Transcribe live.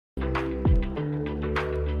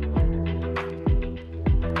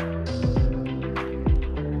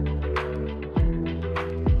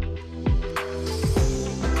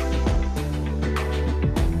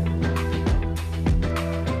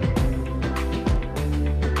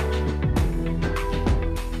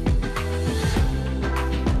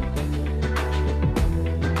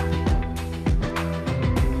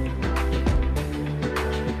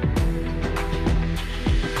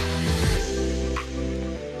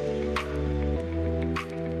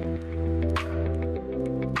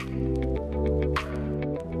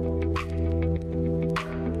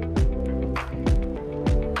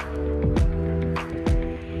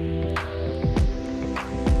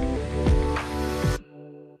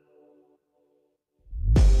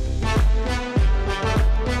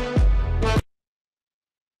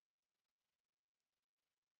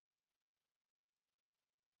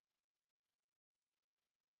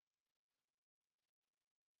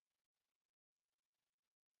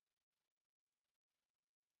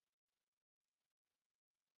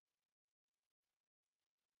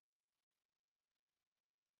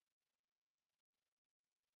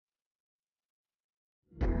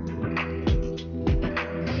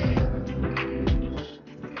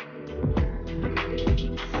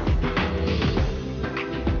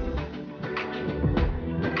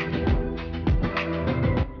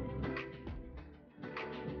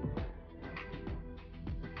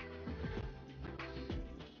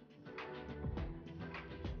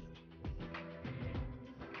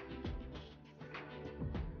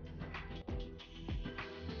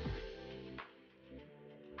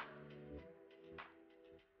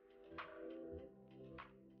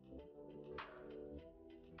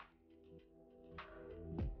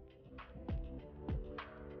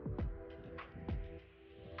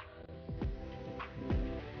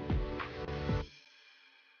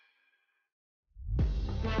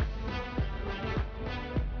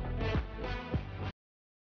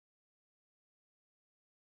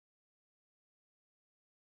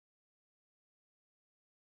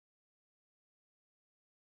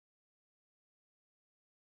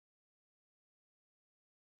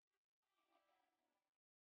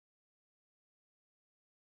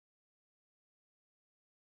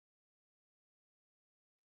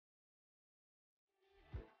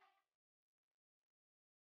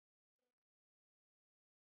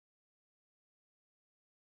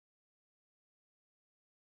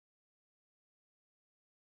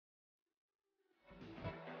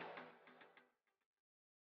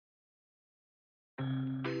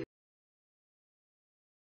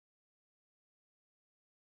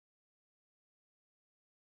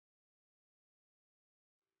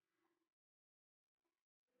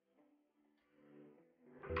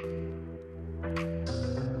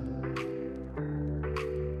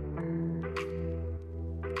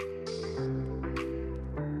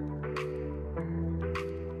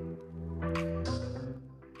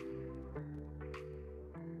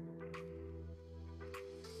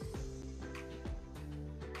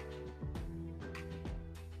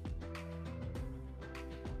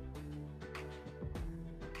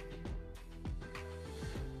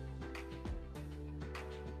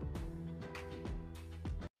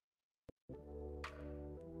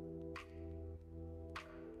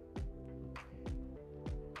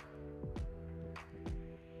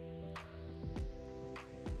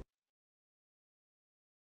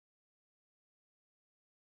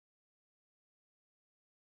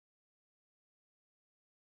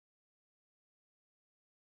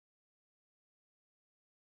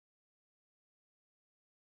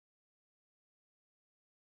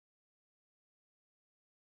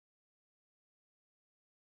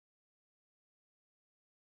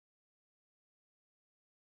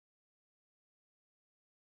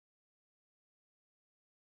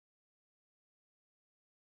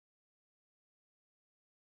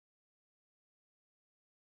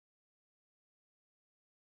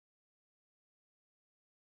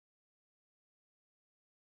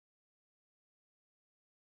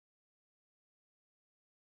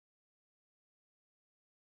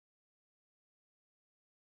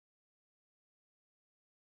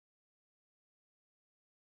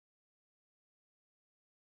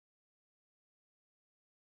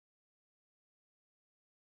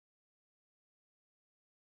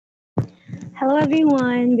Hello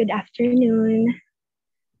everyone, good afternoon.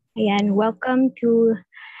 Ayan, welcome to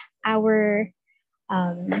our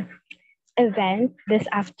event this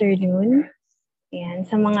afternoon. Ayan,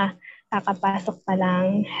 sa mga kakapasok pa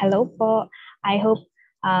lang, hello po. I hope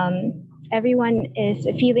everyone is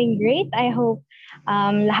feeling great. I hope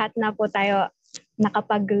lahat na po tayo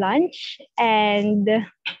nakapag-lunch. And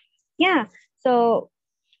yeah, so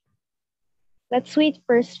let's wait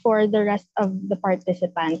first for the rest of the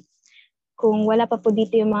participants. Kung wala pa po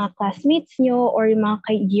dito yung mga classmates nyo or yung mga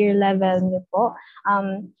year level nyo po,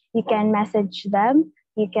 you can message them.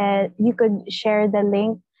 You could share the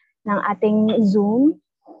link ng ating Zoom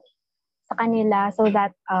sa kanila so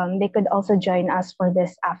that they could also join us for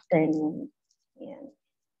this afternoon. Ayan.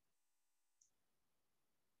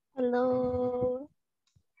 Hello.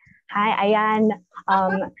 Hi, ayan.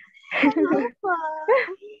 Hello po.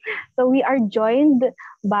 So we are joined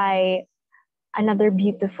by another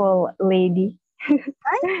beautiful lady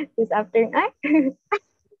this afternoon.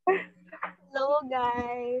 Hello,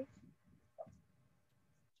 guys.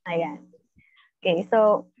 Ayan. Okay,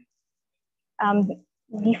 so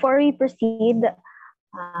before we proceed,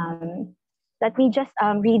 let me just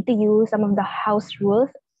read to you some of the house rules,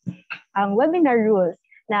 webinar rules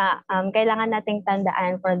na kailangan nating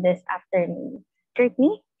tandaan for this afternoon.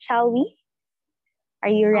 Courtney, shall we? Are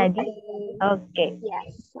you ready? Okay.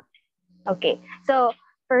 Yes. Okay, so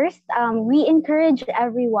first, we encourage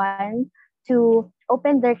everyone to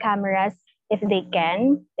open their cameras if they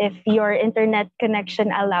can. If your internet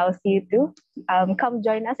connection allows you to, come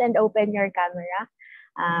join us and open your camera.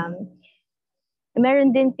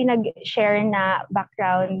 Meron din pinag-share na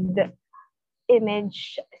background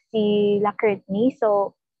image si La Courtney.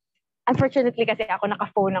 So, unfortunately kasi ako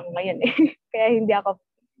naka-phone ako ngayon eh. Kaya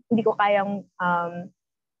hindi ko kayang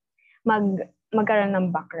magkaroon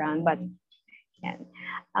ng background, but yeah.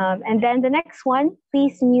 And then the next one,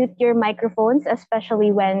 please mute your microphones,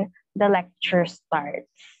 especially when the lecture starts.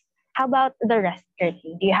 How about the rest, Curtis?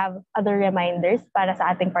 Do you have other reminders para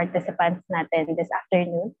sa ating participants natin this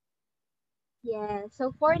afternoon? Yeah,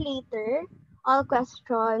 so for later, all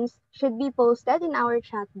questions should be posted in our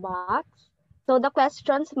chat box. So the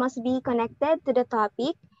questions must be connected to the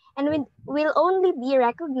topic and will only be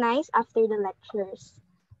recognized after the lectures.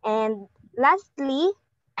 And lastly,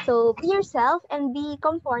 so be yourself and be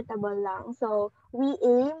comfortable lang. So we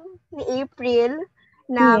aim ni April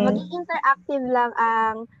na maging interactive lang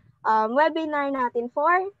ang webinar natin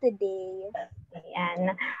for today.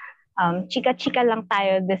 Ayan. Chika-chika lang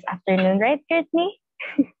tayo this afternoon, right, Courtney?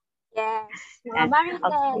 Yes. Mga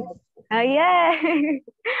marites. Yeah.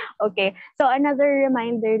 Okay. So another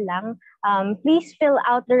reminder lang, please fill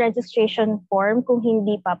out the registration form kung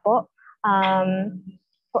hindi pa po.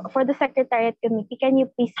 For the Secretariat Committee, can you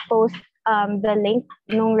please post the link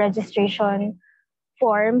ng registration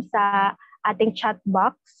form sa ating chat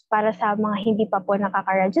box para sa mga hindi pa po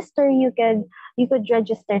nakaka-register, you could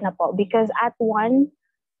register na po because at 1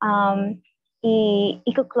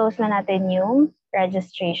 i-close na natin yung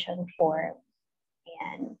registration form.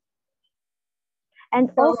 Ayan. And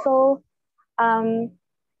also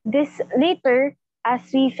this later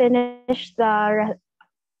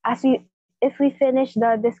if we finish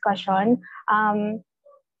the discussion,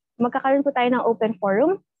 magkakaroon po tayo ng open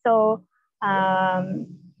forum. So,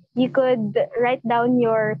 you could write down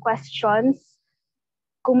your questions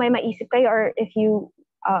kung may maisip kayo or if you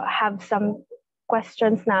have some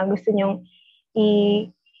questions na gusto nyong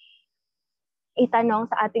itanong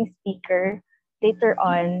sa ating speaker later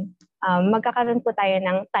on. Magkakaroon po tayo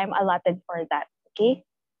ng time allotted for that. Okay?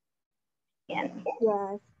 Yan.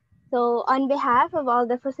 Yes. So, on behalf of all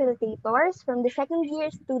the facilitators from the second year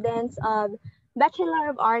students of Bachelor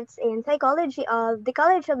of Arts in Psychology of the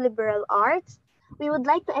College of Liberal Arts, we would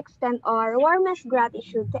like to extend our warmest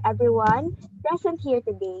gratitude to everyone present here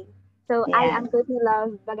today. So, yeah. I am Courtney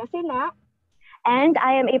Love Bagasina. And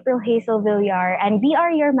I am April Hazel Villar, and we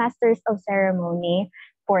are your Masters of Ceremony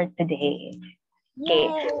for today. Okay. Yay!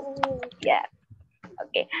 Yeah.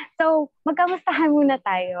 Okay. So, magkamustahan muna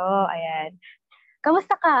tayo. Ayan.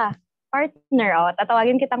 Kamusta ka? Partner. Oh,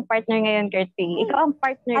 tatawagin kitang partner ngayon, Curtis. Ikaw ang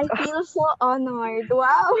partner ko. I feel so honored.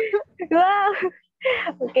 Wow! Wow!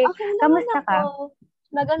 Okay. Kamusta ka?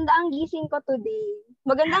 Maganda ang gising ko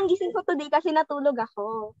today kasi natulog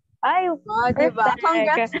ako. Ay, diba?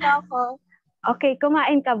 Congrats na ako. Okay,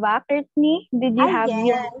 kumain ka ba, Courtney? Did you have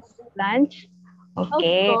your lunch?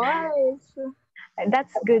 Okay. Of course.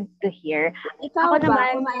 That's good to hear. Ikaw ako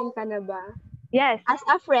ba? Kumain ka na ba? Yes. As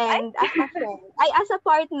a friend. Ay, as a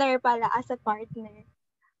partner pala. As a partner.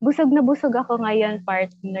 Busog na busog ako ngayon,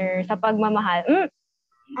 partner, sa pagmamahal.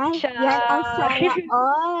 Ay, yan ang Char! sana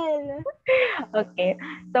all. Okay.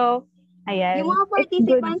 So, Yung ayan. mga It's good.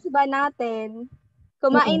 participants ba natin,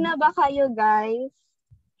 kumain na Mm-mm. ba kayo, guys?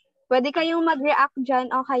 Pwede kayong mag-react dyan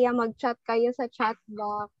o kaya mag-chat kayo sa chat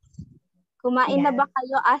box. Kumain na Yes. ba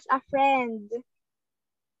kayo as a friend?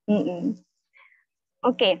 Mm-mm.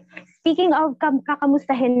 Okay. Speaking of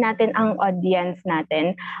kakamustahin natin ang audience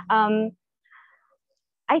natin,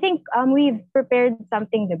 I think we've prepared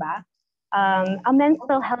something, di ba? A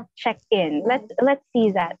mental health check-in. Let's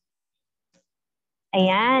see that.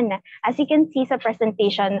 Ayan. As you can see sa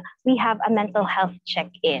presentation, we have a mental health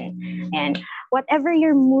check-in. And whatever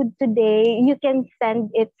your mood today, you can send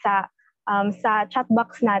it sa chat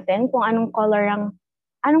box natin kung anong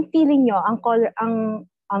feeling nyo, ang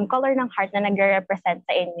color ng heart na nagre-represent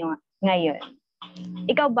sa inyo ngayon.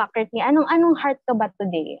 Ikaw ba, Courtney? Anong heart ka ba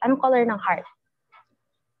today? Anong color ng heart?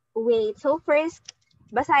 Wait, so first,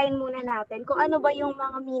 basahin muna natin kung ano ba yung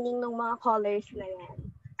mga meaning ng mga colors na yan.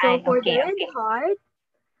 So Ay, for the okay, red okay. heart,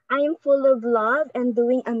 I am full of love and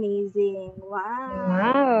doing amazing. Wow.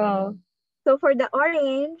 Wow. So for the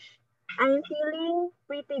orange, I'm feeling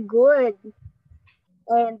pretty good.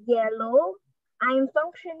 And yellow, I'm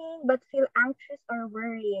functioning but feel anxious or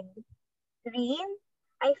worried. Green,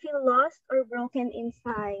 I feel lost or broken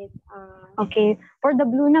inside. Okay. For the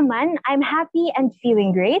blue naman, I'm happy and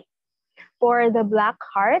feeling great. For the black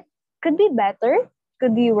heart, could be better,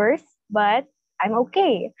 could be worse, but I'm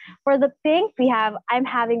okay. For the pink, we have I'm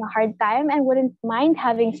having a hard time and wouldn't mind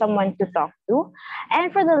having someone to talk to. And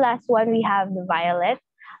for the last one, we have the violet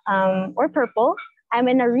or purple. I'm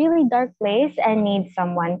in a really dark place and need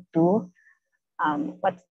someone to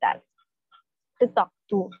what's that? To talk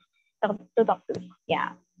to. To talk to.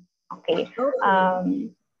 Yeah. Okay. Okay.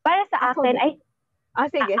 Para sa Ako akin, din.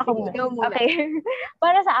 Sige, ako sige. muna. Ikaw muna. Okay.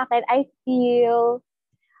 Para sa akin, I feel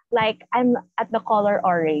like I'm at the color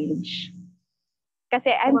orange. Kasi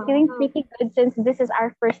I'm feeling Wow. pretty good since this is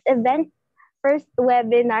our first event, first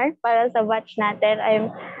webinar para sa batch natin.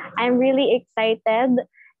 I'm really excited.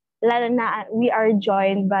 Lalo na we are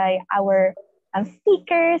joined by our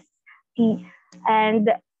speakers and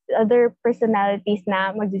other personalities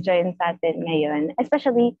na magjo-join sa atin ngayon,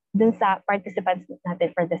 especially dun sa participants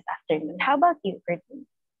natin for this afternoon. How about you, Curtin?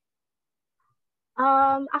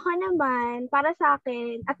 Ako naman, para sa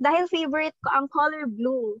akin, at dahil favorite ko ang color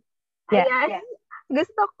blue, Yes. ayan,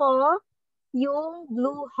 gusto ko yung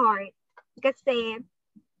blue heart. Kasi,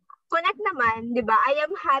 connect naman, di ba? I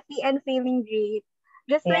am happy and feeling great.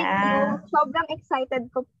 Just like you, Yeah. sobrang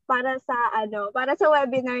excited ko para sa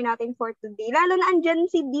webinar natin for today. Lalo na andyan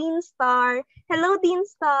si Dean Star. Hello, Dean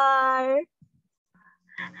Star!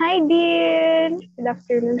 Hi, Dean! Good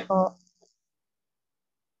afternoon po.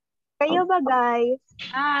 Kayo ba, guys?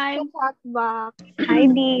 Hi. Sa chat box. Hi,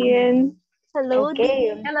 Dean! Hello,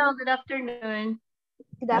 Okay. Dean. Hello, good afternoon.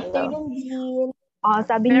 Good afternoon, Dean. Oh,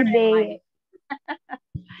 sabi ni Very Day.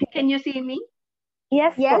 Can you see me?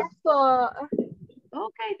 Yes, Yes po. po.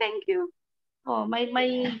 Okay, thank you. Oh, my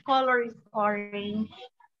color is orange.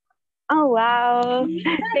 Oh, wow.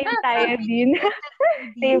 Same tayo, Dean.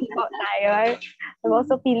 Same po tayo. I'm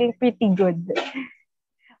also feeling pretty good.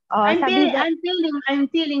 Oh, I'm sabi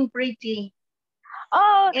feeling pretty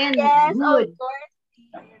Oh, and Yes, good. of course.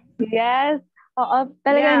 yes. Oo,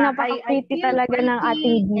 talagang Yeah, napaka-pretty I feel talaga ng ating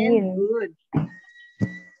pretty Dean. and good.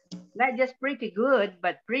 Not just pretty good,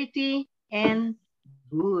 but pretty and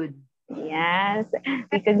good. Yes,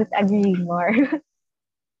 we couldn't agree more.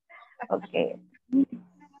 Okay.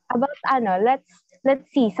 About let's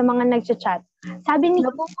see sa mga nagchat-chat. Sabi ni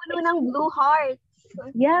Napupuno ng blue hearts.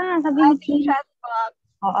 Yeah, sabi ni Ating Kim. chat box.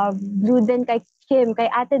 Blue din kay Kim.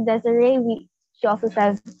 Kay Ate Desiree, she also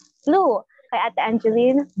says blue. Kay Ate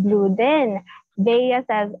Angeline, blue din. Bea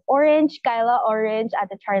says orange. Kyla, orange.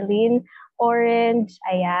 Ate Charlene, orange.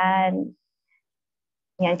 Ayan.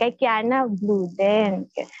 Yan. Kay Kiana, blue din.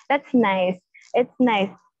 That's nice. It's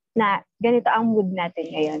nice na ganito ang mood natin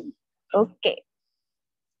ngayon. Okay.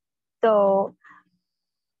 So,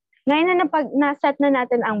 ngayon na na-set na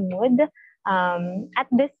natin ang mood, at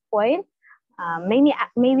this point, may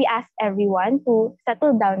we ask everyone to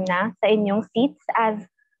settle down na sa inyong seats as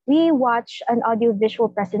we watch an audio-visual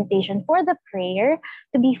presentation for the prayer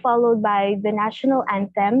to be followed by the national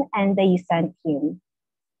anthem and the Yusan hymn.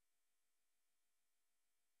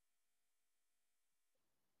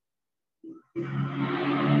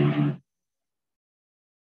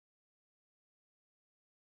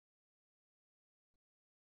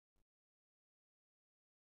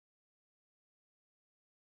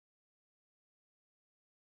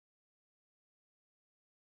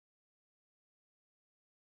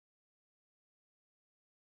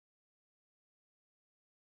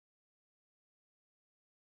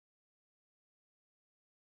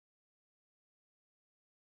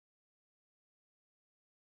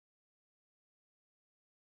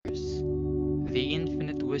 the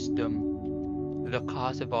infinite wisdom, the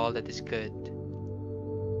cause of all that is good.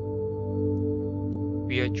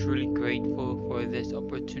 We are truly grateful for this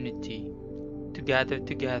opportunity to gather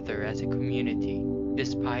together as a community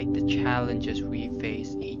despite the challenges we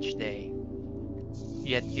face each day.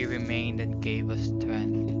 Yet you remained and gave us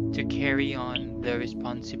strength to carry on the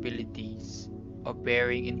responsibilities of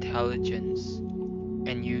bearing intelligence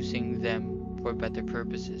and using them for better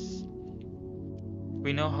purposes.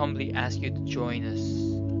 We now humbly ask you to join us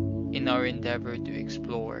in our endeavor to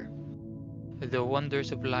explore the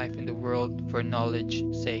wonders of life in the world for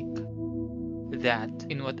knowledge's sake, that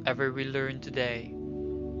in whatever we learn today,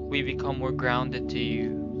 we become more grounded to you,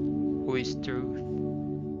 who is truth,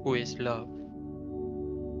 who is love.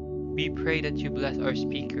 We pray that you bless our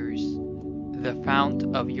speakers, the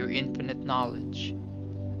fount of your infinite knowledge,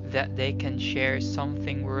 that they can share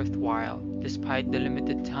something worthwhile despite the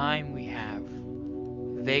limited time we have.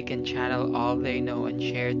 They can channel all they know and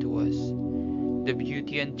share to us the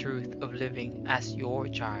beauty and truth of living as your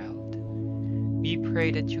child. We pray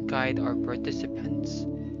that you guide our participants,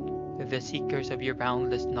 the seekers of your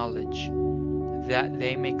boundless knowledge, that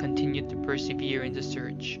they may continue to persevere in the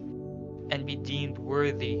search and be deemed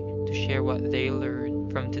worthy to share what they learn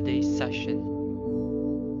from today's session.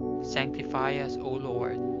 Sanctify us, O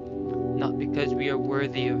Lord, not because we are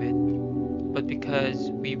worthy of it, but because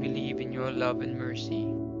we believe in your love and mercy,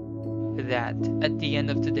 that at the end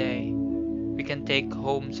of the day, we can take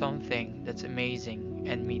home something that's amazing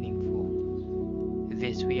and meaningful.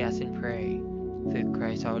 This we ask and pray through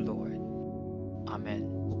Christ our Lord. Amen.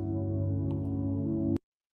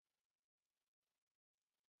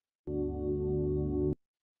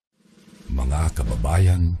 Mga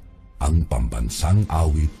kababayan, ang pambansang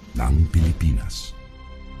awit ng Pilipinas.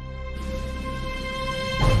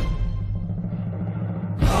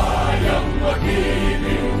 Kayang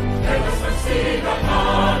mag-ibig, pero sa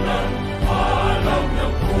sinakanan, alam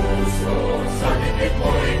ng puso, sa titik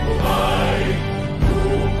mo'y buhay.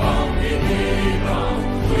 Upang hinirang,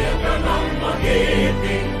 kuya ka ng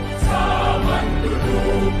mag-ibig, sa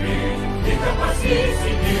manlulupin, di ka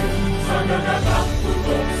pasisigil, sa nagagang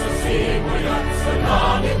tutok sa simoy at sa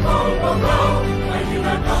langit mong bangaw, ay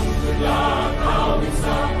hinatang tulad, awit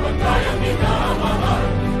sa pagkayang minamahal.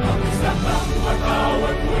 Ang isang ng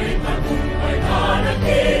matawad mo'y tagumpay na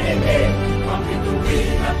nag-iingin, ang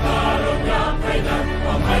bituin at araw niya kailan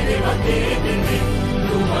ang may di magdidinig.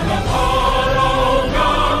 Luman ang araw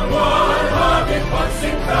ng walhaging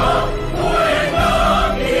pagsinta, mo'y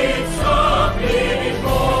langit sa piling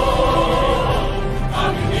mo.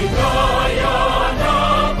 Ang inigaya na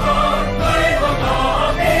pagkay mga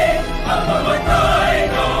amin, ang mamatay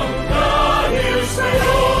ng dahil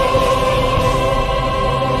sa'yo.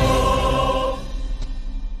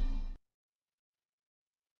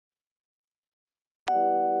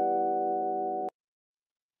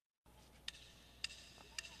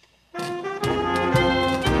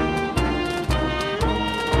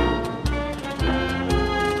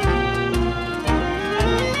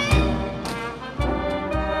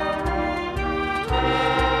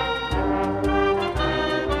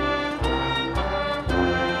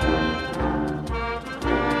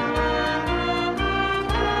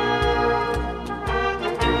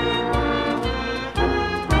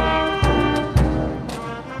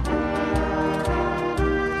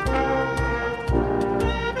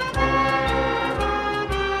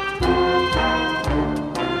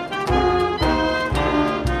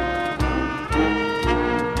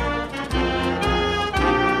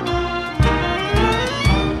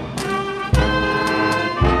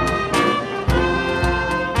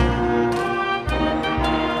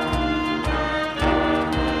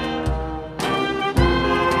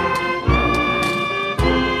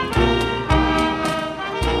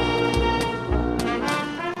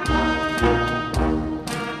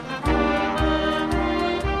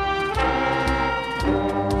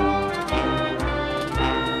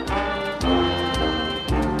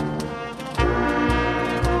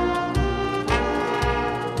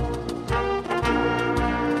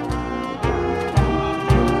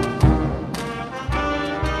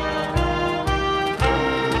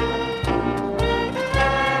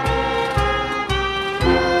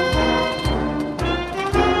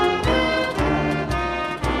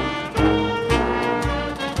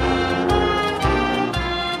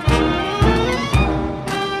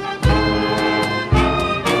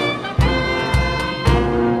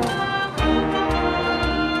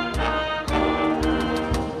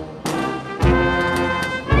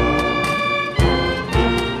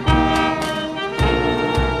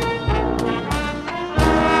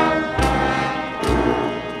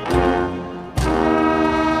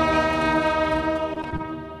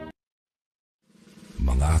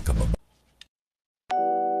 mga kababayan.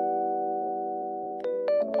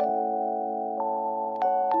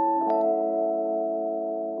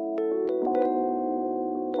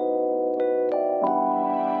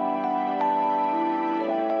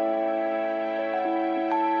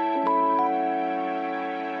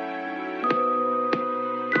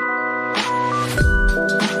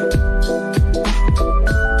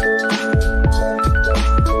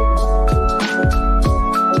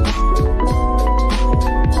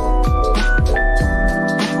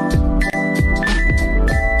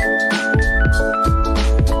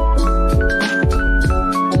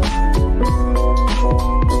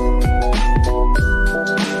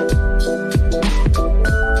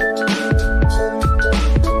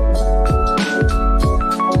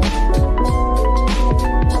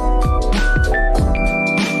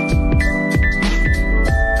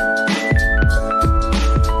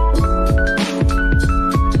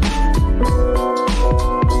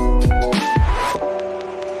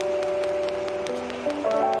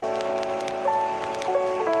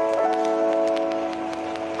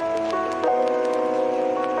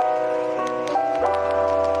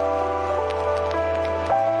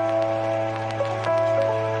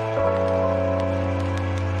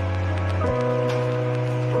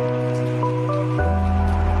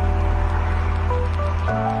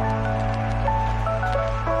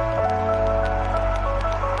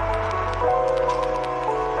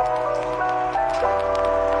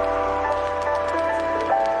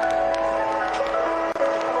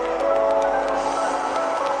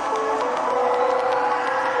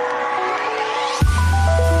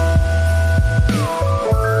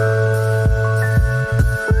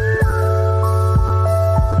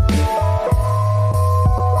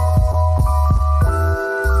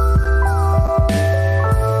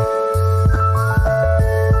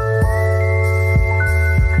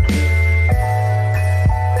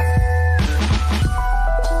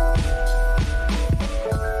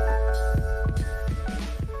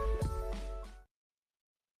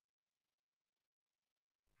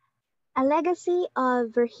 A legacy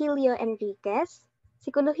of Virgilio Enriquez,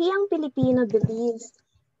 Sikolohiyang Pilipino believes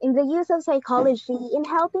in the use of psychology in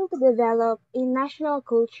helping to develop a national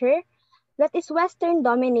culture that is Western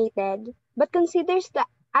dominated but considers the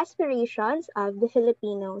aspirations of the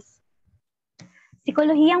Filipinos.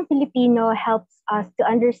 Sikolohiyang Filipino helps us to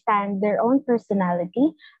understand their own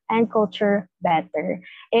personality and culture better.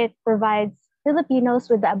 It provides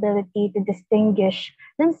Filipinos with the ability to distinguish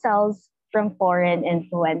themselves from foreign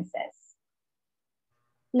influences.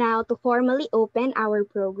 Now, to formally open our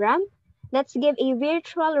program, let's give a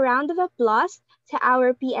virtual round of applause to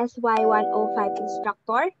our PSY 105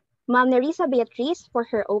 instructor, Ma'am Nerissa Beatriz, for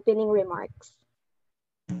her opening remarks.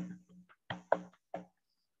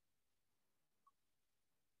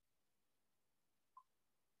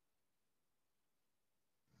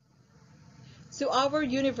 To our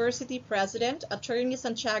University President, Attorney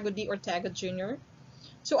Santiago D. Ortega Jr.,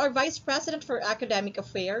 to our Vice President for Academic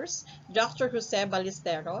Affairs, Dr. Jose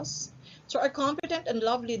Ballesteros, to our competent and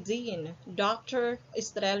lovely Dean, Dr.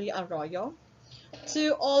 Estrella Arroyo,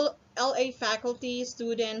 to all LA faculty,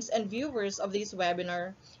 students, and viewers of this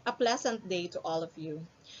webinar, a pleasant day to all of you.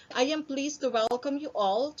 I am pleased to welcome you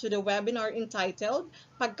all to the webinar entitled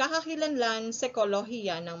Pagkakakilanlan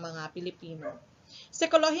Sikolohiya ng mga Pilipino.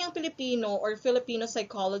 Sikolohiyang Pilipino or Filipino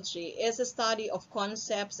psychology is a study of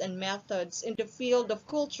concepts and methods in the field of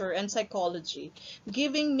culture and psychology,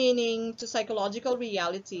 giving meaning to psychological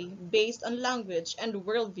reality based on language and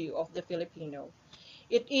worldview of the Filipino.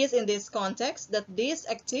 It is in this context that this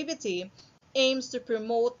activity aims to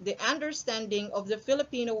promote the understanding of the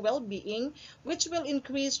Filipino well-being, which will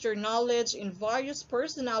increase your knowledge in various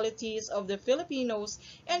personalities of the Filipinos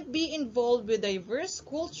and be involved with diverse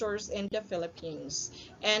cultures in the Philippines,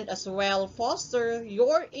 and as well foster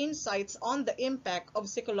your insights on the impact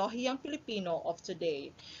of Sikolohiyang Pilipino of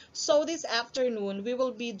today. So this afternoon, we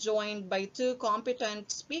will be joined by two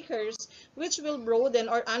competent speakers which will broaden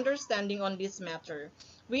our understanding on this matter.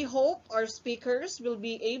 We hope our speakers will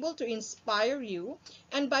be able to inspire you.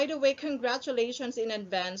 And by the way, congratulations in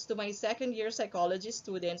advance to my second-year psychology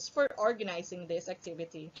students for organizing this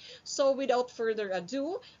activity. So without further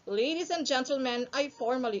ado, ladies and gentlemen, I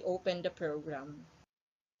formally open the program.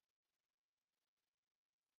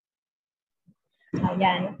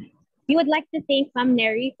 Ayan. We would like to thank Ma'am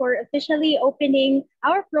Neri for officially opening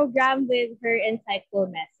our program with her insightful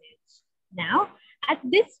message. Now, at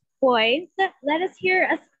this point, let us hear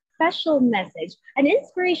a special message, an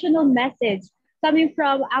inspirational message coming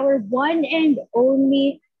from our one and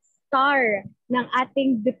only star ng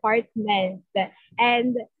ating department.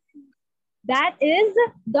 And That is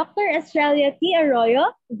Dr. Australia T. Arroyo,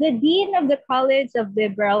 the Dean of the College of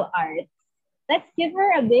Liberal Arts. Let's give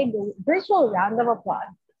her a big virtual round of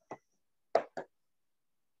applause.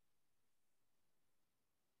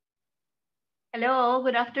 Hello,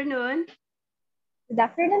 good afternoon. Good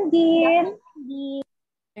afternoon, Dean.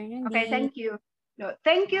 Okay, thank you. No,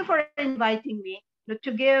 thank you for inviting me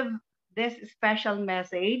to give this special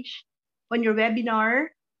message on your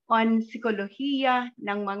webinar on Sikolohiya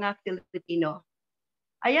ng mga Filipino.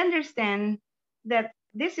 I understand that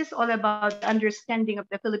this is all about understanding of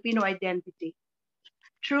the Filipino identity.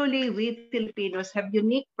 Truly, we Filipinos have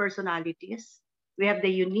unique personalities. We have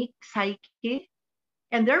the unique psyche,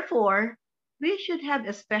 and therefore, we should have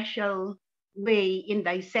a special way in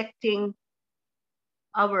dissecting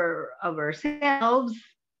ourselves,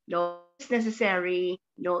 no, it's necessary,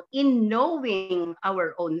 no, in knowing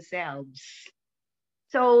our own selves.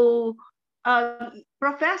 So,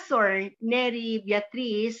 Professor Neri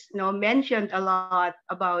Beatriz, no, mentioned a lot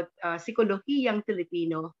about Sikolohiyang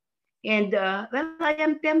Filipino, and well, I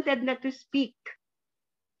am tempted not to speak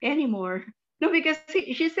anymore, no, because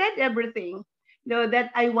she said everything, no,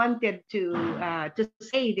 that I wanted to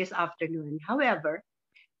say this afternoon. However,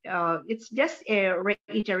 it's just a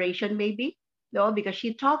reiteration maybe, no, because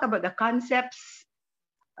she talked about the concepts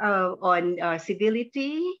on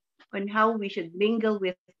civility, on how we should mingle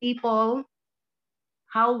with people,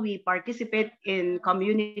 how we participate in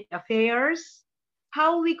community affairs,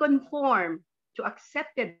 how we conform to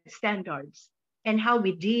accepted standards, and how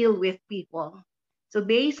we deal with people. So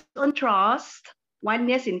based on trust,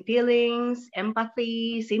 oneness in feelings,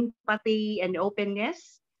 empathy, sympathy, and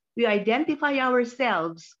openness, we identify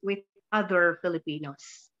ourselves with other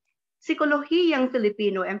Filipinos. Sikolohiyang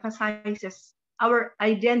Filipino emphasizes our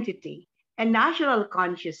identity and national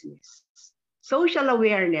consciousness, social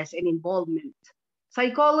awareness and involvement,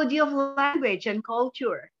 psychology of language and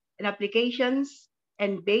culture, and applications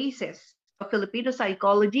and basis of Filipino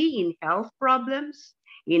psychology in health problems,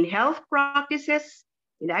 in health practices,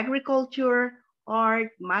 in agriculture, art,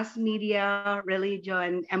 mass media,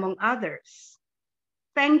 religion, among others.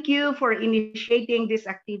 Thank you for initiating this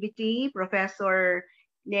activity, Professor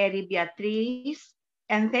Neri Beatriz.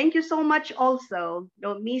 And thank you so much also,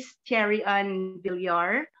 Miss Cherry Ann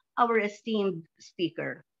Villar, our esteemed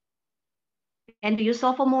speaker. And to you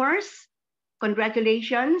sophomores,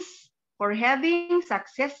 congratulations for having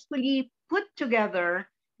successfully put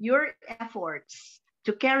together your efforts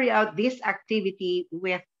to carry out this activity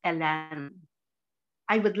with elan.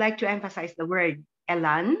 I would like to emphasize the word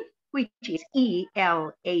elan, which is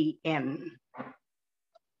E-L-A-N.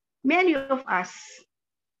 Many of us,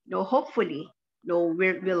 hopefully,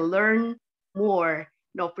 we'll learn more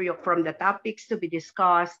from the topics to be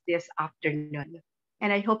discussed this afternoon.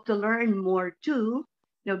 And I hope to learn more too,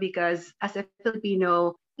 because as a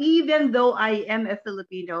Filipino, even though I am a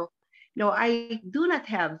Filipino, I do not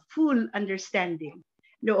have full understanding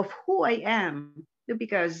of who I am,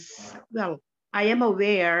 because, well, I am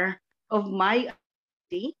aware of my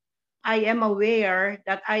identity. I am aware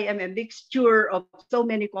that I am a mixture of so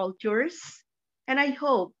many cultures, and I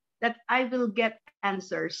hope that I will get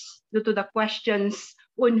answers to the questions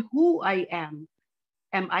on who I am.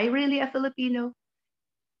 Am I really a Filipino?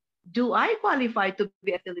 Do I qualify to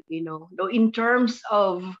be a Filipino? In terms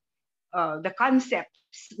of the concepts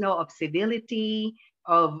of civility,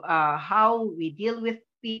 of how we deal with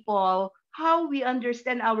people, how we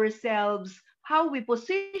understand ourselves, how we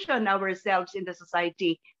position ourselves in the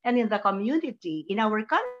society and in the community, in our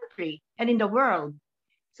country and in the world.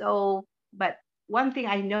 So, but one thing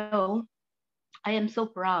I know, I am so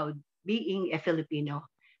proud being a Filipino.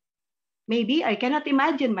 Maybe I cannot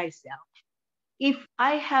imagine myself if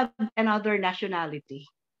I have another nationality.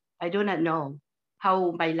 I do not know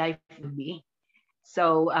how my life would be.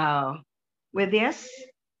 So with this,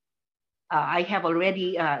 I have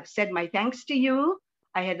already said my thanks to you.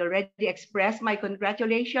 I had already expressed my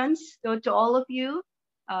congratulations to all of you,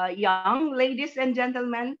 young ladies and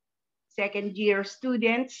gentlemen, second year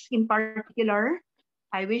students in particular.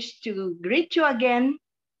 I wish to greet you again.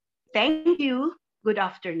 Thank you. Good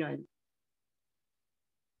afternoon.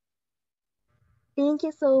 Thank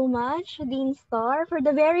you so much, Dean Star, for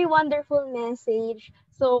the very wonderful message.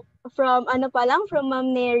 So, from from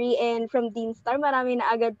Ma'am Neri and from Dean Star, marami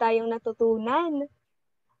na agad tayong natutunan.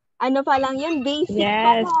 Ano pa lang yun, basic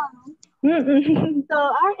pa Yes. lang. So,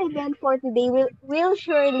 our event for today will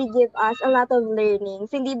surely give us a lot of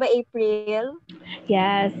learnings. Hindi ba, April?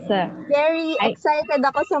 Yes. Very excited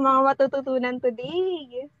ako sa mga matututunan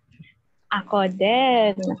today. Ako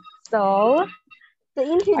din. So, to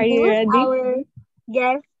introduce our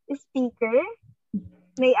guest speaker,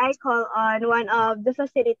 may I call on one of the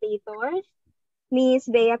facilitators, Miss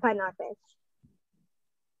Bea Panotes.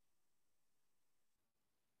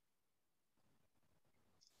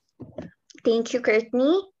 Thank you,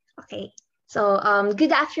 Courtney. Okay. So,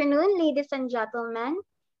 good afternoon, ladies and gentlemen.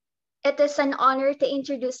 It is an honor to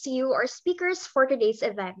introduce to you our speakers for today's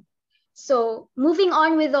event. So, moving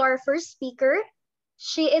on with our first speaker,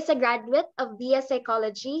 she is a graduate of BS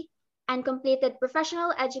Psychology and completed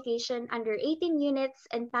professional education under 18 units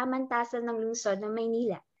in Pamantasan ng Lungsod ng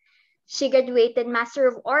Maynila. She graduated Master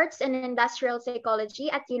of Arts in Industrial Psychology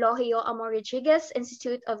at Sikolohiyang Rodriguez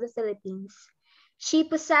Institute of the Philippines. She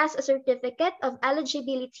possessed a certificate of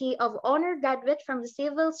eligibility of honor graduate from the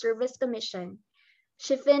Civil Service Commission.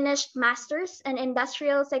 She finished Masters in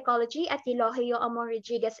Industrial Psychology at Sikolohiyang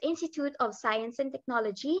Rodriguez Institute of Science and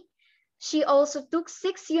Technology. She also took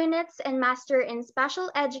 6 units and Master in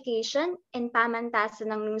Special Education in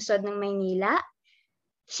Pamantasan ng Lungsod ng Maynila.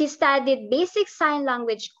 She studied Basic Sign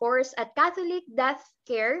Language course at Catholic Deaf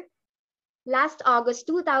Care last August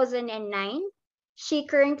 2009. She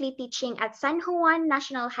currently teaching at San Juan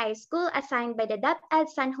National High School assigned by the DepEd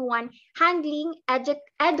San Juan handling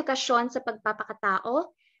edukasyon sa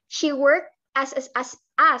pagpapakatao. She worked as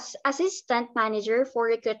assistant manager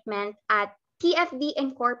for recruitment at TFB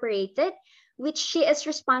Incorporated, which she is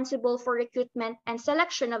responsible for recruitment and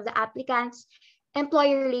selection of the applicants,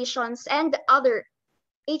 employee relations, and other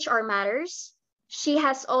HR matters. She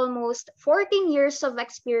has almost 14 years of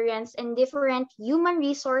experience in different human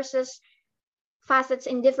resources facets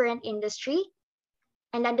in different industry.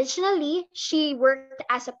 And additionally, she worked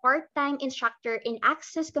as a part-time instructor in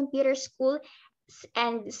Access Computer School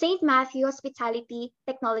and St. Matthew Hospitality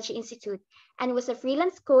Technology Institute, and was a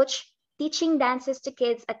freelance coach teaching dances to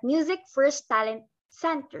kids at Music First Talent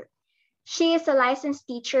Center. She is a licensed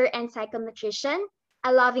teacher and psychometrician,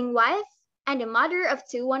 a loving wife, and a mother of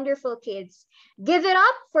 2 wonderful kids. Give it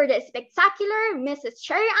up for the spectacular Mrs.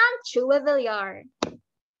 Cherry Ann Chua Villar.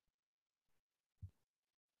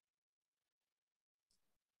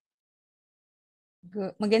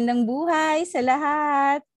 Magandang buhay sa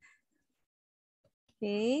lahat.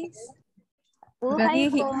 Okay. Buhay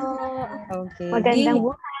po. Okay. Magandang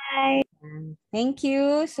buhay. Thank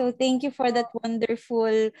you. So thank you for that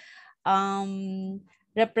wonderful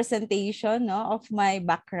representation, no, of my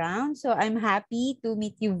background. So I'm happy to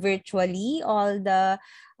meet you virtually, all the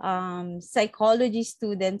psychology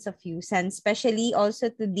students of USAN, especially also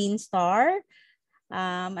to Dean Star.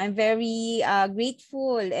 I'm very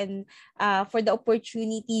grateful and for the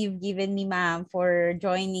opportunity you've given me, ma'am, for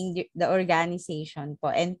joining the organization po,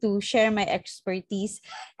 and to share my expertise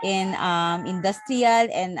in industrial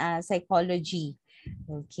and psychology.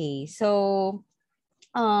 Okay, so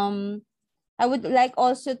I would like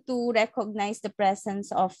also to recognize the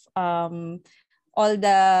presence of all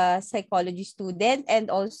the psychology student, and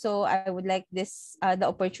also I would like this the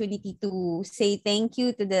opportunity to say thank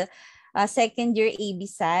you to the second year AB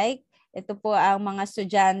Psych. Ito po ang mga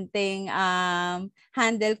estudyanteng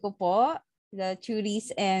handle ko po, the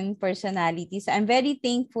theories and personalities. I'm very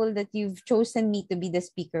thankful that you've chosen me to be the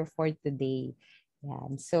speaker for today.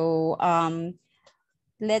 Yeah. So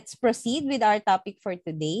let's proceed with our topic for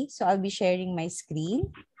today. So I'll be sharing my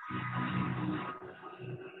screen.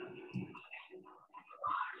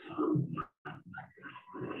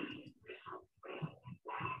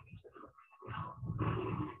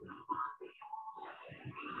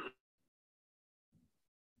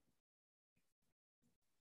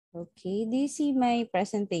 Okay, do you see my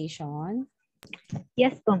presentation?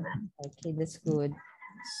 Yes po, ma'am. Okay, that's good.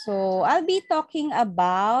 So I'll be talking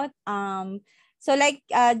about so like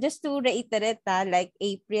just to reiterate like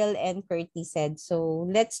April and Courtney said, so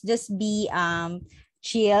let's just be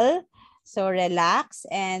chill, so relax,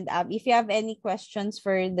 and if you have any questions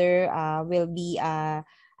further, we'll be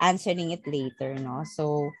answering it later, no?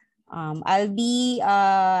 So I'll be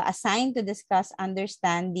assigned to discuss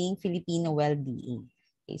understanding Filipino well-being.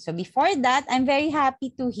 Okay, so before that, I'm very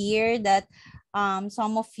happy to hear that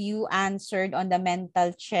some of you answered on the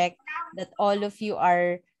mental check that all of you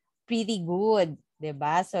are pretty good,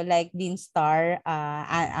 diba? So like Dean Star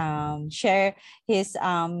share his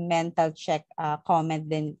mental check comment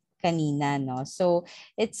din kanina, no? So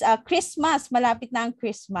it's Christmas, malapit na ang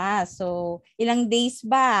Christmas. So ilang days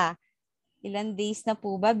ba? Ilan days na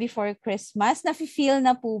po ba before Christmas? Nafe-feel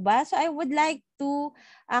na po ba? So I would like to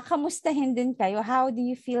kamustahin din kayo. How do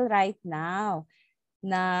you feel right now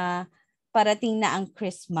na parating na ang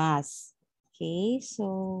Christmas? Okay,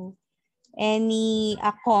 so any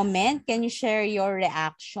comment? Can you share your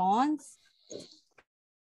reactions?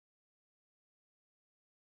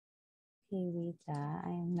 Okay, wait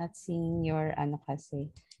I'm not seeing your kasi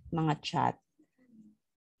mga chat.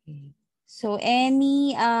 Okay. So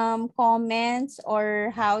any comments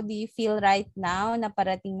or how do you feel right now na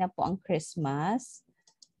parating na po ang Christmas?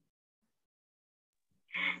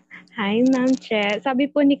 Hi, Ma'am Che. Sabi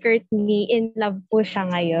po ni Courtney, in love po siya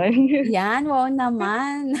ngayon. Yan, wow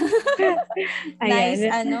naman. Nice,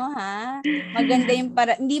 Ayan. Maganda yung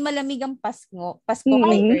hindi malamig ang Pasko. Pasko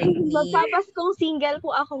kay Courtney. Magpapaskong single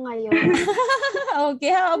po ako ngayon.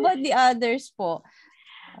 Okay, how about the others po?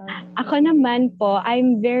 Ako naman po,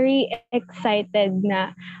 I'm very excited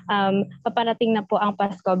na paparating na po ang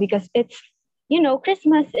Pasko because it's,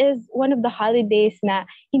 Christmas is one of the holidays na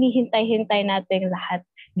hinihintay-hintay natin lahat,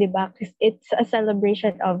 di ba? Because it's a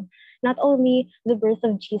celebration of not only the birth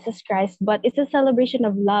of Jesus Christ, but it's a celebration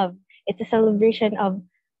of love. It's a celebration of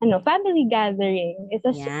family gathering. It's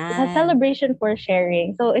a celebration for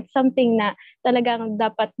sharing. So it's something na talagang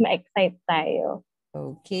dapat ma-excite tayo.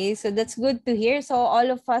 Okay, so that's good to hear. So all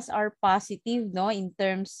of us are positive, no, in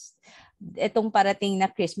terms itong parating na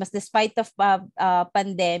Christmas. Despite of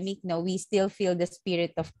pandemic, no, we still feel the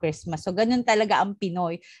spirit of Christmas. So ganun talaga ang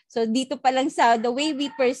Pinoy. So dito pa lang sa the way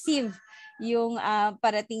we perceive yung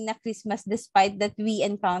parating na Christmas, despite that we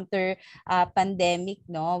encounter pandemic,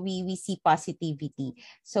 no, we see positivity.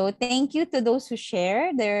 So thank you to those who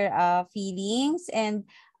share their feelings. And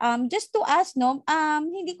just to ask, no,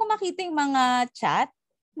 hindi ko makita yung mga chat.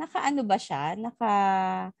 Naka-ano ba siya?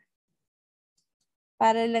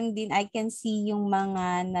 Para lang din I can see yung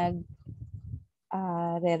mga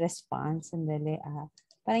re-respond. Sandali.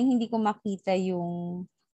 Parang hindi ko makita yung...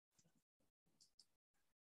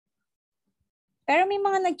 Pero may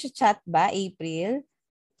mga nag-chat ba, April?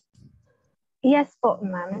 Yes po,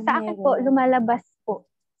 ma'am. Sa akin po, lumalabas po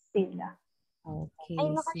sila. Okay. Ay,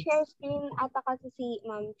 naka-share screen ata kasi si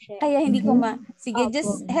Ma'am Che. Kaya hindi ko Sige,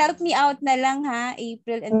 just help me out na lang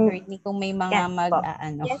April and Courtney, kung may mga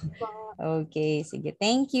Yes po. Okay, sige.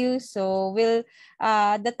 Thank you. So,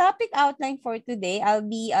 the topic outline for today, I'll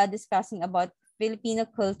be discussing about Filipino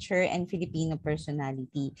culture and Filipino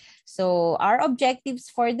personality. So our objectives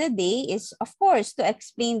for the day is, of course, to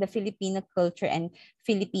explain the Filipino culture and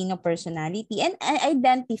Filipino personality and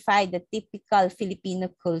identify the typical Filipino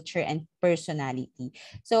culture and personality.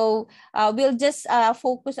 So we'll just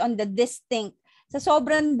focus on the distinct. Sa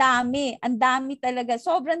sobrang dami, ang dami talaga,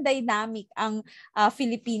 sobrang dynamic ang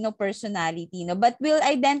Filipino personality. No? But we'll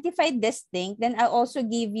identify distinct, then I'll also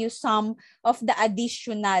give you some of the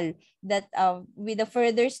additional that with a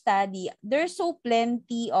further study, there's so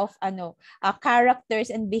plenty of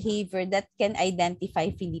characters and behavior that can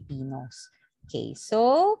identify Filipinos. Okay,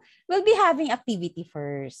 so we'll be having activity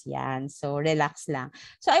first. Yan, so relax lang.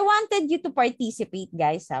 So I wanted you to participate,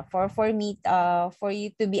 guys, for you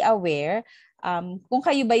to be aware. Kung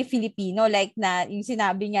kayo ba'y Filipino, like na yung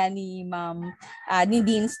sinabi nga ni Ma'am ni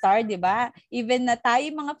Dean Star, 'di ba? Even na tayo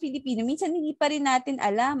mga Filipino, minsan hindi pa rin natin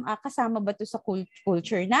alam kasama ba 'to sa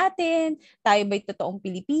culture natin? Tayo ba'y totoong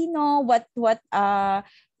Pilipino? What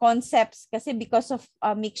concepts, kasi because of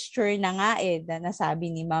mixture na nga na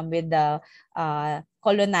nasabi ni Ma'am with the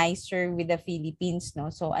colonizer with the Philippines,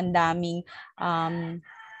 no? So ang daming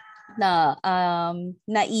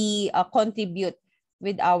na i-contribute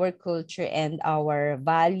with our culture and our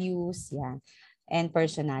values, and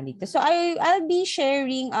personality. So I'll be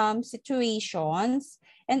sharing situations,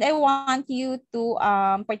 and I want you to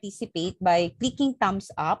participate by clicking thumbs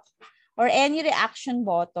up or any reaction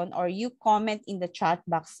button, or you comment in the chat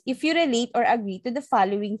box if you relate or agree to the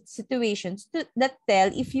following situations that tell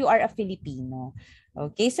if you are a Filipino.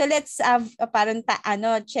 Okay, so let's have parang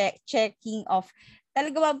checking of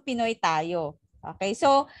talaga bang Pinoy tayo. Okay,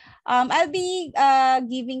 so I'll be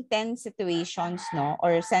giving 10 situations, no,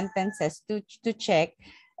 or sentences to check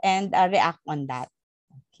and react on that.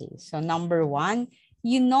 Okay, so number 1,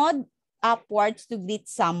 you nod upwards to greet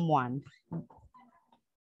someone.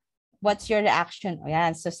 What's your reaction? O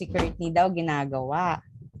yan, so si Courtney daw ginagawa.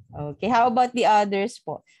 Okay, how about the others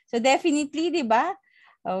po? So definitely, di ba?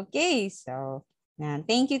 Okay, so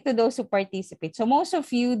thank you to those who participate. So most of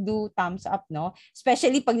you do thumbs up, no?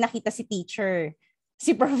 Especially pag nakita si teacher,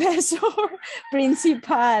 si professor,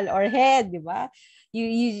 principal, or head, di ba?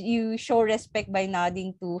 You show respect by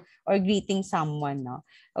nodding to or greeting someone, no?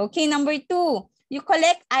 Okay, number 2, you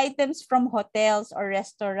collect items from hotels or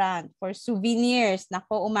restaurant for souvenirs.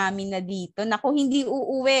 Nako, umamin na dito. Nako, hindi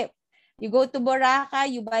uuwi. You go to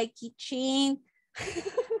Boracay, you buy keychain.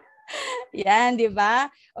 Yan, di ba?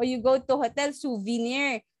 O you go to hotel,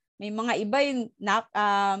 souvenir. May mga iba yung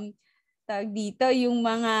tag dito, yung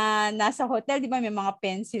mga nasa hotel, di ba? May mga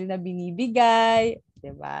pencil na binibigay.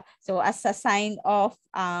 'Diba? So as a sign of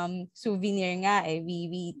souvenir nga,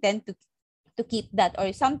 we tend to keep that,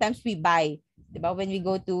 or sometimes we buy, 'diba, when we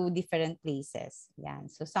go to different places. Yan.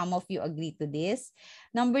 So some of you agree to this.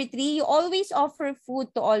 Number 3, you always offer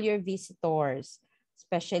food to all your visitors,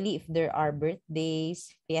 especially if there are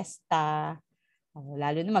birthdays, fiesta,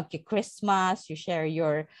 lalo na magki-Christmas, you share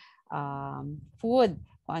your food,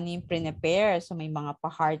 kung ano yung prepare. So may mga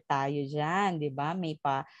pa-heart tayo dyan, di ba? May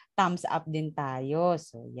pa-thumbs up din tayo.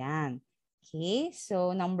 So yan. Okay,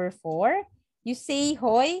 so number 4, you say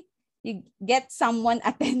hoy, you get someone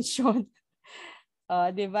attention.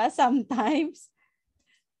 Di ba? Sometimes.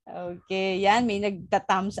 Okay, yan. May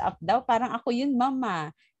nagta-thumbs up daw. Parang ako yun,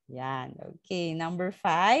 mama. Yan. Okay, number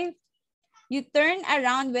 5, you turn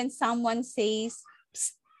around when someone says,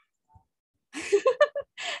 psst.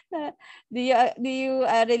 do you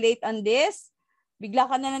relate on this?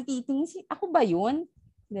 Bigla ka na ng titingin, ako ba yun?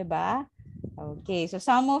 'Di ba? Okay, so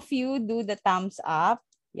some of you do the thumbs up.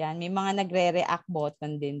 Yan, may mga nagre-react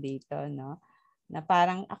button din dito, no? Na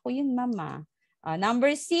parang ako yun, mama.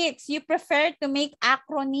 Number 6, you prefer to make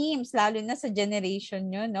acronyms, lalo na sa generation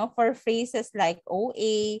nyo, no? For phrases like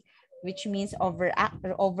OA, which means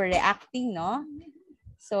overreacting, no?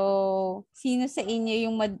 So, sino sa inyo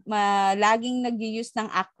yung laging nag-use ng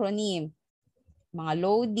acronym? Mga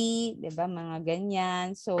LODI, 'di ba? Mga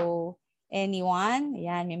ganyan. So, anyone?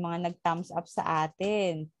 Yan, may mga nag-thumbs up sa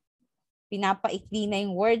atin. Pinapaikli na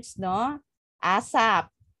yung words, no?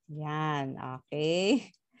 ASAP. Yan,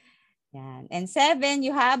 okay. Yan. And 7,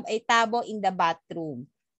 you have a tabo in the bathroom.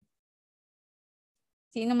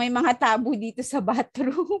 Sino may mga tabo dito sa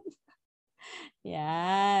bathroom?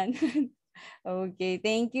 Yan. Okay,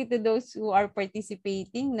 thank you to those who are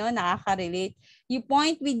participating, no? Nakaka-relate. You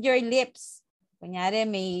point with your lips. Kunyari,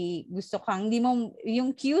 may gusto kang, hindi mo,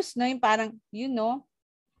 yung cues, no? Yung parang, you know.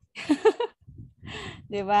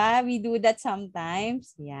 Diba? We do that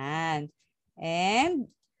sometimes. Yan. And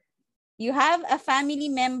you have a family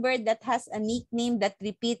member that has a nickname that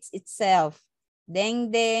repeats itself.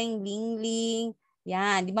 Deng-deng, ling-ling.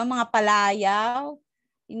 Yan. Di ba mga palayaw?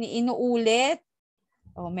 Inuulit.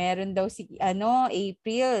 Meron daw si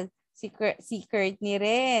April, si Courtney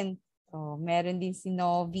rin. Meron din si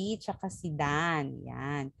Novi tsaka si Dan.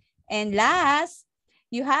 Yan. And last,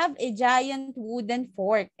 you have a giant wooden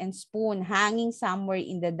fork and spoon hanging somewhere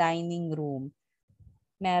in the dining room.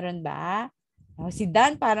 Meron ba? Si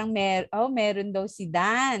Dan parang meron daw si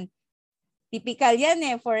Dan. Typical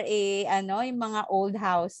yan for yung mga old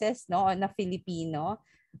houses, no, na Filipino.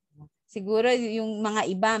 Siguro yung mga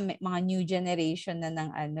iba, mga new generation na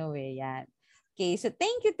ng yan. Okay, so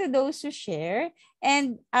thank you to those who share.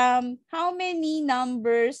 And how many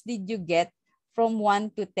numbers did you get from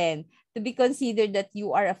 1 to 10 to be considered that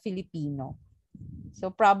you are a Filipino?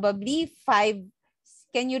 So probably 5.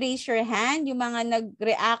 Can you raise your hand? Yung mga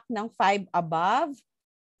nag-react ng 5 above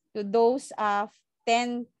to those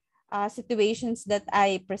 10 situations that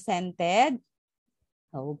I presented.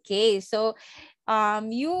 Okay, so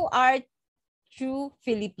you are true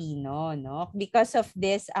Filipino, no? Because of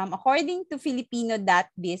this, according to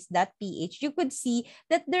Filipino.biz.ph, you could see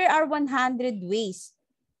that there are 100 ways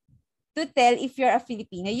to tell if you're a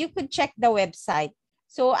Filipino. You could check the website.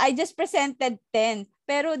 So I just presented 10,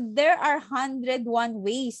 pero there are 101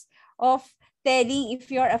 ways of telling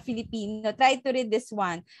if you're a Filipino. Try to read this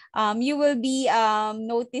one. You will be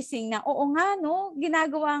noticing na, oo nga, no?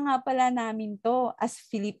 Ginagawa nga pala namin to as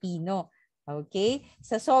Filipino. Okay?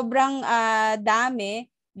 Sa sobrang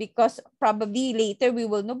dami, because probably later we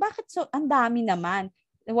will know, bakit ang dami naman?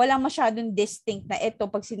 Walang masyadong distinct na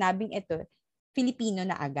ito. Pag sinabing ito, Filipino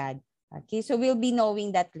na agad. Okay? So we'll be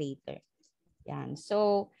knowing that later. Yan.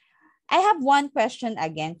 So, I have one question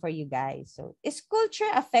again for you guys. So, is culture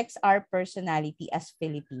affects our personality as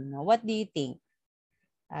Filipino? What do you think?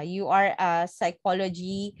 You are a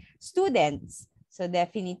psychology students. So,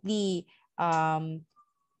 definitely,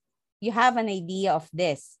 you have an idea of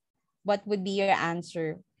this. What would be your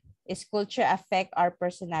answer? Is culture affect our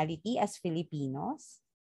personality as Filipinos?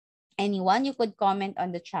 Anyone, you could comment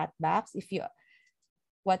on the chat box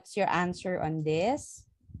what's your answer on this?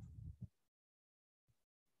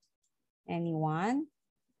 Anyone?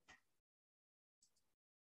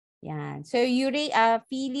 Yan. So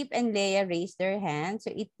Philip and Leah raised their hands.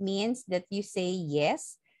 So it means that you say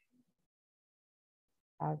yes.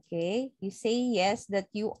 Okay. You say yes, that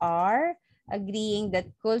you are agreeing that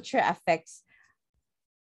culture affects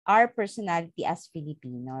our personality as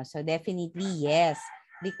Filipino. So definitely yes.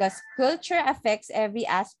 Because culture affects every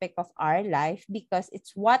aspect of our life because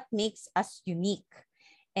it's what makes us unique.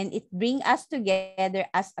 And it brings us together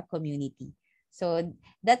as a community. So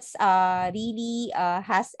that's really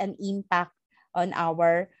has an impact on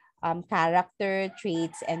our character,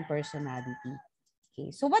 traits, and personality.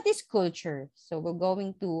 Okay, so what is culture? So we're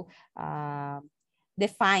going to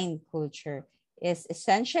define culture. Is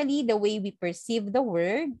essentially the way we perceive the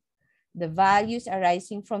world, the values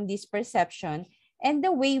arising from this perception, and the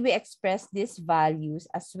way we express these values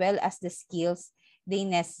as well as the skills they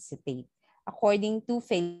necessitate, according to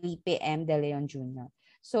Felipe M. De Leon Jr.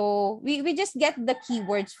 So we just get the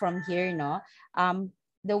keywords from here, no?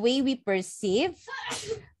 The way we perceive,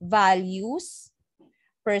 values,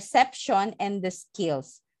 perception, and the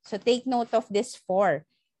skills. So take note of this four.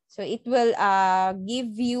 So it will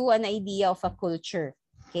give you an idea of a culture.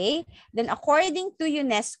 Okay? Then according to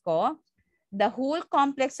UNESCO, the whole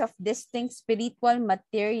complex of distinct spiritual,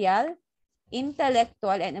 material,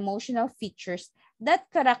 intellectual, and emotional features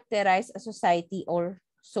that characterize a society or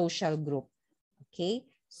social group. Okay?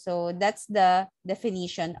 So that's the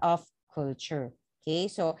definition of culture. Okay?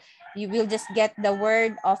 So you will just get the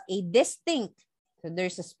word of a distinct. So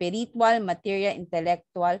there's a spiritual, material,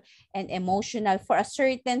 intellectual, and emotional for a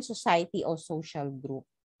certain society or social group.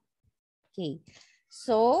 Okay.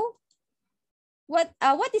 So what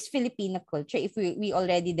is Filipino culture if we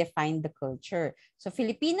already defined the culture? So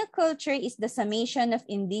Filipino culture is the summation of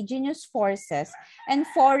indigenous forces and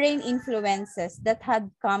foreign influences that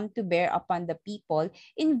had come to bear upon the people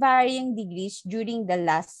in varying degrees during the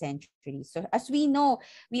last century. So as we know,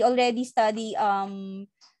 we already study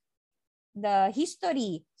the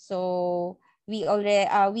history. So we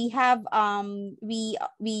already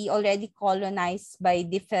colonized by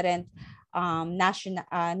different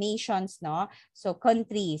nations, no? So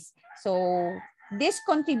countries. So these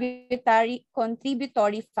contributory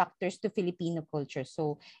factors to Filipino culture.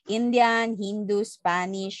 So Indian, Hindu,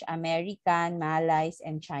 Spanish, American, Malays,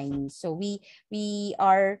 and Chinese. So we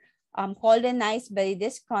are colonized by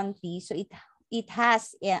this country. So it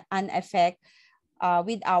has an effect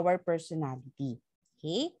with our personality.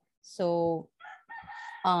 Okay, so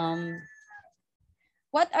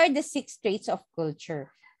what are the 6 traits of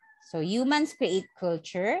culture? So humans create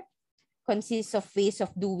culture, consists of ways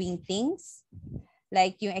of doing things.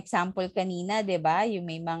 Like yung example kanina, 'di ba? Yung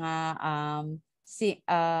may mga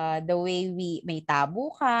the way may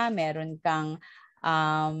tabo ka, meron kang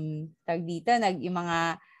tag dito, yung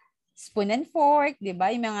mga spoon and fork, 'di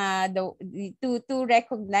ba? Yung mga to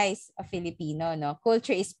recognize a Filipino, no?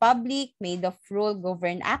 Culture is public, made of rule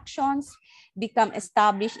govern actions, become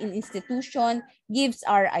established in institution, gives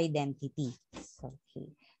our identity. Okay.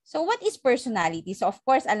 So what is personality? So of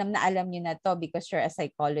course, alam niyo na to because you're a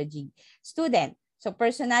psychology student. So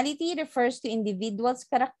personality refers to individuals'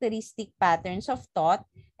 characteristic patterns of thought,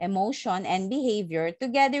 emotion, and behavior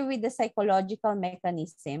together with the psychological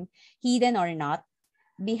mechanism, hidden or not,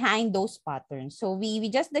 behind those patterns. So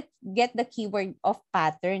we just get the keyword of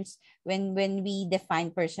patterns when we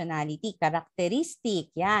define personality,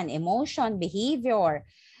 characteristic, yan, emotion, behavior.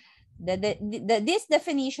 This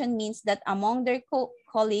definition means that among their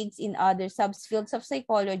colleagues in other subfields of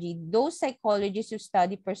psychology, those psychologists who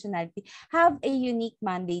study personality have a unique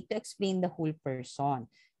mandate to explain the whole person.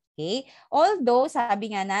 Okay? Although,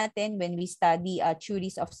 sabi nga natin, when we study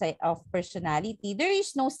theories of personality, there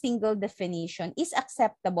is no single definition is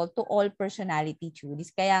acceptable to all personality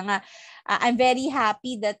theories. Kaya nga, I'm very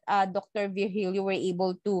happy that Dr. Virgilio were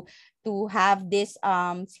able to have this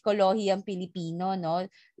Sikolohiyang Pilipino, no?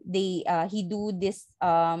 He do this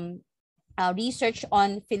research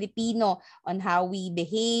on Filipino, on how we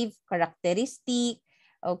behave, characteristic,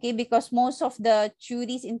 okay? Because most of the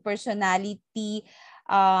theories in personality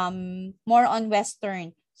more on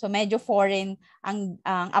Western. So medyo foreign ang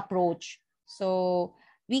approach. So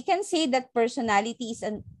we can say that personality is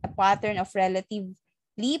a pattern of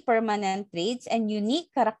relatively permanent traits and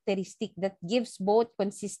unique characteristic that gives both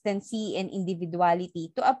consistency and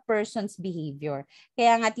individuality to a person's behavior.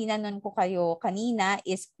 Kaya nga tinanong ko kayo kanina,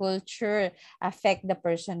 is culture affect the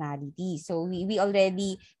personality? So we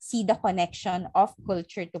already see the connection of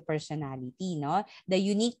culture to personality, no? The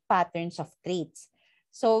unique patterns of traits.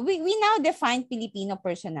 So we now define Filipino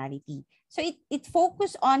personality. So it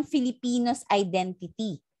focuses on Filipinos'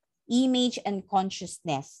 identity, image, and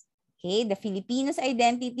consciousness. Okay, the Filipinos'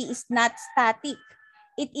 identity is not static.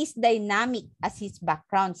 It is dynamic as his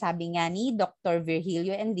background. Sabi nga ni Dr.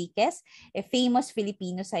 Virgilio Enriquez, a famous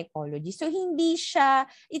Filipino psychologist. So hindi siya,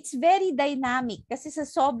 it's very dynamic kasi sa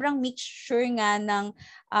sobrang mixture nga ng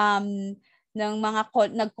mga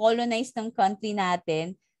nag-colonize ng country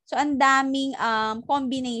natin. So ang daming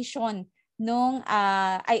combination ng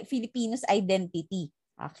Filipinos identity.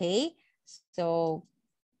 Okay? So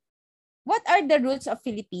what are the roots of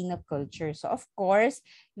Filipino culture? So of course,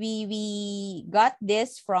 we got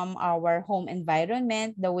this from our home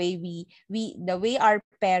environment, the way the way our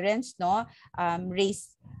parents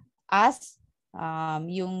raise us,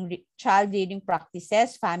 yung child rearing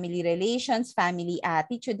practices, family relations, family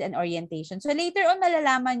attitude, and orientation. So later on,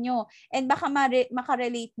 malalaman nyo, and baka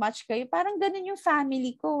makarelate much kayo, parang ganun yung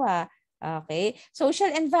family ko Okay?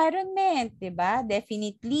 Social environment, di ba?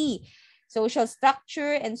 Definitely. Social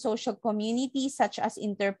structure and social community such as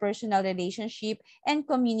interpersonal relationship and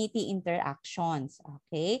community interactions.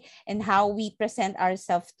 Okay? And how we present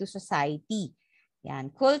ourselves to society.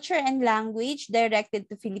 Yan. Culture and language directed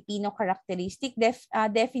to Filipino characteristic.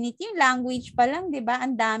 Definitely yung language pa lang, 'di ba?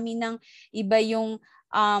 Ang dami ng iba yung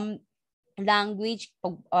language.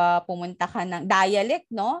 Pag pumunta ka ng dialect,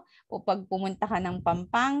 no? O pag pumunta ka ng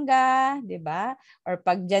Pampanga, 'di ba? Or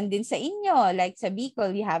pag diyan din sa inyo, like sa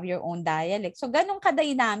Bicol, you have your own dialect. So ganun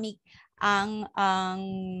ka-dynamic ang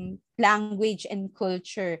language and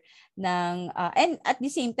culture ng and at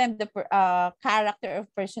the same time the character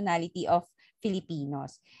of personality of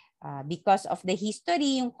Filipinos. Because of the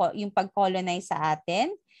history, yung pag-colonize sa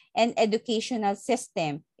atin, and educational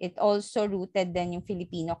system, it also rooted din yung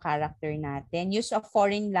Filipino character natin. Use of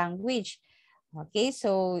foreign language. Okay,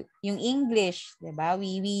 so yung English, diba?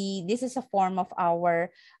 This is a form of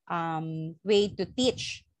our way to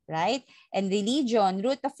teach, right? And religion,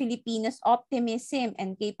 root of Filipinos, optimism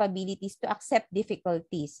and capabilities to accept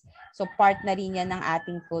difficulties. So part na rin yan ng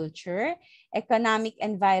ating culture. Economic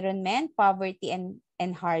environment, poverty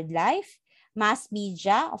and hard life. Mass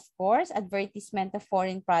media, of course, advertisement of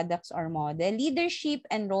foreign products or model, leadership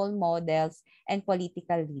and role models, and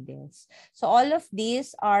political leaders. So all of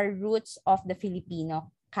these are roots of the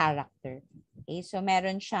Filipino character. Okay, so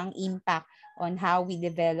meron siyang impact on how we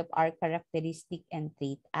develop our characteristic and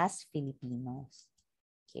trait as Filipinos.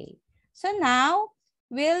 Okay, so now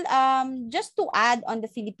we'll just to add on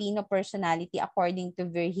the Filipino personality according to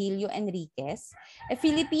Virgilio Enriquez, a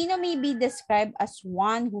Filipino may be described as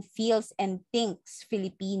one who feels and thinks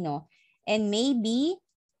Filipino, and maybe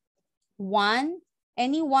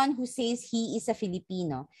anyone who says he is a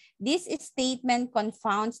Filipino. This statement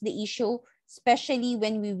confounds the issue, especially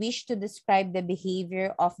when we wish to describe the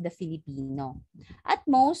behavior of the Filipino. At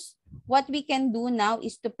most, what we can do now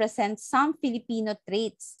is to present some Filipino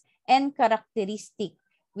traits and characteristics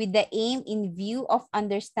with the aim in view of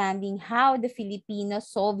understanding how the Filipino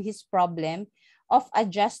solve his problem of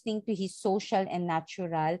adjusting to his social and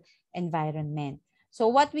natural environment. So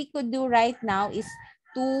what we could do right now is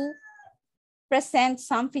to present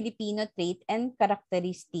some Filipino trait and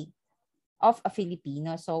characteristic of a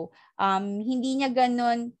Filipino. So hindi niya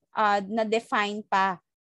ganun na-define pa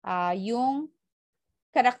yung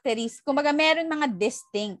characteristic. Kumbaga meron mga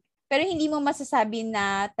distinct, pero hindi mo masasabi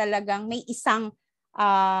na talagang may isang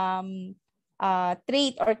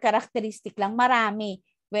trait or characteristic lang, marami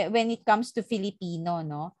when it comes to Filipino,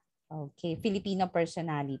 no? Okay, Filipino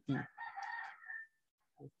personality.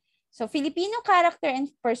 So Filipino character and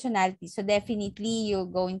personality. So definitely you're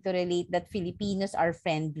going to relate that Filipinos are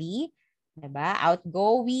friendly, diba?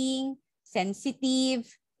 Outgoing, sensitive,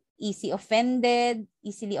 easily offended,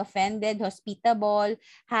 hospitable,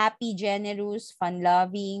 happy, generous,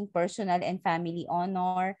 fun-loving, personal and family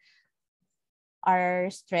honor, are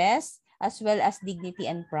stressed, as well as dignity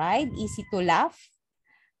and pride, easy to laugh,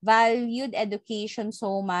 valued education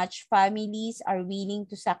so much, families are willing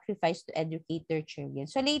to sacrifice to educate their children.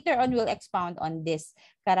 So later on, we'll expound on this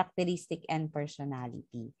characteristic and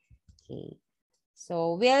personality. Okay.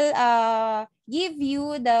 So we'll give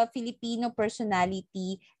you the Filipino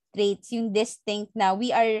personality traits, yung distinct na we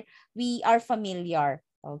are familiar.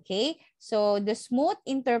 Okay, so the smooth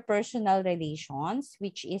interpersonal relations,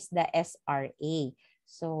 which is the SRA.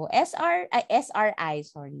 So SRI,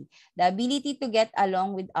 the ability to get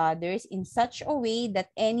along with others in such a way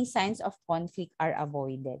that any signs of conflict are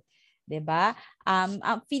avoided. Diba?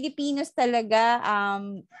 Filipinos talaga,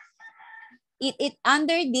 it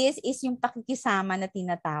under this is yung pakikisama na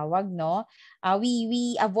tinatawag, no?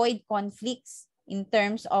 We avoid conflicts in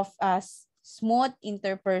terms of smooth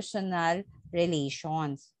interpersonal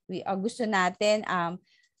relations. Gusto natin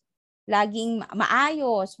laging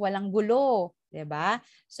maayos, walang gulo, 'di ba?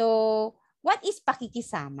 So, what is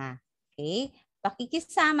pakikisama? Okay?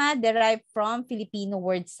 Pakikisama derived from Filipino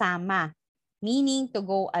word sama, meaning to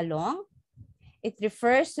go along. It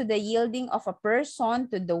refers to the yielding of a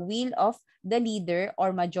person to the will of the leader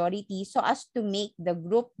or majority so as to make the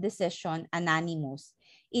group decision anonymous.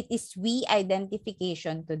 It is we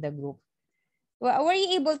identification to the group. Were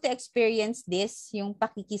you able to experience this, yung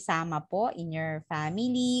pakikisama po in your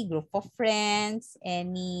family, group of friends,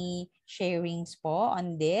 any sharings po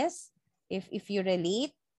on this? If you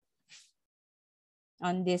relate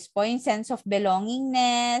on this point, sense of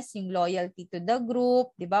belongingness, yung loyalty to the group,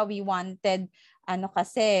 di ba? We wanted, maganda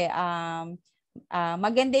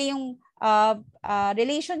yung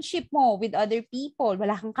relationship mo with other people.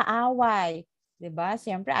 Wala kang kaaway, di ba?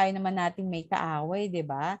 Siyempre, ayaw naman natin may kaaway, di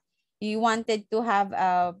ba? You wanted to have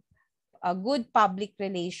a good public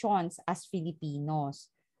relations as Filipinos.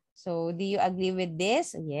 So, do you agree with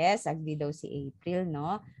this? Yes, agree daw si April,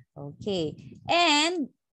 no? Okay. And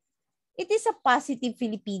it is a positive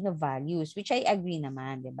Filipino values, which I agree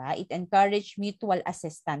naman, di ba? It encourage mutual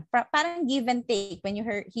assistance. Parang give and take. When you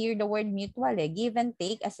hear the word mutual, give and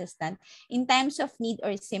take assistance in times of need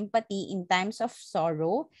or sympathy, in times of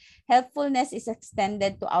sorrow, helpfulness is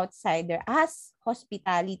extended to outsider as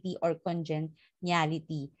hospitality or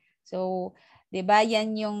congeniality. So, 'di ba?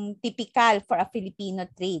 Yan yung typical for a Filipino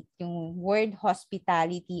trait, yung word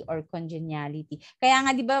hospitality or congeniality. Kaya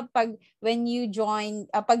nga 'di ba pag when you join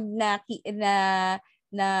pag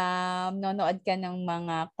nanonood ka ng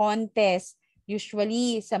mga contest,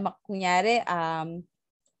 usually sa kunyari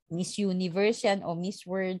Miss Universe yan o Miss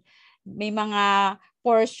World, may mga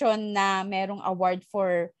portion na merong award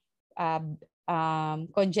for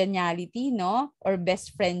congeniality, no? Or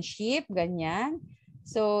best friendship, ganyan.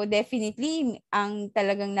 So definitely ang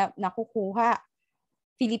talagang nakukuha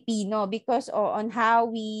Filipino because on how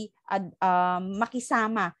we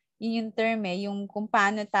makisama. Yun yung term yung kung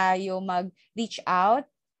paano tayo mag-reach out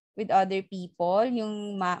with other people,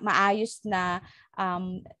 yung maayos na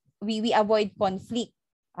we avoid conflict.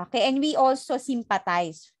 Okay, and we also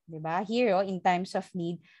sympathize, 'di ba? Here in times of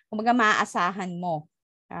need, kumbaga maaasahan mo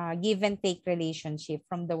give and take relationship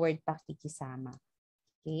from the word pakikisama.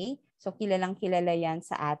 Okay? So, kilalang-kilala yan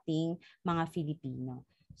sa ating mga Filipino.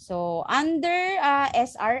 So, under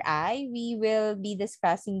SRI, we will be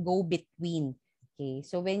discussing go-between. Okay?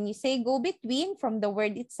 So, when you say go-between, from the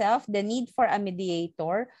word itself, the need for a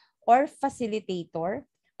mediator or facilitator,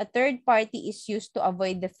 a third party is used to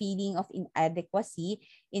avoid the feeling of inadequacy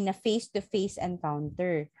in a face-to-face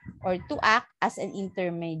encounter or to act as an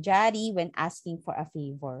intermediary when asking for a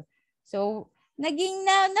favor. So, naging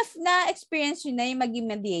na-experience yun na yung maging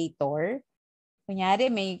mediator. Kunyari,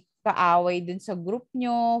 may kaaway dun sa group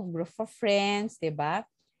nyo, group of friends, diba?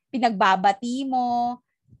 Pinagbabati mo.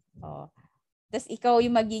 Oh. Tapos ikaw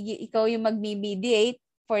yung mag-mediate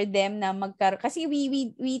for them na kasi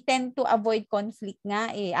we tend to avoid conflict nga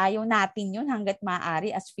Ayaw natin yun hanggat maaari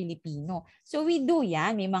as Filipino. So we do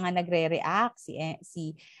yan. May mga nagre-react.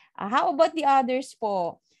 How about the others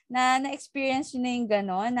po? Na-experience yun na yung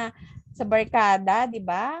gano'n na sa barkada, di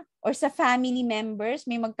ba? Or sa family members,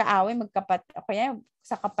 may magkaaway, kaya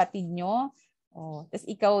sa kapatid nyo. Tapos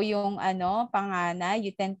ikaw yung panganay,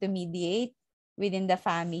 you tend to mediate within the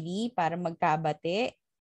family para magkabati.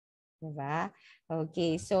 Di ba?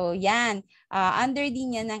 Okay, so yan. Under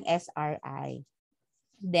din yan ng SRI.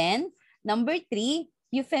 Then, number 3,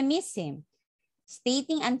 euphemism.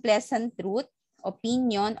 Stating unpleasant truth,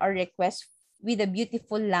 opinion, or request with a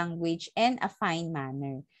beautiful language and a fine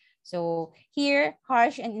manner. So here,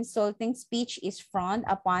 harsh and insulting speech is frowned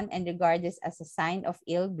upon and regarded as a sign of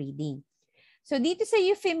ill breeding. So dito sa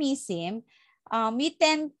euphemism, we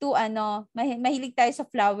tend to mahilig tayo sa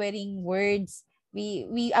flowering words.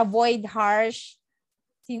 We avoid harsh.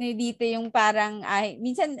 Sino dito yung parang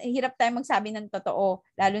minsan hirap tayo magsabi ng totoo,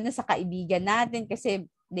 lalo na sa kaibigan natin kasi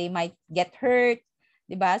they might get hurt,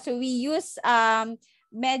 'di ba? So we use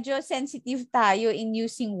medyo sensitive tayo in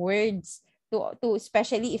using words to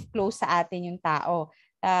especially if close sa atin yung tao.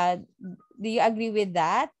 Do you agree with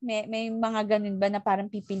that? May mga ganun ba na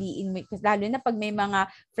parang pipiliin mo? Lalo na pag may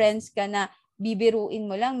mga friends ka na bibiruin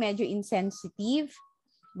mo lang, medyo insensitive.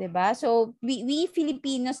 'Di ba? So we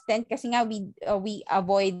Filipinos tend kasi nga we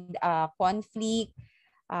avoid conflict.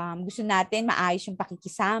 Gusto natin maayos yung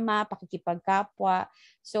pakikisama, pakikipagkapwa.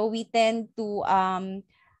 So we tend to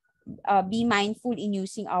be mindful in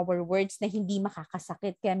using our words na hindi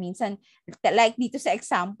makakasakit. Kaya minsan, like dito sa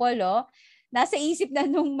example, nasa isip na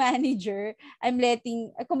nung manager,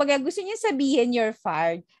 kumbaga gusto niya sabihin you're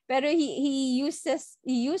fired, pero he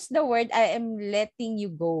used the word I am letting you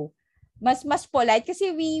go. Mas polite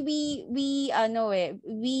kasi we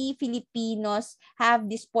Filipinos have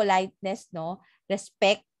this politeness, no?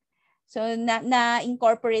 Respect. So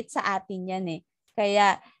na-incorporate sa atin yan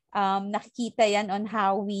Kaya nakikita yan on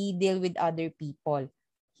how we deal with other people.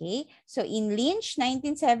 Okay? So in Lynch,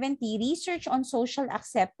 1970, research on social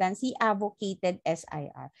acceptance, he advocated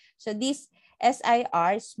SIR. So this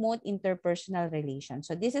SIR, smooth interpersonal relations.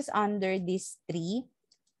 So this is under these three,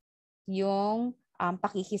 yung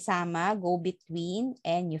pakikisama, go between,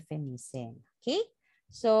 and euphemism. Okay?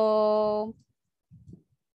 So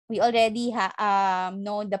we already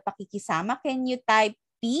know the pakikisama. Can you type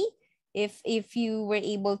P if you were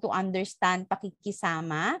able to understand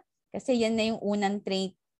pakikisama? Kasi yan na yung unang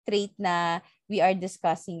trait na we are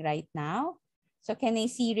discussing right now. So can I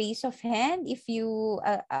see raise of hand if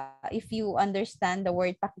you understand the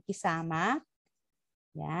word pakikisama?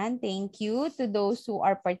 Yan, thank you to those who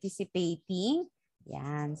are participating.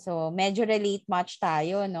 Yan, so medyo relate much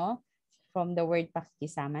tayo, no? From the word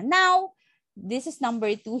pakikisama. Now, this is number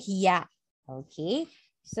 2, hiya. Okay?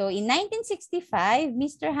 So in 1965,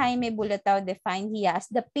 Mr. Jaime Bulatao defined hiya as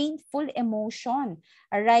the painful emotion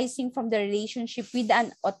arising from the relationship with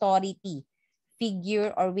an authority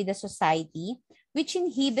figure or with a society which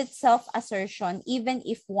inhibits self-assertion even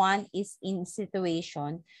if one is in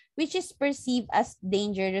situation which is perceived as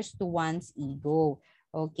dangerous to one's ego.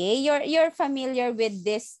 Okay? You're familiar with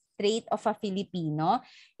this trait of a Filipino.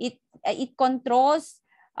 It controls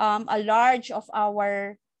a large of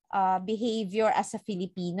our behavior as a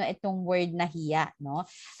Filipino, itong word na hiya, no?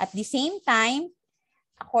 At the same time,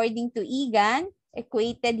 according to Egan,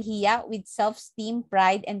 equated hiya with self-esteem,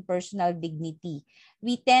 pride, and personal dignity.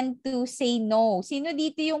 We tend to say no. Sino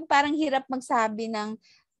dito yung parang hirap magsabi ng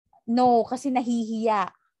no kasi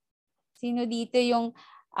nahihiya? Sino dito yung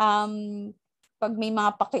pag may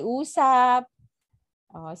mga pakiusap,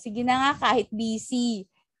 sige na nga kahit busy.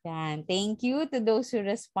 Yan. Thank you to those who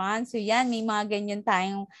respond. So yan, may mga ganyan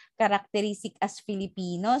tayong characteristic as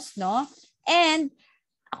Filipinos, no? And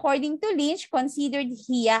according to Lynch, considered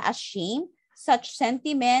hiya as shame. Such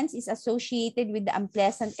sentiments is associated with the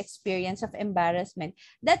unpleasant experience of embarrassment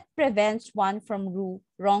that prevents one from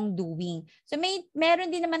wrongdoing. So meron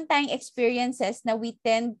din naman tayong experiences na we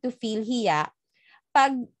tend to feel hiya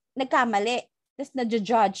pag nagkamali, tapos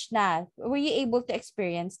na-judge na. Were you able to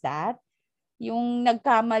experience that? Yung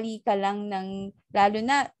nagkamali ka lang ng, lalo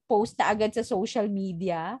na post na agad sa social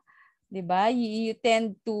media, 'di ba? You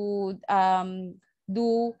tend to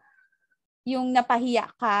do yung napahiya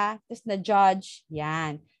ka, tapos na-judge,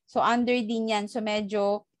 yan. So, under din yan. So,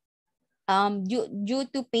 medyo due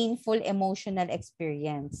to painful emotional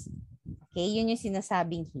experience. Okay, yun yung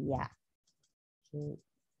sinasabing hiya. Okay.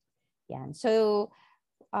 Yan. So,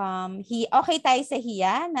 okay tayo sa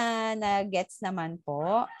hiya na gets naman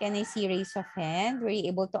po. Can I see raise of hand? Were you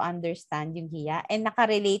able to understand yung hiya? And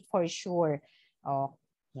nakarelate for sure. Oh,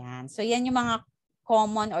 yan. So, yan yung mga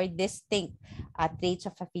common or distinct traits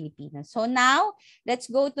of a Filipino. So now, let's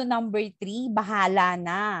go to number 3, bahala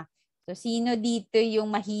na. So sino dito yung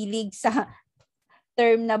mahilig sa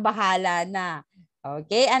term na bahala na?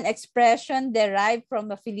 Okay, an expression derived from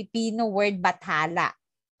a Filipino word bathala.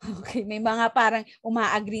 Okay, may mga parang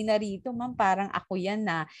uma-agree na rito, ma'am, parang ako yan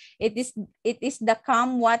na. It is the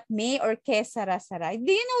come what may or ke sara-sara. Do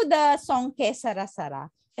you know the song ke sara-sara?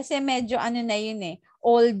 Kasi medyo ano na yun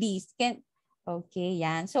oldies. Okay,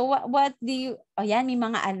 yan. So, what do you... yan, may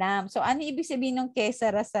mga alam. So, ano ibig sabihin ng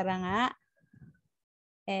kesara-sara nga?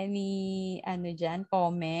 Any, dyan,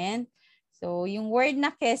 comment? So, yung word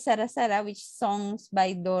na kesara-sara, which songs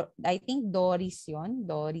by, I think, Doris yon.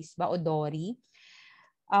 Doris ba? O Dory.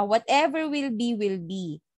 Whatever will be, will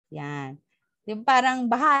be. Yan. Yung parang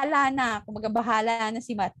bahala na. Kumaga, bahala na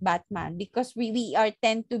si Batman. Because we are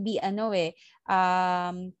tend to be,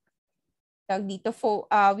 dito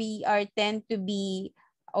we are tend to be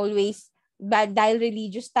always dahil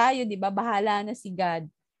religious tayo, 'di ba? Bahala na si God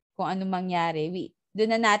kung ano mangyari.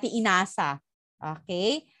 Doon na natin inasa.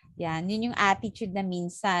 Okay? Yan, yun yung attitude na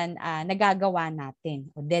minsan nagagawa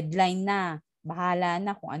natin. O deadline na, bahala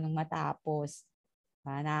na kung anong matapos.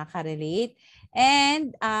 Nakaka-relate.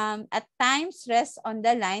 And at times, rest on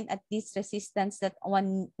the line at this resistance that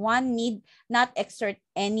one need not exert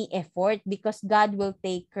any effort because God will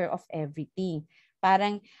take care of everything.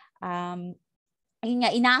 Parang, yun nga,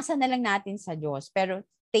 inaasa na lang natin sa Diyos. Pero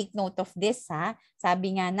take note of this, ha?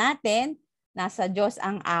 Sabi nga natin, nasa Diyos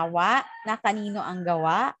ang awa, na kanino ang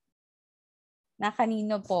gawa, na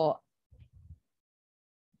kanino po?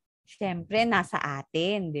 Siyempre, nasa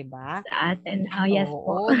atin, di ba? Sa atin. Oh, yes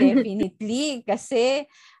po. Oo, definitely. Kasi,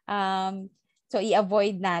 so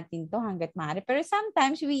i-avoid natin to hanggat maaari. Pero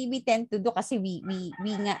sometimes we tend to do kasi we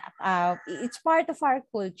nga, it's part of our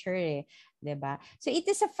culture eh. Diba? So it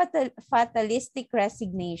is a fatalistic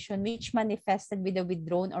resignation which manifested with a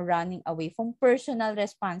withdrawn or running away from personal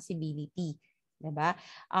responsibility. Diba?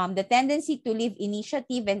 The tendency to leave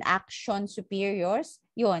initiative and action superiors,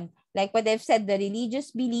 yun. Like what I've said, the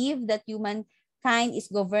religious belief that human kind is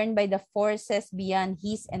governed by the forces beyond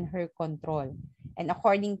his and her control. And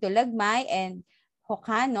according to Lagmay and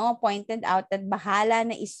Hokano pointed out that bahala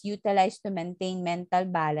na is utilized to maintain mental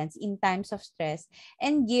balance in times of stress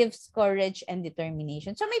and gives courage and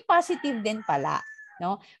determination. So may positive din pala,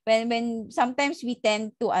 no? When sometimes we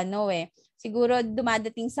tend to siguro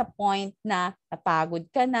dumadating sa point na napagod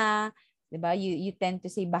ka na, 'di ba? You tend to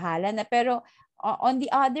say bahala na, pero on the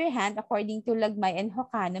other hand, according to Lagmay and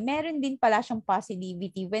Hokano, meron din pala siyang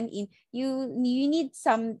positivity when you need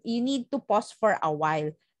to pause for a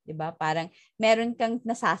while. 'Di ba? Parang meron kang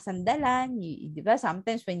nasasandalan, 'di ba?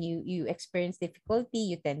 Sometimes when you experience difficulty,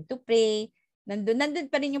 you tend to pray. Nandun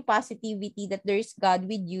pa rin yung positivity that there's God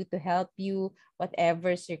with you to help you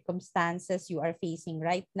whatever circumstances you are facing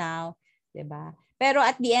right now, 'di ba? Pero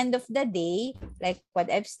at the end of the day, like what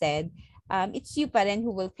I've said, it's you pa rin who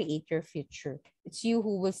will create your future. It's you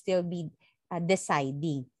who will still be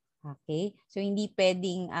deciding. Okay? So hindi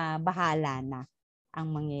pwedeng bahala na ang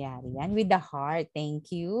mangyayari yan. With the heart.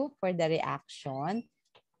 Thank you for the reaction.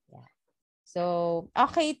 Yeah. So,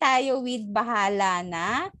 okay tayo with bahala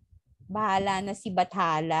na. Bahala na si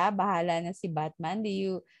Bathala. Bahala na si Batman.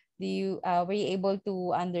 Were you able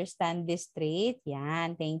to understand this trait?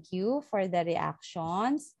 Yan. Thank you for the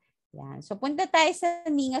reactions. Yan. So, punta tayo sa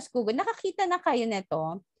Ningas Google. Nakakita na kayo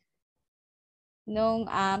nito? Nung,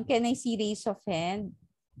 can I see raise of hand?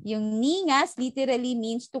 Yung Ningas literally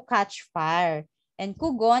means to catch fire. And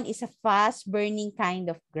kugon is a fast-burning kind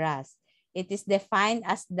of grass. It is defined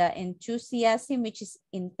as the enthusiasm which is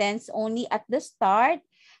intense only at the start,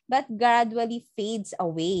 but gradually fades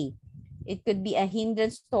away. It could be a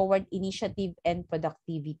hindrance toward initiative and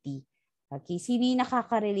productivity. Okay, sino yung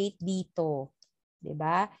nakaka-relate dito? 'Di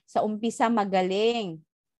ba? Sa umpisa magaling.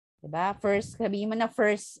 'Di ba? First, sabihin mo na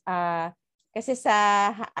first, kasi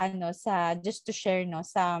sa just to share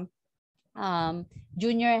sa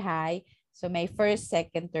junior high, so may first,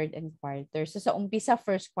 second, third, and quarter. So sa umpisa,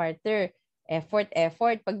 first quarter, effort.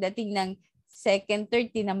 Pagdating ng second,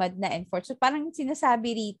 third, tinamad na, and fourth. So parang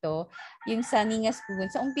sinasabi rito, yung sa Ningas Kugon,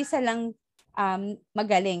 sa umpisa lang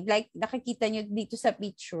magaling. Like nakikita nyo dito sa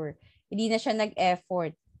picture, hindi na siya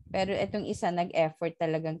nag-effort. Pero itong isa nag-effort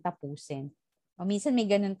talagang tapusin. O minsan may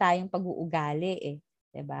ganun tayong pag-uugali eh.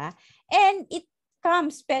 'Di ba? And it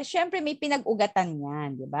comes, syempre may pinag-ugatan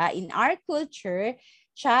yan. 'Di ba? In our culture,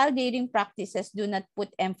 child-rearing practices do not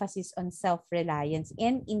put emphasis on self-reliance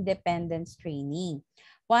and independence training.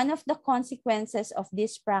 One of the consequences of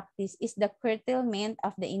this practice is the curtailment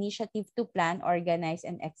of the initiative to plan, organize,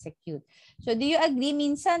 and execute. So do you agree?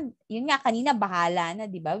 Minsan, yun nga, kanina bahala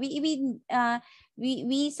na, di ba? We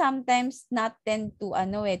sometimes not tend to,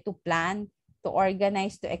 to plan, to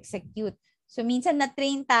organize, to execute. So minsan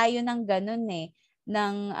na-train tayo ng ganun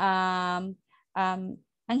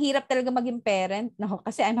ang hirap talaga maging parent, no?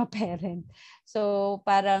 Kasi I'm a parent. So,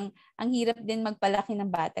 parang ang hirap din magpalaki ng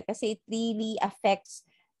bata kasi it really affects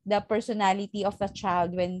the personality of a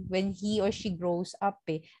child when he or she grows up.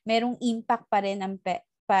 Merong impact pa rin ang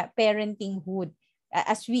parentinghood.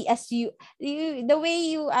 The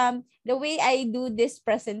way I do this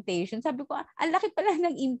presentation, sabi ko, ang laki pala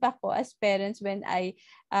ng impact ko as parents when I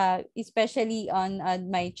especially on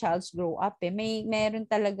my child's grow up. Meron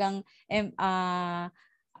talagang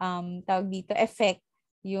tawag dito, effect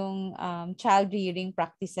yung child rearing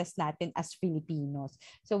practices natin as Filipinos.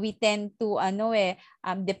 So we tend to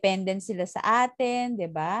dependent sila sa atin, 'di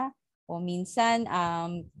ba? O minsan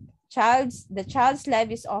the child's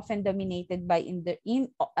life is often dominated by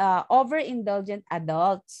overindulgent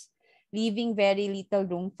adults, leaving very little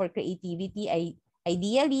room for creativity.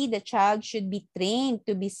 Ideally, the child should be trained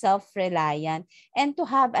to be self-reliant and to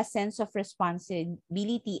have a sense of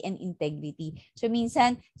responsibility and integrity. So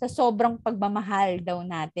minsan, sa sobrang pagmamahal daw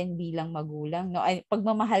natin bilang magulang, no, ay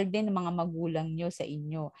pagmamahal din ng mga magulang nyo sa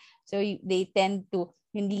inyo. So they tend to,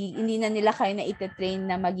 hindi na nila kayo na ite-train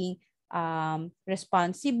na maging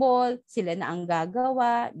responsible, sila na ang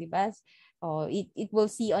gagawa, di ba? It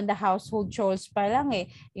will see on the household chores pa lang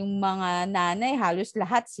yung mga nanay, halos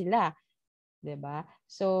lahat sila. 'Di ba?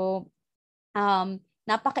 So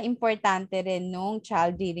napaka-importante rin nung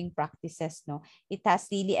child rearing practices, no. It has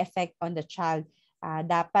really effect on the child.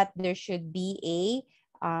 Dapat there should be a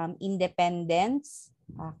independence,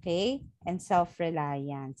 okay, and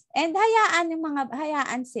self-reliance. And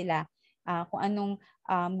hayaan sila kung anong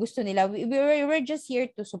gusto nila. We're just here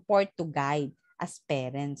to support, to guide as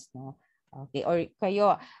parents, no. Okay, or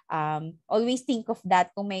kayo, always think of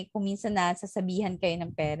that kung minsan na sasabihan kayo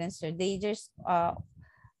ng parents, or they just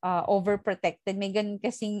overprotected. May ganun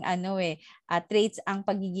kasing traits ang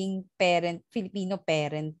pagiging parent, Filipino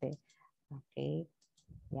parent. Okay.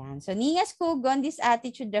 Yan. So, Ningas Kugon, this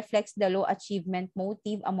attitude reflects the low achievement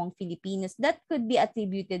motive among Filipinos that could be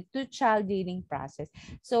attributed to child-rearing process.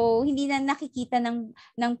 So, hindi na nakikita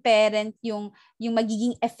ng parent yung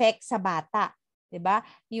magiging effect sa bata. 'Di ba?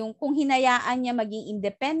 Yung kung hinayaan niya maging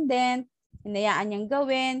independent, hinayaan niyang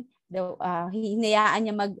gawin, hinayaan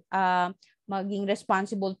niya maging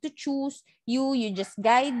responsible to choose, you just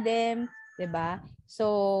guide them, 'di ba?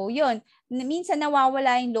 So, 'yun. Minsan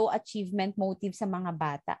nawawala yung low achievement motive sa mga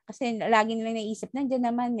bata. Kasi lagi nilang naisip,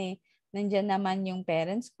 nandiyan naman yung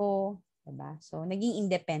parents ko. Diba? So, naging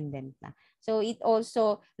independent na. So, it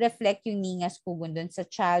also reflect yung Ningas Kugon doon sa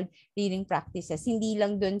child rearing practices. Hindi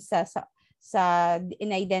lang doon sa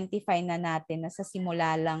in-identify na natin na sa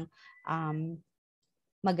simula lang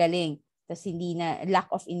magaling. Tapos hindi na, lack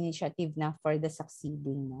of initiative na for the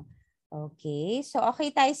succeeding. No? Okay. So,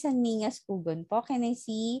 okay tayo sa Ningas Kugon po. Can I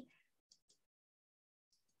see?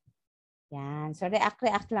 Yan. So,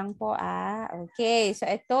 react lang po. Okay. So,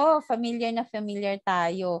 ito, familiar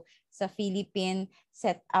tayo sa Philippine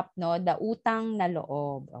setup, no? The utang na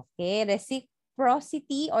loob. Okay.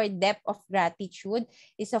 Reciprocity or debt of gratitude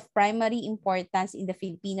is of primary importance in the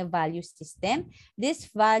Filipino value system. This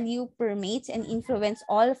value permeates and influences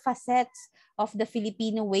all facets of the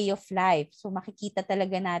Filipino way of life. So makikita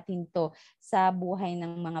talaga natin to sa buhay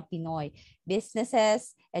ng mga Pinoy.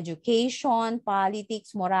 Businesses, education,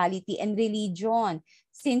 politics, morality, and religion.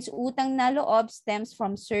 Since utang na loob stems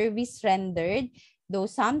from service rendered, though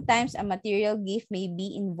sometimes a material gift may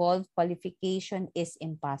be involved, qualification is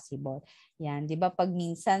impossible. Yan, 'di ba? Pag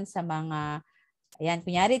minsan sa mga ayan,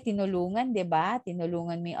 kunyari tinulungan, 'di ba?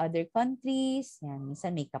 Tinulungan mo yung other countries, yan,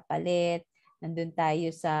 minsan may kapalit. Nandun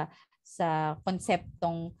tayo sa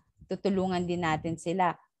konseptong tutulungan din natin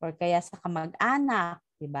sila or kaya sa kamag-anak,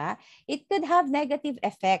 'di ba? It could have negative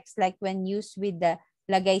effects like when used with the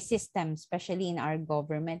lagay system, especially in our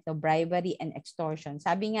government, no, bribery and extortion.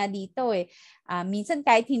 Sabi nga dito minsan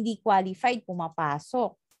kahit hindi qualified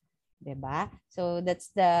pumapasok, 'di ba? So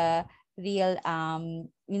that's the real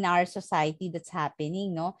in our society that's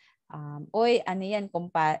happening, no? Oy, ano yan,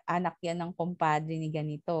 anak yan ng kumpadre ni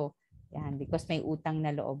ganito. Yan, because may utang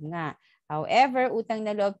na loob nga. However, utang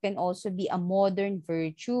na loob can also be a modern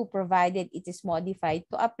virtue provided it is modified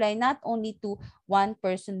to apply not only to one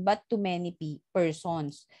person but to many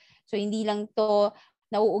persons. So, hindi lang to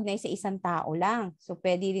nauugnay sa isang tao lang. So,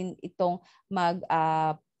 pwede rin itong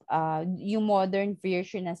yung modern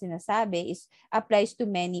version na sinasabi is applies to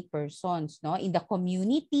many persons, no? In the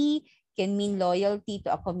community, can mean loyalty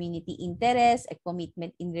to a community interest, a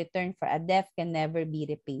commitment in return for a debt can never be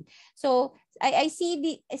repaid. So, I see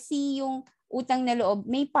yung utang na loob,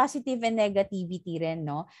 may positive and negativity rin,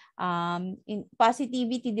 no? In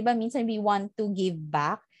positivity, di ba, minsan we want to give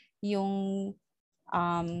back yung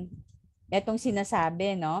etong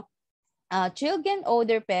sinasabi, no? Children owe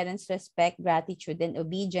their parents respect, gratitude, and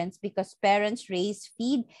obedience because parents raise,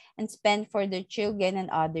 feed, and spend for their children and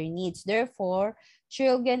other needs. Therefore,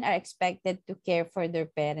 children are expected to care for their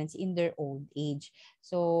parents in their old age.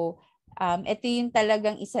 So, ito yung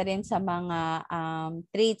talagang isa rin sa mga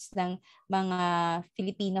traits ng mga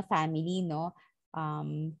Filipino family, no?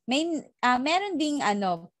 Meron ding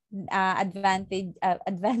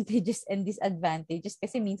advantages and disadvantages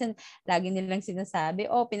kasi minsan lagi nilang sinasabi,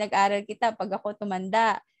 pinag-aral kita pag ako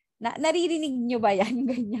tumanda. Naririnig nyo ba yan,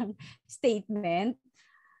 ganyang statement?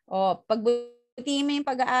 Pagbutihin mo yung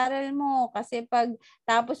pag-aaral mo kasi pag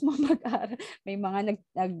tapos mo mag-aral, may mga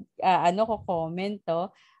comment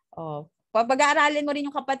to. Pag-aaralin mo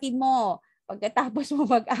rin yung kapatid mo. Pagkatapos mo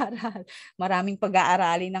mag-aral, maraming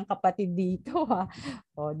pag-aaralin ng kapatid dito, ha.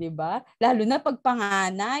 'Di ba? Lalo na pag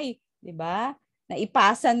panganay, 'di ba?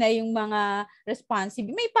 Naipasa na yung mga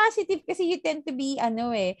responsible. May positive kasi you tend to be a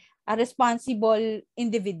responsible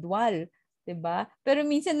individual, 'di ba? Pero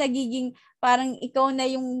minsan nagiging parang ikaw na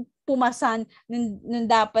yung pumasan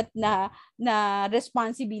nung dapat na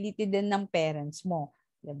responsibility din ng parents mo,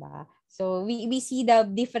 'di ba? So we see the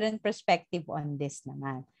different perspective on this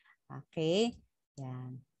naman. Okay?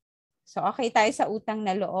 Yan. So, okay tayo sa utang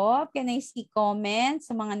na loob. Can I see comments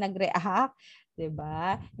sa mga nag-react?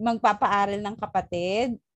 Diba? Magpapaaral ng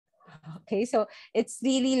kapatid. Okay? So, it's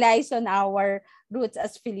really lies on our roots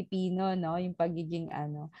as Filipino, no? Yung pagiging,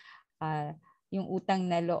 yung utang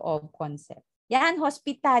na loob concept. Yan,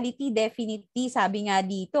 hospitality, definitely. Sabi nga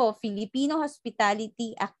dito, Filipino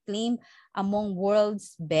hospitality acclaimed among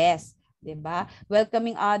world's best. 'Diba?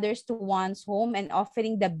 Welcoming others to one's home and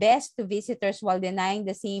offering the best to visitors while denying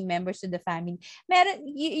the same members to the family. Meron,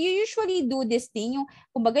 you usually do this thing, yung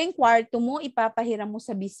kumbaga yung kwarto mo, ipapahiram mo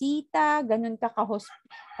sa bisita, ganun ka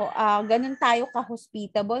ganun tayo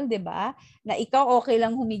ka-hospitable, 'di ba? Na ikaw okay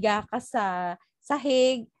lang humiga ka sa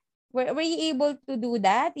sahig. Were you able to do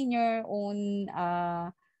that in your own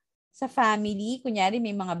sa family? Kunyari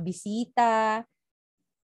may mga bisita,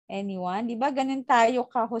 anyone, 'di ba? Ganun tayo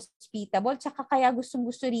ka-hospitable. Tsaka kaya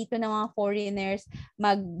gustong-gusto rito ng mga foreigners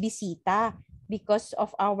magbisita because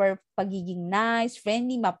of our pagiging nice,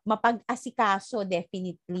 friendly, mapag-asikaso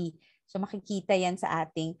definitely. So makikita 'yan sa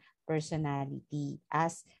ating personality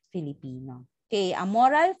as Filipino. Okay, a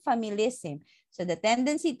moral familism. So the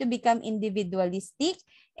tendency to become individualistic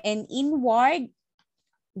and inward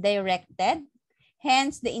directed,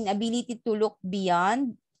 hence the inability to look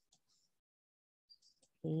beyond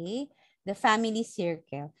the family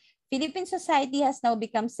circle. Philippine society has now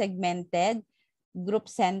become segmented,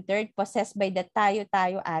 group-centered, possessed by the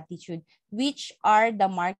tayo-tayo attitude, which are the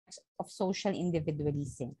marks of social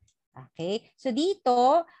individualism. Okay? So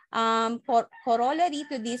dito, corollary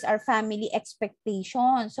to this are family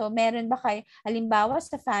expectations. So meron ba kayo, halimbawa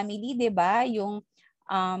sa family, 'di ba, yung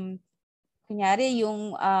kunyari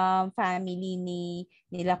yung family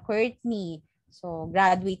nila Courtney. So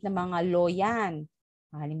graduate na mga law yan.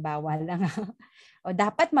 Halimbawa lang. O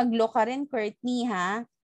dapat mag-law ka rin, Courtney, ha?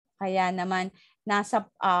 Kaya naman nasa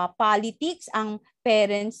politics ang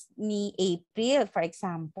parents ni April, for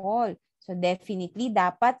example. So definitely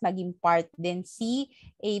dapat maging part din si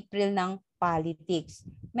April ng politics.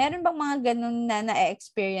 Meron bang mga ganun na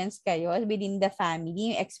na-experience kayo within the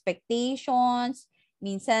family? Yung expectations,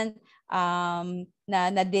 minsan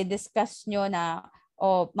na nade-discuss nyo na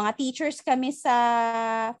mga teachers kami sa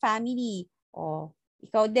family.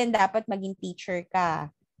 Ikaw din dapat maging teacher ka.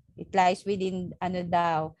 It lies within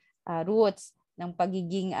roots ng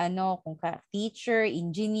pagiging kung teacher,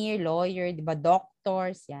 engineer, lawyer, 'di ba,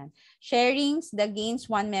 doctors, yan. Sharings the gains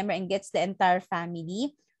one member and gets the entire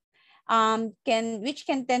family. Which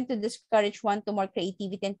can tend to discourage one to more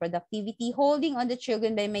creativity and productivity, holding on the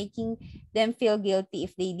children by making them feel guilty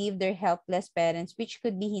if they leave their helpless parents, which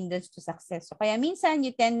could be hindrance to success. So kaya minsan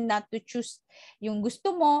you tend not to choose yung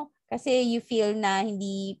gusto mo kasi you feel na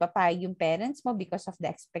hindi papayag yung parents mo because of the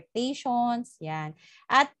expectations, yan.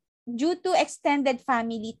 At due to extended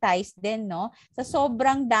family ties din, no? Sa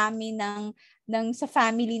sobrang dami ng sa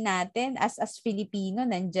family natin as Filipino,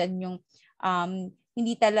 nandyan yung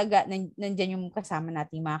hindi talaga nandiyan yung kasama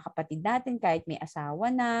nating mga kapatid natin kahit may asawa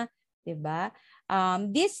na, 'di ba?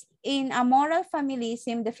 This in a moral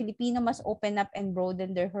familism, the Filipino must open up and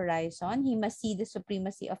broaden their horizon. He must see the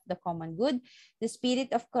supremacy of the common good. The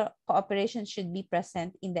spirit of cooperation should be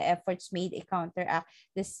present in the efforts made to counteract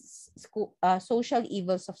the social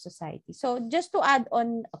evils of society. So just to add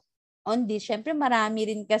on this, syempre marami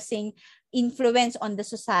rin kasing influence on the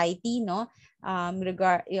society, no?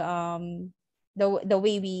 The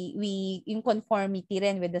way we in conformity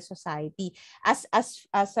rin with the society as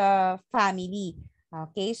a family.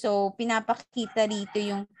 Okay? So pinapakita dito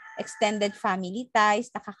yung extended family ties,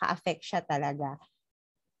 nakaka-affect siya talaga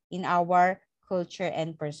in our culture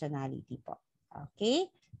and personality po. Okay?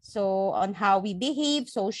 So on how we behave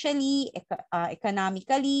socially,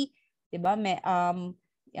 economically, 'di ba? May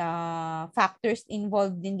factors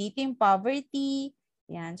involved din dito yung poverty.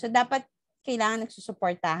 Yan. So dapat kailangan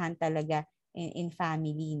nagsusuportahan talaga in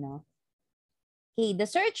family, no? Okay, the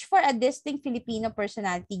search for a distinct Filipino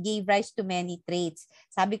personality gave rise to many traits.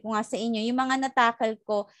 Sabi ko nga sa inyo, yung mga natakal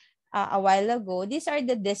ko a while ago, these are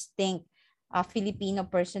the distinct Filipino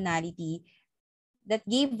personality that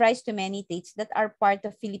gave rise to many traits that are part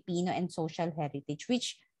of Filipino and social heritage,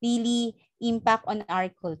 which really impact on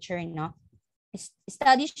our culture, no?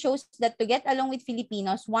 Study shows that to get along with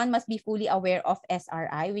Filipinos, one must be fully aware of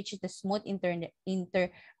SRI, which is the smooth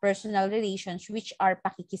interpersonal relations, which are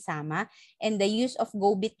pakikisama, and the use of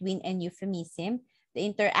go-between and euphemism. The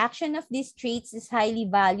interaction of these traits is highly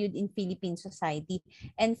valued in Philippine society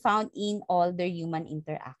and found in all their human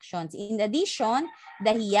interactions. In addition,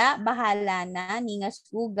 dahiya, bahala na, ningas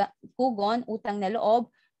kugon, utang na loob,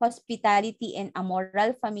 hospitality, and a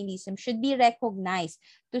moral familism should be recognized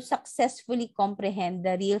to successfully comprehend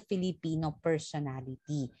the real Filipino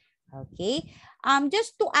personality. Okay?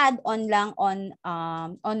 Just to add on lang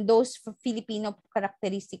on those Filipino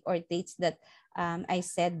characteristic or traits that I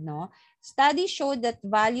said, no? Studies show that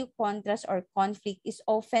value contrast or conflict is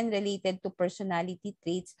often related to personality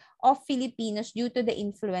traits of Filipinos due to the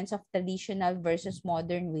influence of traditional versus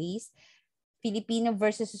modern ways, Filipino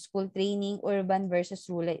versus school training, urban versus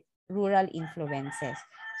rural influences.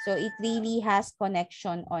 So it really has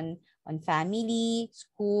connection on family,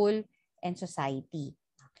 school, and society.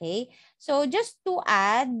 Okay? So just to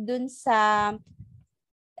add dun sa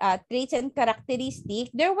traits and characteristics,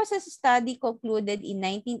 there was a study concluded in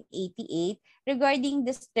 1988 regarding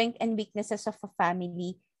the strength and weaknesses of a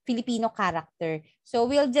family Filipino character. So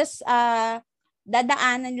we'll just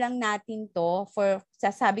dadaanan lang natin to for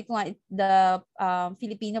sasabi ko nga the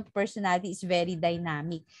Filipino personality is very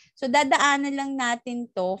dynamic. So dadaanan lang natin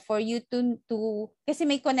to for you to kasi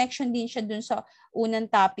may connection din siya dun sa unang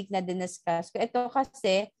topic na diniscuss ko. Ito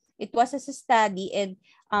kasi it was a study and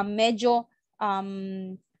medyo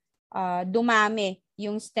dumami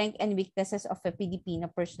yung strength and weaknesses of a Filipino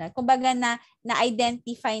personal. Kumbaga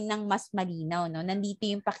na-identify ng mas malinaw, no? Nandito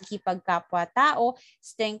yung pakikipagkapwa-tao,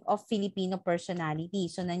 strength of Filipino personality.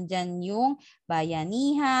 So nandyan yung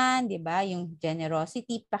bayanihan, 'di ba? Yung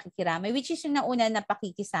generosity, pakikiramay, which is yung nauna na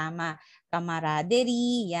pakikisama,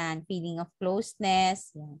 camaraderie, yan, feeling of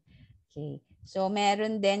closeness, yan. Okay. So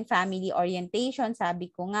meron din family orientation, sabi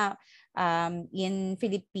ko nga in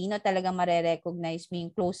Filipino talaga mare-recognize mo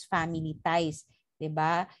yung close family ties, 'di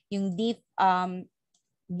ba? Yung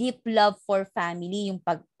deep love for family, yung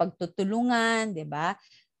pagtutulungan, 'di ba?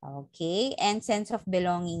 Okay, and sense of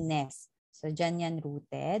belongingness. So diyan yan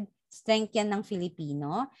rooted. Strength yan ng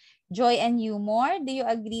Filipino. Joy and humor, do you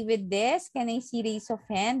agree with this? Can I see raise of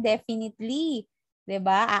hand? Definitely. 'Di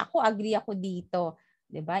ba? Ako agree ako dito.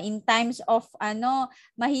 'Di ba? In times of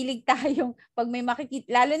mahilig tayong pag may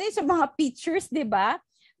makikita, lalo na sa mga pictures, 'di ba?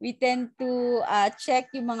 We tend to check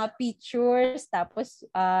yung mga pictures, tapos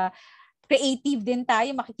creative din tayo.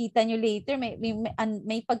 Makikita nyo later,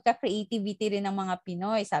 may pagka-creativity rin ng mga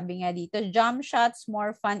Pinoy. Sabi nga dito, jump shots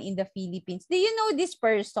more fun in the Philippines. Do you know this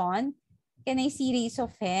person? Can I see raise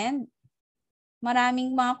of hand?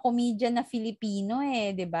 Maraming mga comedian na Filipino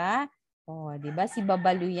 'di ba? Oh, 'di ba si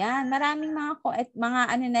Babalu yan. Maraming mga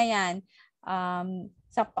ano na yan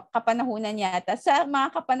sa kapanahunan yata. Sa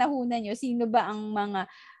mga kapanahunan nyo, sino ba ang mga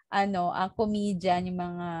comedian, yung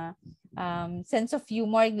mga sense of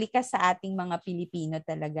humor likas sa ating mga Pilipino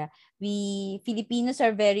talaga. We Filipinos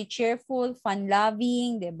are very cheerful,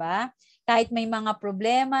 fun-loving, 'di ba? Kahit may mga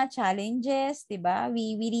problema, challenges, 'di ba?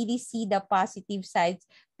 We really see the positive sides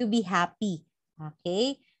to be happy.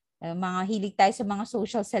 Okay? Mga hilig tayo sa mga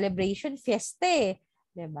social celebration, fiesta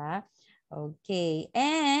 'di ba? Okay.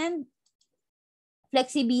 And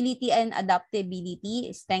flexibility and adaptability,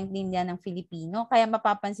 strength din yan ng Filipino. Kaya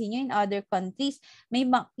mapapansin nyo in other countries, may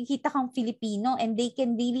makikita kang Filipino and they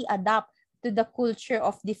can really adapt to the culture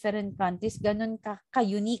of different countries. Ganun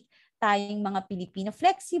ka-unique tayong mga Pilipino.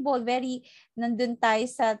 Flexible, very nandun tayo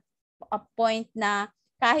sa point na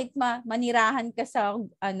kahit manirahan ka sa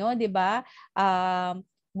 'di ba?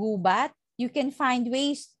 Gubat, you can find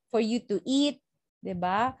ways for you to eat, 'di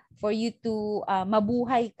ba? For you to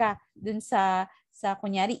mabuhay ka dun sa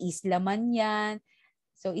kunyari isla man 'yan.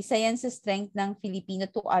 So isa 'yan sa strength ng Filipino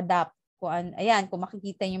to adapt. Kung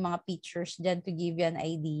makikita niyo mga pictures diyan to give you an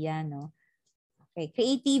idea, no. Okay,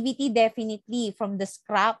 creativity definitely from the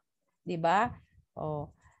scrap, 'di ba?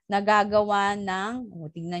 Nagagawa ng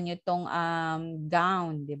tingnan niyo tong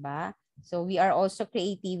gown, 'di ba? So we are also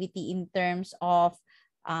creativity in terms of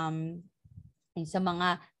sa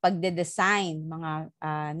mga pagde-design, mga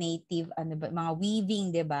native mga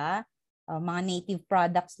weaving, 'di ba? Mga native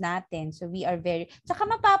products natin. So we are very saka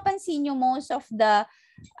mapapansin niyo most of the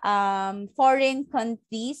foreign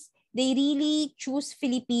countries, they really choose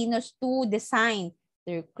Filipinos to design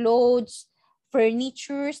their clothes,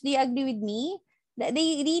 furnitures. Do you agree with me?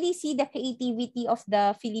 They really see the creativity of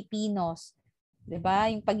the Filipinos. 'Di ba?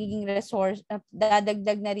 Yung pagiging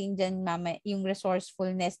dadagdag na rin diyan mama yung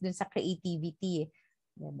resourcefulness dun sa creativity,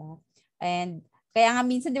 'di ba? And kaya nga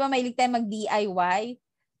minsan 'di ba mahilig tayo mag-DIY.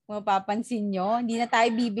 Kung mapapansin nyo, hindi na tayo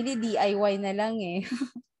bibili, DIY na lang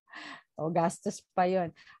gastos pa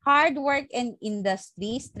 'yon. Hard work and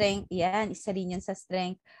industry, strength, yan, isa rin yan sa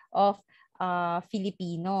strength of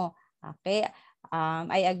Filipino. Okay?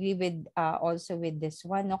 I agree with also with this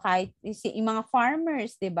one, no? Kahit yung mga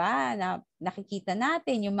farmers, 'di ba? Na nakikita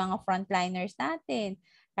natin yung mga frontliners natin,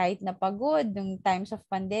 kahit napagod ng times of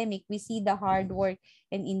pandemic, we see the hard work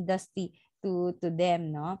and industry to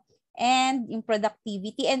them, no? And yung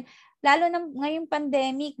productivity, and lalo na ngayong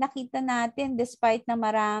pandemic, nakita natin despite na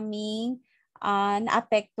maraming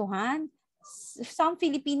naapektuhan, some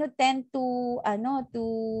Filipino tend to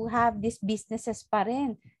have these businesses pa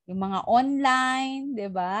rin. Yung mga online, 'di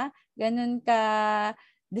ba? Ganun ka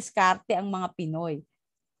diskarte ang mga Pinoy.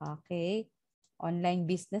 Okay? Online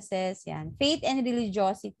businesses, yan. Faith and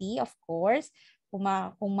religiosity, of course. Kung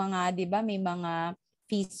mga, 'di ba, may mga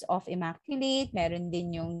Feast of Immaculate, meron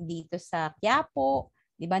din yung dito sa Quiapo,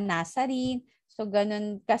 'di ba, Nazarene. So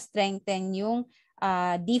ganun ka-strengthen yung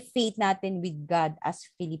deep faith natin with God as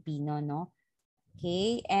Filipino, no?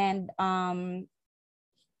 Okay? And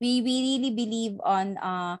we really believe on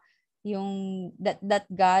yung that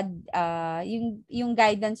God yung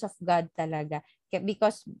guidance of God talaga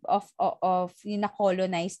because of yung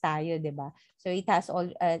na-colonize tayo, 'di ba? So it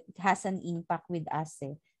has an impact with us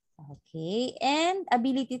eh. Okay? And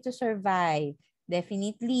ability to survive.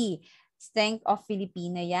 Definitely strength of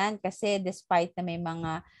Filipino 'yan kasi despite na may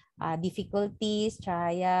mga difficulties,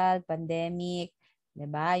 trial, pandemic, 'di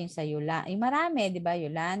ba? Yung sa yung marami, 'di ba?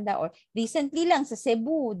 Yolanda or recently lang sa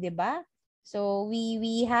Cebu, 'di ba? So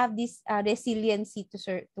we have this resiliency to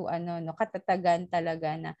katatagan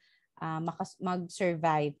talaga na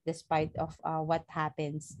mag-survive despite of what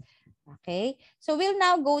happens. Okay? So we'll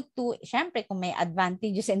now go to, syempre, kung may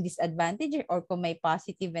advantages and disadvantages or kung may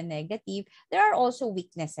positive and negative, there are also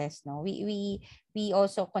weaknesses, no? We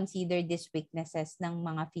also consider these weaknesses ng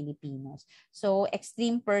mga Filipinos. So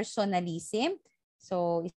extreme personalism.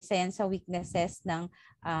 So isa yan sa weaknesses ng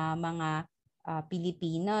mga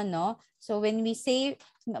Pilipino, no? So when we say,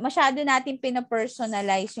 masyado natin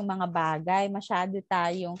pinapersonalize yung mga bagay, masyado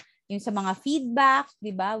tayong, yung sa mga feedback,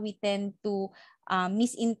 di ba? We tend to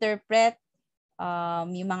misinterpret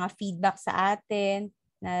yung mga feedback sa atin,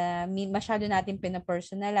 na masyado natin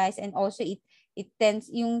pinapersonalize, and also it tends,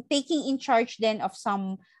 yung taking in charge then of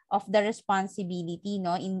some of the responsibility,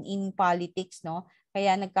 no, in politics, no?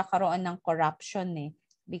 Kaya nagkakaroon ng corruption eh,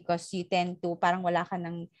 because you tend to, parang wala ka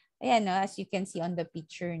ng, ayan, no, as you can see on the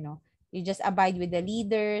picture, no, you just abide with the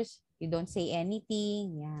leaders, you don't say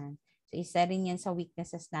anything, yan. So isa rin yan sa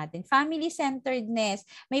weaknesses natin. Family-centeredness,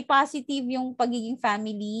 may positive yung pagiging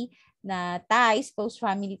family na ties, close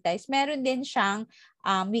family ties. Meron din siyang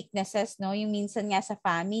weaknesses, no, yung minsan nga sa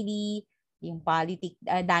family, yung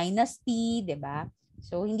dynasty, 'di ba?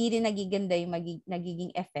 So hindi rin nagiganda yung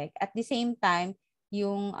nagiging effect. At the same time,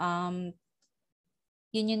 yung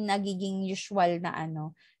yun yung nagiging usual na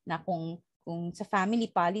na kung sa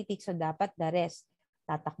family politics, so dapat the rest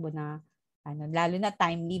tatakbo na lalo na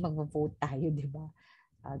timely magvo-vote tayo, 'di ba?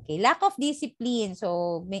 Okay, lack of discipline.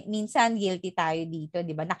 So minsan guilty tayo dito,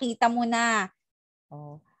 'di ba? Nakita mo na.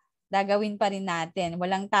 Oh, gagawin pa rin natin.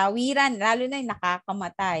 Walang tawiran, lalo na yung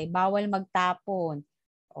nakakamatay, bawal magtapon.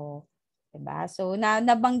 Oh, 'di ba? So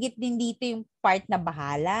nabanggit din dito yung part na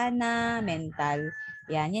bahala na, mental.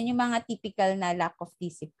 Yan yung mga typical na lack of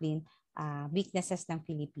discipline, weaknesses ng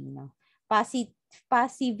Filipino.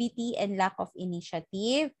 Passivity and lack of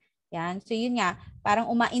initiative. Yan. So yun nga, parang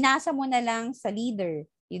inaasa mo na lang sa leader.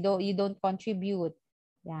 You don't contribute.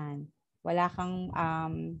 Yan. Wala kang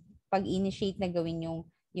pag-initiate na gawin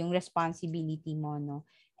yung responsibility mo, no.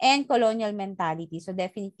 And colonial mentality. So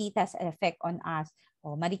definitely it has an effect on us.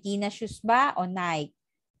 O Marikina shoes ba o Nike?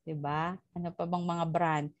 'Di ba? Ano pa bang mga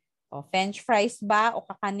brand? O French fries ba o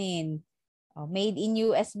kakanin? O made in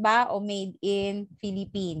US ba o made in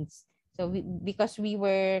Philippines? So because we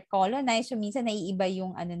were colonized, so minsan naiiba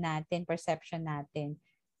yung natin, perception natin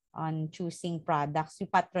on choosing products,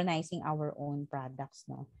 yung patronizing our own products,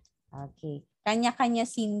 no. Okay. Kanya-kanya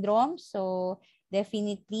syndrome. So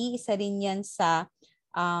definitely isa rin yan sa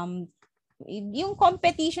yung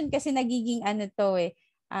competition kasi nagiging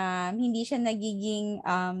hindi siya nagiging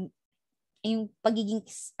yung pagiging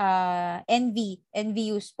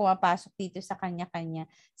envious pumapasok dito sa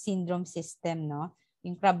kanya-kanya syndrome system, no.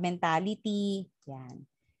 Yung crab mentality, yan.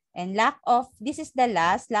 And lack of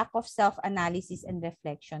self-analysis and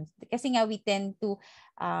reflection. Kasi nga we tend to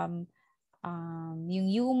yung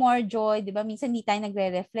humor, joy, 'di ba? Minsan hindi tayo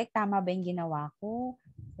nagre-reflect, tama ba yung ginawa ko?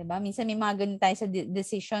 'Di ba? Minsan may mga ganun tayo sa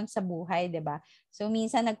decision sa buhay, 'di ba? So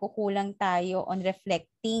minsan nagkukulang tayo on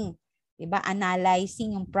reflecting, 'di ba?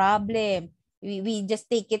 Analyzing yung problem. We just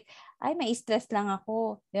take it, ay may stress lang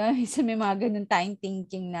ako. 'Di ba? Minsan may mga ganun tayong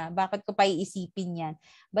thinking na bakit ko pa iisipin 'yan.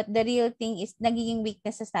 But the real thing is nagiging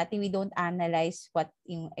weaknesses natin, we don't analyze what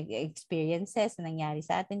yung experiences na nangyari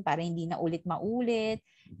sa atin para hindi na ulit-maulit.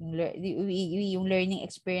 Yung learning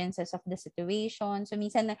experiences of the situation. So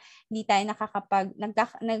minsan hindi tayo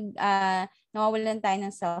nawawalan tayo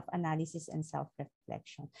ng self-analysis and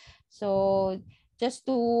self-reflection. So just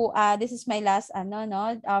to this is my last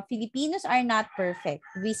Filipinos are not perfect.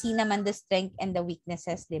 We see naman the strength and the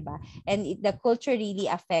weaknesses, 'di ba? And the culture really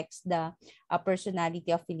affects the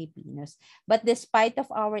personality of Filipinos. But despite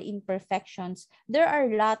of our imperfections, there are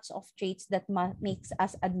lots of traits that makes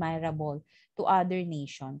us admirable to other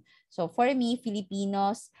nation. So for me,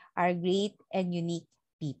 Filipinos are great and unique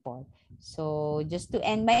people. So just to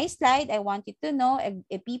end my slide, I want you to know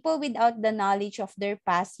a people without the knowledge of their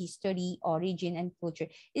past history, origin, and culture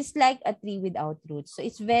is like a tree without roots. So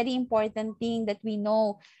it's very important thing that we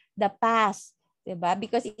know the past, diba?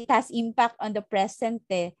 Because it has impact on the present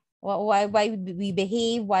eh. Why we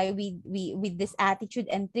behave, why we with this attitude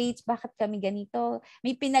and traits, bakit kami ganito?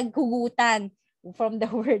 May pinaghugutan from the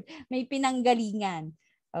word, may pinanggalingan.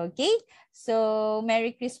 Okay? So,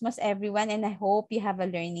 Merry Christmas everyone, and I hope you have a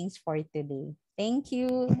learnings for today. Thank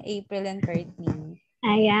you, April and Courtney.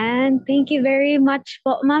 Ayan. Thank you very much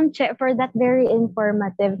po, Ma'am Che, for that very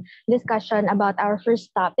informative discussion about our first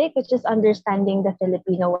topic, which is understanding the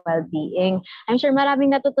Filipino well-being. I'm sure maraming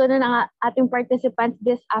natutunan ang ating participants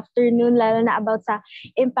this afternoon, lalo na about sa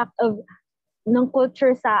impact of ng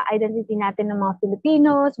culture sa identity natin ng mga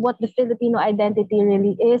Filipinos, what the Filipino identity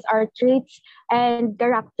really is, our traits and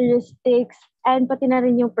characteristics, and pati na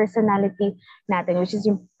rin yung personality natin, which is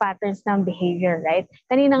yung patterns ng behavior, right?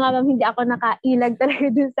 Kanina nga ma'am, hindi ako nakailag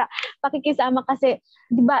talaga dun sa pakikisama kasi,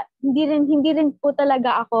 di ba, hindi rin po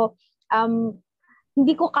talaga ako,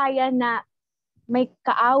 hindi ko kaya na may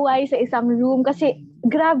kaaway sa isang room kasi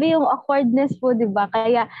grabe yung awkwardness po, di ba?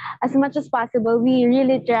 Kaya as much as possible, we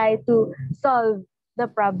really try to solve the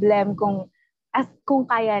problem kung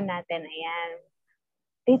kaya natin. Ayan.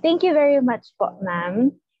 Okay, thank you very much po,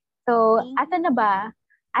 ma'am. So, asa na ba?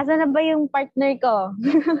 Asa na ba yung partner ko?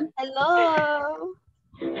 Hello!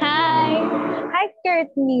 Hi! Hi,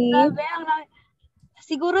 Courtney! Grabe,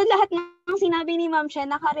 siguro lahat ng sinabi ni Ma'am She,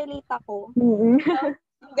 nakarelate ako.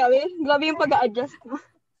 Grabe yung pag-a-adjust ko.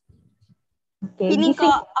 Okay. Feeling ko,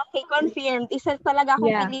 okay, confirmed. Isa talaga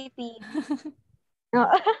akong Pilipino.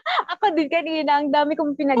 Ako din kanina, ang dami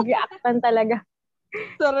kong pinag-reactan talaga.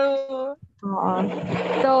 True. Oo.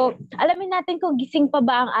 So, alamin natin kung gising pa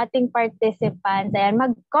ba ang ating participants. Ayan,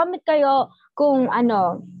 mag-comment kayo kung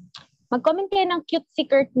mag-comment kayo ng cute si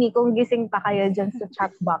Courtney kung gising pa kayo dyan sa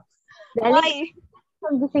chat box. Why?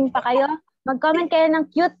 Kung gising pa kayo, mag-comment kayo ng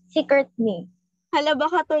cute si Courtney. Hala,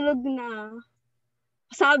 baka tulog na.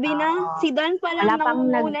 Sabi na, si Dan pa lang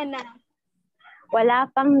nangunguna na.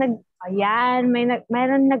 Wala pang ayan,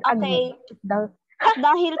 mayroon nag-agree. Okay. At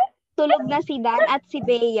dahil tulog na si Dan at si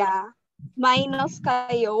Bea, minus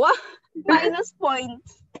kayo. Minus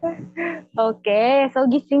points. Okay, so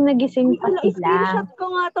gising na gising pa sila. Screenshot ko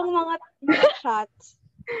nga tong mga shots.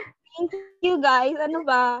 Thank you guys. Ano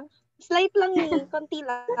ba? Slight lang konti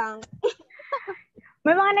lang.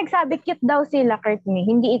 May mga nagsabi, cute daw sila, Courtney.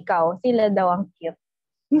 Hindi ikaw. Sila daw ang cute.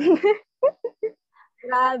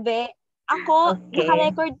 Grabe. Ako,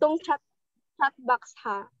 naka-record tong chat box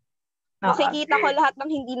ha. Kasi kita ko lahat ng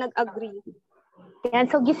hindi nag-agree. Yan.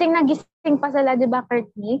 So, gising na gising pa sila, di ba,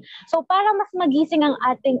 Courtney? So, para mas magising ang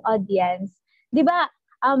ating audience, di ba,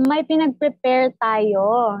 may pinag-prepare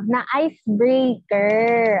tayo na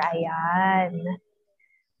icebreaker. Ayan.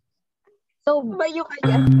 So, bayo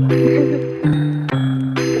kaya.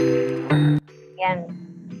 Yan.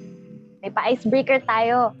 May pa-icebreaker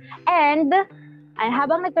tayo. And,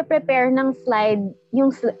 habang nagpe-prepare ng slide,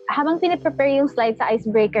 habang piniprepare yung slide sa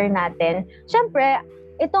icebreaker natin, syempre,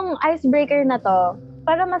 itong icebreaker na to,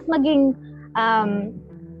 para mas maging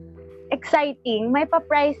exciting, may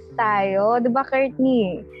pa-prize tayo. Diba,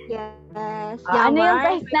 Courtney? Yes. Ano yung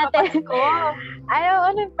prize natin?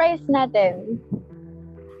 Ano yung prize natin?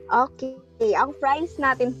 Okay. Ang prize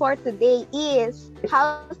natin for today is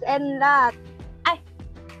house and lot.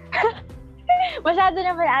 Masyado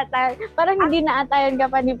naman ata. Parang hindi na ata yun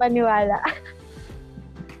kapani-paniwala.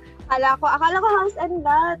 Akala ko house and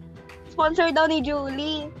lot. Sponsor daw ni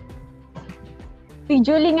Julie. Si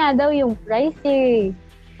Julie nga daw yung price eh.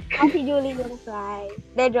 Si Julie yung price.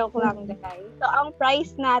 Joke lang guys. So, ang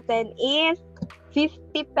price natin is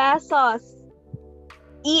 50 pesos.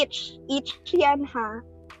 Each yan ha.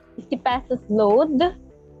 50 pesos load.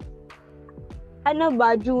 Ano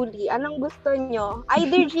ba, Julie? Anong gusto nyo?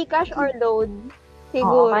 Either GCash or load.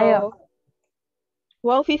 Siguro. Kayo.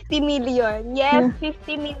 Wow, 50 million. Yes,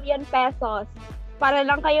 50 million pesos. Para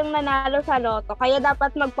lang kayong nanalo sa loto. Kaya dapat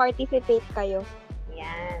mag-participate kayo.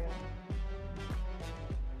 Yan.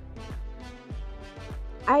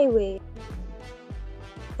 Ay, wait.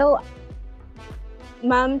 So,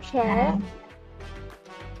 Ma'am Che?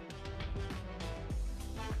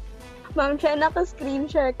 Ma'am Che, naka-screen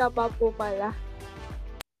share ka pa po pala.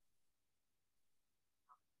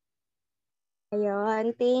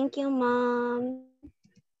 Ayun. Thank you, Ma'am.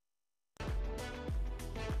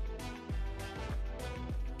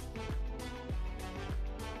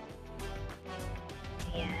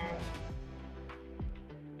 Ayan.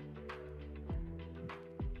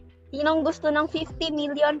 Sinong gusto ng 50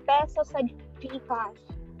 million pesos sa GCash?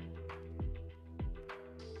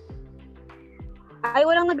 Ayaw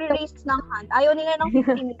walang nagre-raise ng hand. Ayaw nila ng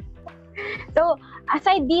 50 minutes. So,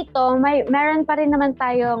 aside dito, meron pa rin naman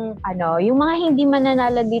tayong, yung mga hindi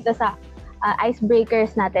mananalo dito sa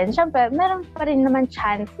icebreakers natin. Syempre, meron pa rin naman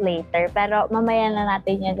chance later, pero mamaya na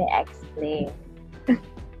natin yan i-explain.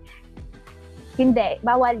 Hindi,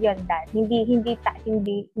 bawal yun, Dan.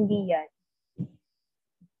 Hindi yan.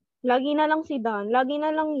 Lagi na lang si Dan. Lagi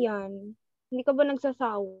na lang yan. Hindi ka ba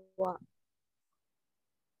nagsasawa?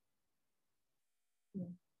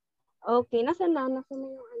 Okay, nasaan na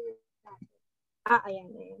yung ayan.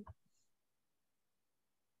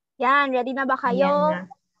 Yan, ready na ba kayo?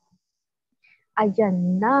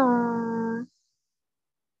 Ayan na.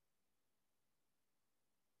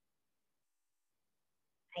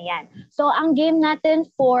 Ayan. So, ang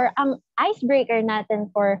icebreaker natin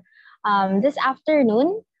for this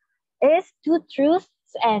afternoon is 2 truths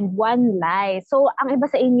and 1 lie. So, ang iba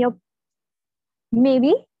sa inyo,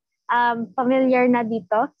 maybe, familiar na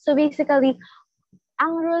dito. So, basically,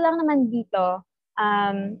 ang rule lang naman dito,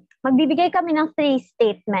 magbibigay kami ng 3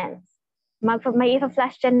 statements. May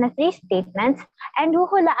ipa-flash dyan na 3 statements and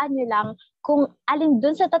huhulaan nyo lang kung alin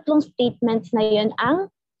dun sa 3 statements na yun ang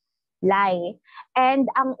lie. And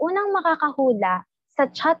ang unang makakahula sa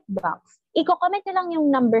chat box, i-comment nyo lang yung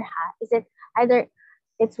number ha. Is it either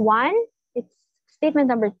it's 1, it's statement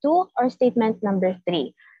number 2, or statement number 3.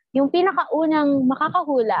 Yung pinakaunang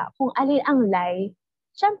makakahula kung alin ang lie,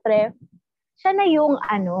 syempre, siya na yung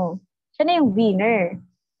winner.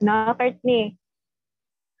 No, Courtney?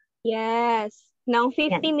 Yes. Ng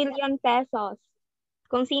 50 million pesos.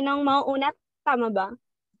 Kung sinong mauuna, tama ba?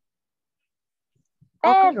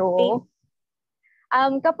 Pero,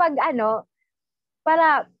 kapag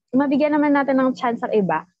para mabigyan naman natin ng chance ang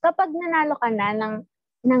iba, kapag nanalo ka na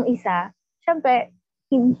ng isa, syempre,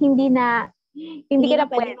 hindi ka na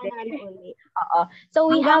pwede. Oo. So,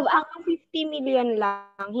 we have 50 million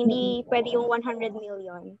lang. Hindi pwede yung 100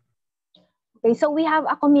 million. Okay, so we have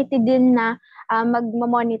a committee din na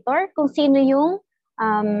mag-monitor kung sino yung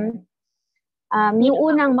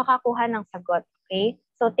unang makakuha ng sagot. Okay?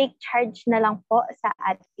 So, take charge na lang po sa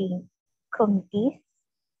ating committees.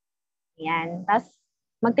 Ayan. Tapos,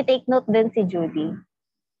 magti-take note din si Judy.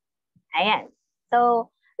 Ayan.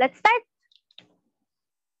 So, let's start.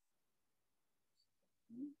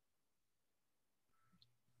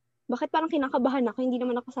 Bakit parang kinakabahan ako? Hindi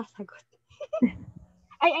naman ako sasagot.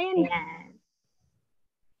 Ayan.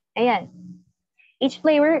 Ayan. Each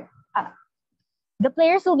player, the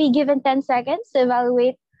players will be given 10 seconds to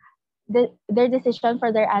evaluate their decision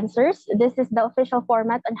for their answers. This is the official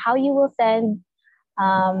format on how you will send.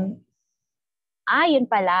 Yun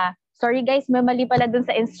pala. Sorry guys, may mali pala dun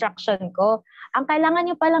sa instruction ko. Ang kailangan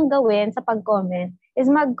nyo palang gawin sa pag-comment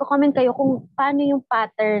is mag-comment kayo kung paano yung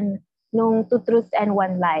pattern nung 2 truths and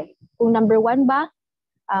 1 lie. Kung number 1 ba,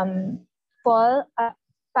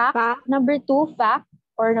 fact, number 2, fact,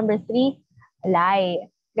 or number 3,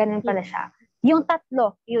 lie. Ganun pala siya. Yung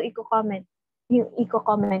tatlo, yung i-comment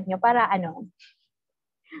nyo para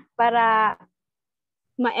para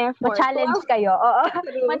ma-effort. Ma-challenge kayo. Oo,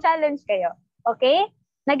 ma-challenge kayo. Okay?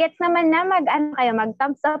 Nagets naman na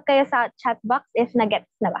mag-thumbs up kayo sa chat box if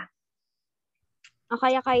nagets na ba? O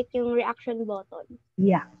kaya kahit yung reaction button.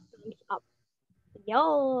 Yeah. Thumbs up.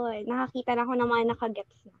 Yun. Nakakita na ako ng mga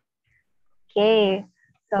nakagets na. Okay.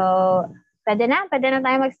 So, pwede na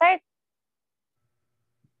tayo mag-start.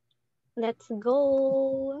 Let's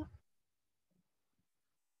go.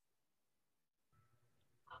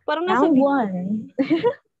 Parang nasa Round 1.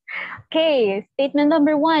 Okay, statement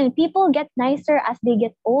number 1. People get nicer as they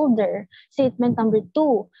get older. Statement number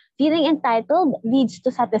 2. Feeling entitled leads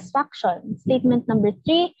to satisfaction. Statement number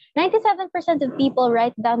 3. 97% of people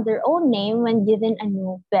write down their own name when given a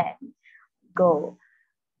new pen. Go.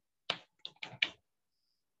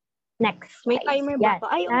 Next. May timer ba?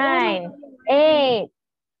 Ay, 9, 8,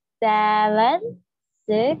 7,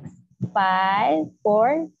 6, 5,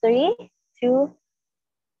 4, 3, 2,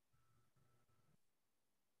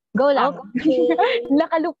 go lang. Okay.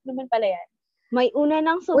 Nakaloop naman pala yan. May una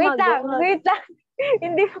nang sumagot. Wait lang.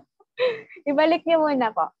 Hindi. Ibalik niyo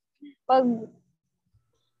muna po.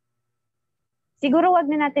 Siguro wag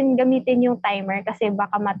na natin gamitin yung timer kasi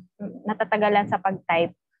baka natatagalan sa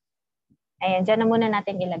pag-type. Ayan, dyan na muna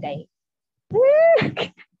natin ilagay.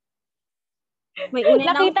 May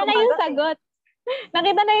una Nakita na yung sagot.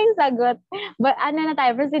 Nakita na yung sagot. But na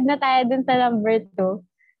tayo? Proceed na tayo dun sa number 2.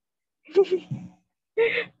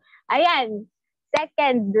 Ayan.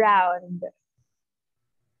 Second round.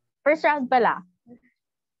 First round pala.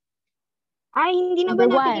 Ay, hindi na ba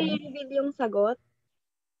natin i-reveal yung sagot?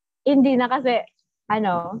 Hindi na kasi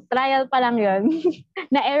trial pa lang yun.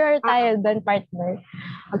 Na-error tayo doon, partner.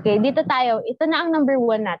 Okay, dito tayo. Ito na ang number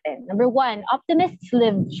 1 natin. Number 1, optimists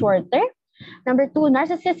live shorter. Number 2,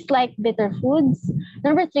 narcissists like bitter foods.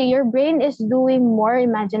 Number 3, your brain is doing more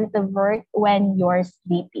imaginative work when you're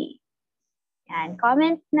sleepy. Yan,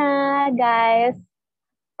 comment na, guys.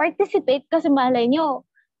 Participate kasi malay nyo,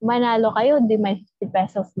 manalo kayo, di may 50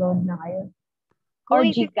 pesos loan na kayo. Or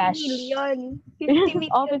Uy, 50 Gcash. million. 50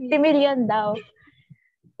 million. O, 50 million daw.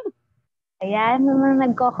 Ayan, mga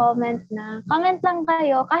nagko-comment na. Comment lang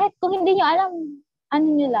kayo. Kahit kung hindi nyo alam, ano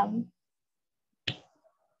nyo lang.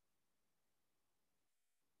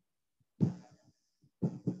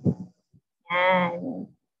 Yan.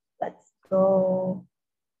 Let's go.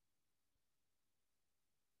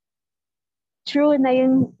 True na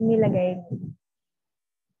yung nilagay mo.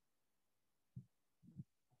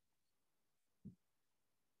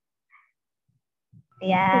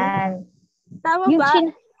 Ayan. Tama Yung ba?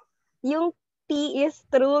 Yung T is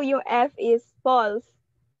true, yung F is false.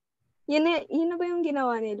 Yun na ba yung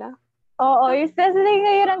ginawa nila? Oo, especially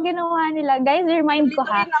ngayon ang ginawa nila. Guys, remind ko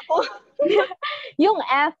ha. Ako. Yung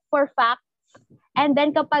F for facts, and then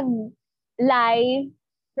kapag lie,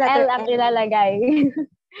 L ang ilalagay.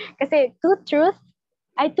 Kasi two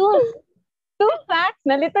facts.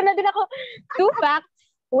 Nalito na din ako. 2 facts,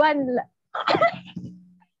 1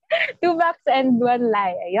 2 facts and 1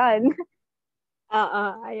 lie. Ayun. Oo,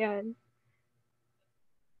 ayun.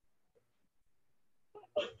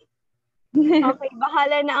 Okay,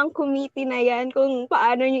 bahala na ang committee na yan kung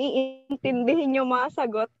paano nyo iintindihin yung mga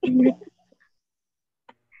sagot.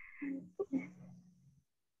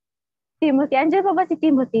 Timothy. Andiyan pa ba si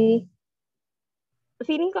Timothy?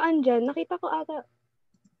 Feeling ko andyan. Nakita ko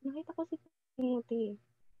si Timothy.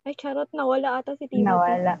 Ay, charot. Nawala ata si Timothy.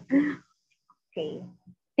 Nawala. Okay.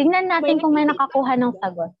 Tingnan natin kung may nakakuha ng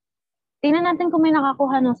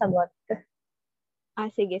sagot. Ah,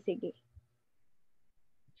 sige.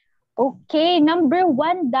 Okay, number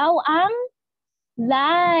 1 daw ang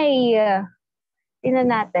lie. Tingnan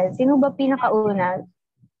natin. Sino ba pinakauna?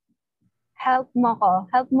 Help mo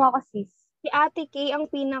ako, sis. Si Ate Kay ang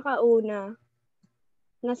pinakauna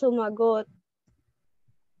na sumagot.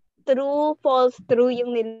 True, false, true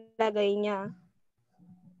yung nilagay niya.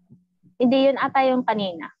 Hindi yun ata yung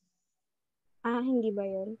kanina. Ah, hindi ba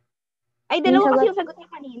yun? Ay, dalawa kasi yung sagot niya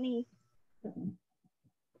kanina eh.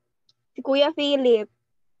 Si Kuya Philip.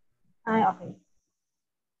 Ay, okay.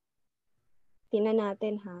 Tingnan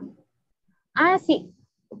natin ha.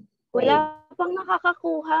 Wala pang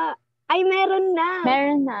nakakakuha. Ay, meron na.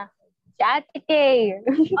 Si Ate Kay.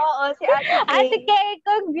 Oo, si Ate Kay. Ate Kay,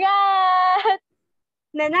 congrats!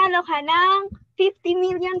 Nanalo ka ng 50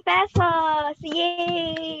 million pesos.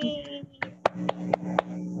 Yay!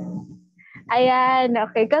 Ayan,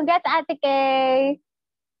 okay. Congrats, Ate Kay.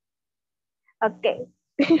 Okay.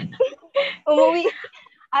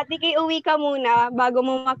 Ate Kay, uwi ka muna bago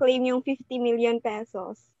mo maklaim yung 50 million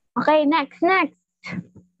pesos. Okay, next.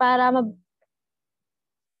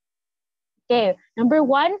 Okay, number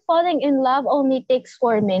 1, falling in love only takes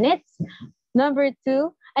 4 minutes. Number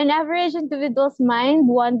 2, an average individual's mind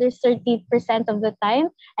wanders 30% of the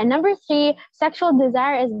time. And number 3, sexual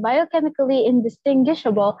desire is biochemically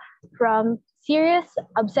indistinguishable from serious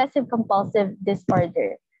obsessive-compulsive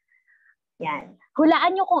disorder. Yan.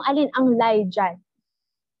 Hulaan nyo kung alin ang lie dyan.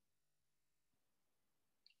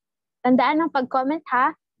 Tandaan ang pag-comment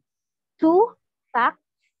ha. 2 facts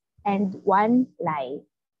and 1 lie.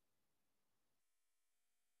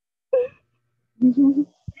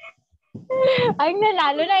 Ay,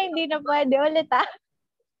 nanalo na, hindi na pwede ulit ha.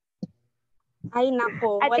 Ay,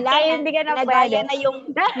 nako. Ate Wala Kay, na. hindi ka na pwede.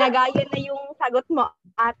 Nagaya na yung sagot mo,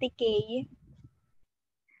 Ate Kay.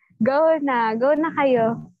 Go na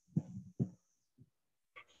kayo.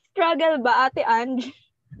 Struggle ba, Ate Ange?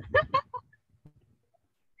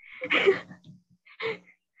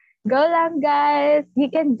 Go lang, guys. You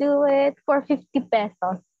can do it for 50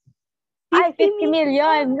 pesos. 50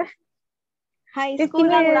 million. High 50 school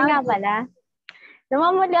million lang. nga pala.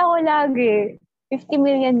 Namamali ako lagi. 50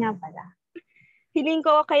 million nga pala. Feeling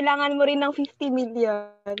ko, kailangan mo rin ng 50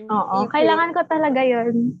 million. Oo, kailangan ko talaga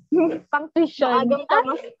yun. Pang tuition. Maagang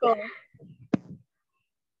pamasko.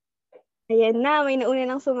 Ayan na, may nauna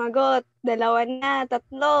ng sumagot. 2 na, 3.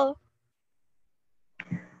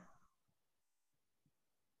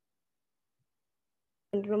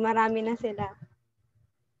 Marami na sila.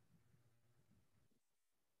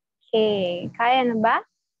 Okay, kaya na ba?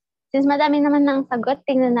 Since madami naman ng sagot,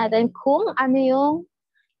 tingnan natin kung ano yung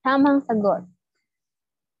tamang sagot.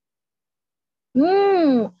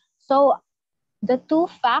 So, the 2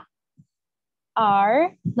 facts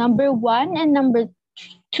are number 1 and number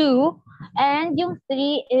 2. And yung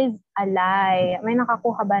 3 is a lie. May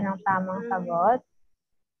nakakuha ba ng tamang sagot?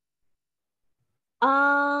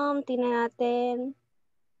 Tingnan natin.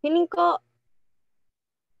 Feeling ko,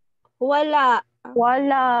 wala.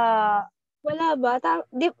 Wala. Wala ba?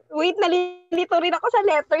 Wait, nalilito rin ako sa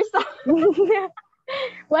letters.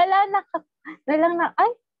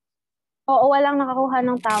 walang nakakuha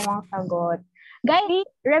ng tamang sagot. Guys,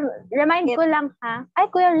 remind ko lang ha. Ay,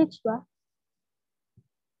 Kuya Rich ba?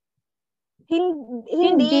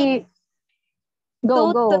 Hindi. Go.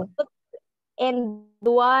 And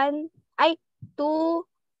 1, 2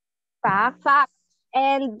 Facts.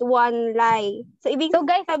 and 1 lie. So, ibig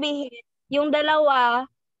guys, sabihin, yung dalawa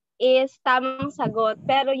is tamang sagot,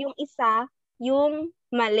 pero yung isa, yung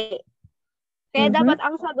mali. Kaya dapat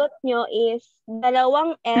ang sagot nyo is 2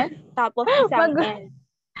 F tapos isang N.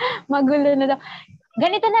 Magulo na daw.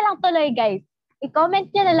 Ganito na lang tuloy, guys. I-comment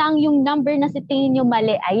nyo na lang yung number na si tingin nyo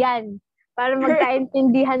mali. Ayan. Para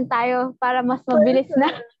magkaintindihan tayo. Para mas mabilis na.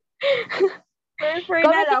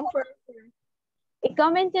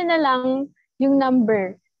 I-comment nyo na lang yung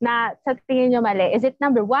number na sa tingin nyo mali. Is it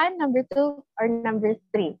number 1, number 2, or number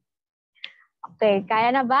 3? Okay.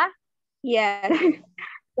 Kaya na ba? Yes.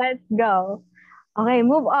 Let's go. Okay,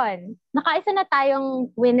 move on. Nakaisa na tayong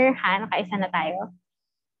winner, ha? Nakaisa na tayo.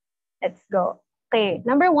 Let's go. Okay,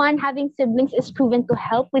 number 1, having siblings is proven to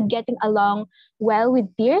help with getting along well with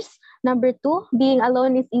peers. Number 2, being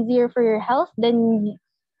alone is easier for your health than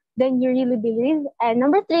you really believe. And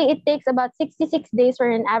number 3, it takes about 66 days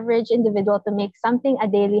for an average individual to make something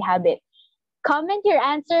a daily habit. Comment your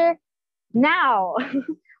answer now.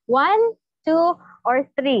 1, 2, or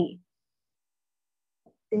 3.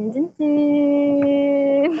 Dun, dun,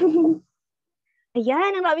 dun.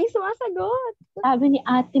 Ayan, ang daming sumasagot. Sabi ni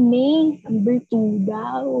Ate May, number 2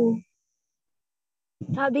 daw.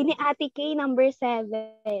 Sabi ni Ate K, number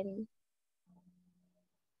 7.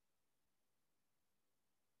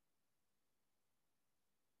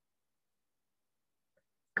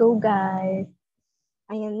 Go, guys.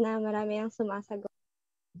 Ayan na, marami ang sumasagot.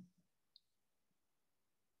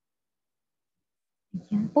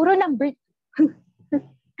 Ayan. Puro number 2.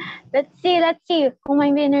 Let's see kung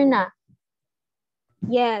may winner na.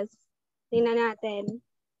 Yes. Tingnan natin.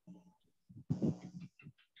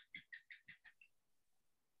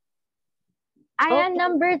 Ayan, Okay.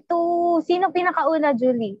 number 2. Sino pinakauna,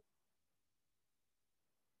 Julie?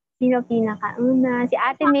 Sino pinakauna? Si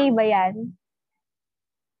Ate May ba yan?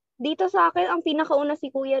 Dito sa akin, ang pinakauna si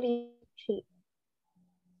Kuya Richie.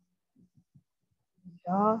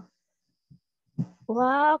 Oh.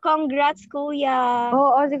 Wow, congrats, Kuya.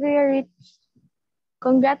 Oo, si Kuya Rich.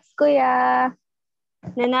 Congrats, Kuya.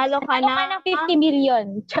 Nanalo ka ng 50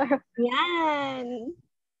 million. Yan.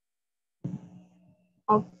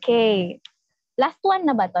 Okay. Last one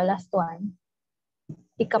na ba to? Last one.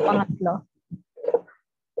 Ika-pangatlo.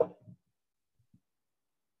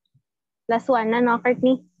 Last one na, no,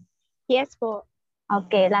 Courtney? Yes po.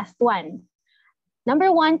 Okay, last one.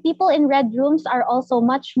 Number 1, people in red rooms are also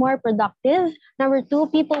much more productive. Number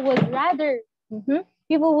 2, people would rather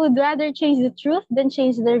change the truth than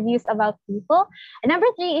change their views about people. And number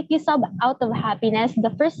 3, if you sob out of happiness,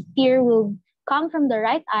 the first tear will come from the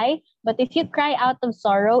right eye, but if you cry out of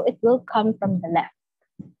sorrow, it will come from the left.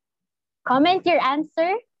 Comment your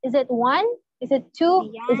answer. Is it 1? Is it 2?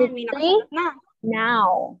 Ayan, is it 3? na.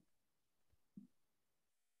 Now.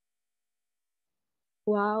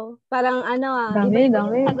 Wow. Parang Dami.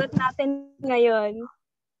 yung sagot natin ngayon.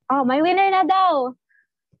 Oh, may winner na daw.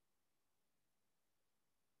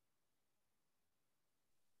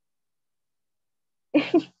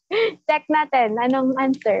 Check natin. Anong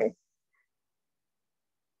answer?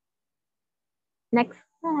 Next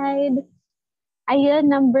slide. Ayun,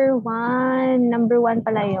 number 1. Number 1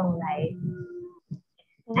 pala yung lie.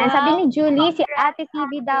 Wow. And sabi ni Julie, si Ate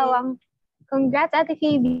Phoebe daw ang... Congrats, Ate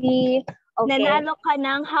Phoebe. Okay. Nanalo ka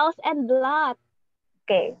ng house and lot.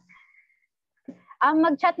 Okay.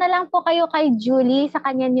 Mag-chat na lang po kayo kay Julie. Sa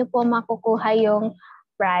kanya niyo po makukuha yung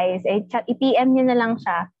prize. I-PM niyo na lang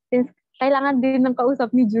siya. Since kailangan din ng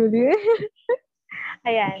kausap ni Julie.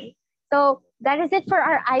 Ayan. So, that is it for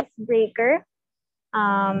our icebreaker.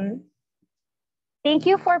 Thank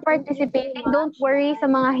you for participating. Don't worry sa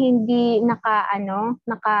mga hindi nanalo.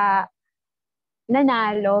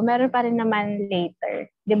 Meron pa rin naman later.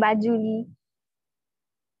 Diba, Julie?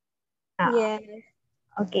 Yes.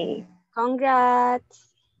 Okay.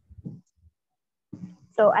 Congrats.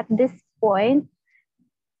 So, at this point,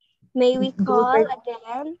 may we call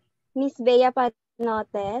again Miss Bea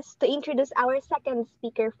Panotes to introduce our second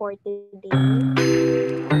speaker for today.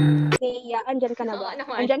 Thea, andyan ka na ba? Oo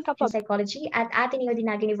naman. Andyan ka pa. In psychology at Ateneo de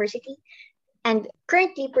Naga University and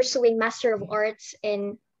currently pursuing Master of Arts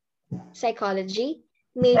in Psychology,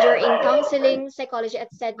 major in Counseling Psychology at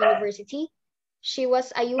said university. She was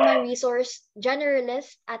a human resource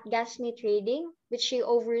generalist at Gasme Trading, which she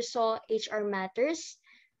oversaw HR matters.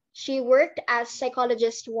 She worked as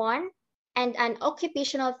psychologist 1 and an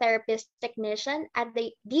occupational therapist technician at the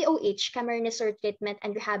DOH Camarines Treatment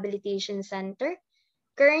and Rehabilitation Center.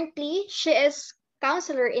 Currently, she is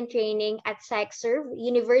counselor in training at PsychServe,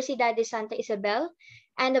 Universidad de Santa Isabel,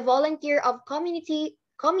 and a volunteer of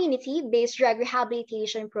community-based drug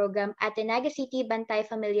rehabilitation program at the Naga City Bantay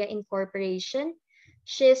Familia Incorporation.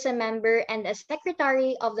 She is a member and a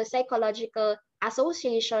secretary of the Psychological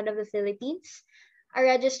Association of the Philippines, a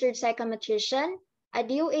registered psychometrician, a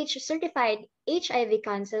DOH certified HIV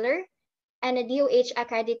counselor, and a DOH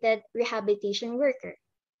accredited rehabilitation worker.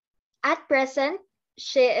 At present,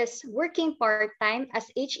 she is working part-time as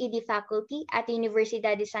HED faculty at the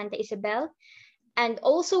Universidad de Santa Isabel and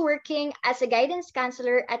also working as a guidance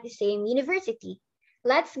counselor at the same university.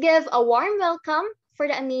 Let's give a warm welcome for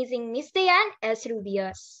the amazing Miss Diane S.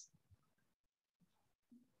 Rubios.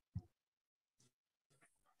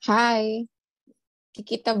 Hi.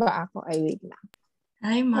 Kikita ba ako? Ay, wait lang.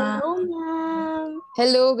 Hi, ma'am. Hello, ma'am.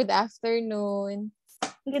 Hello, good afternoon.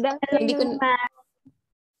 Good afternoon, ma'am.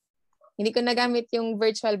 Hindi ko nagamit yung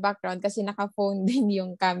virtual background kasi naka-phone din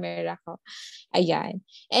yung camera ko. Ayan.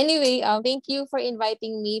 Anyway, thank you for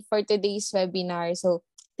inviting me for today's webinar. So,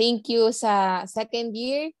 thank you sa second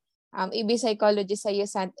year EB Psychology sa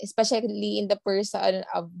USANT, especially in the person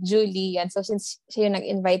of Julie. And so, since siya yung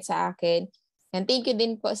nag-invite sa akin. And thank you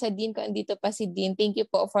din po sa Dean, kung andito pa si Dean. Thank you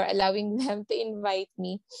po for allowing them to invite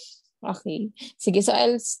me. Okay. Sige, so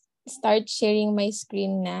I'll start sharing my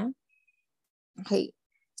screen na. Okay.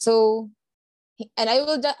 So, and I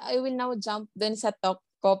will now jump dun sa talk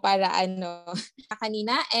ko para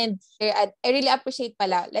kanina, and I really appreciate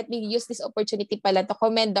pala. Let me use this opportunity pala to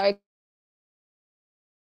commend the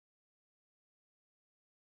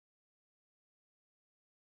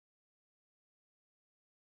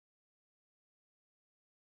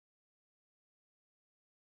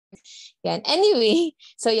yan. Anyway,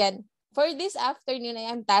 so yan. For this afternoon, I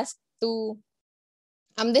am tasked to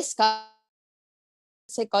discuss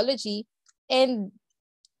psychology and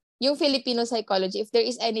yung Filipino psychology, if there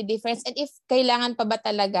is any difference, and if kailangan pa ba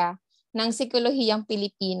talaga ng Sikolohiyang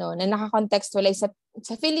Pilipino na nakakontextualize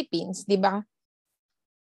sa Philippines, di ba?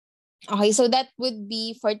 Okay, so that would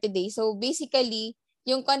be for today. So basically,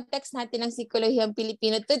 yung context natin ng Sikolohiyang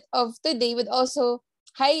Pilipino of today would also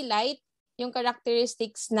highlight yung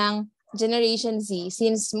characteristics ng Generation Z,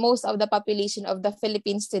 since most of the population of the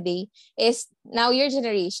Philippines today is now your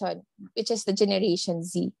generation, which is the Generation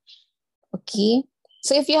Z. Okay?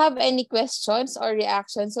 So if you have any questions or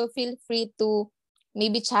reactions, so feel free to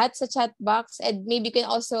maybe chat sa chat box, and maybe you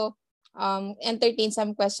can also entertain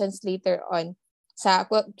some questions later on sa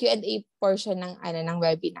Q&A portion ng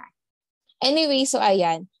webinar. Anyway, so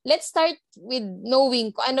ayan. Let's start with knowing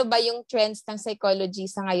kung ano ba yung trends ng psychology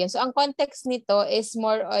sa ngayon. So ang context nito is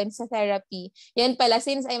more on sa therapy. Yan pala,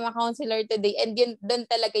 since I'm a counselor today, and yun doon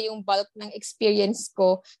talaga yung bulk ng experience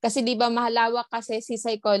ko. Kasi di ba mahalawak kasi si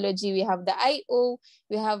psychology. We have the IO,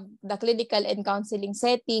 we have the clinical and counseling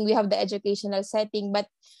setting, we have the educational setting. But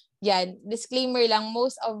yan, disclaimer lang,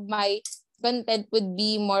 most of my content would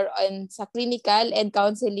be more on sa clinical and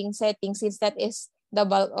counseling setting, since that is the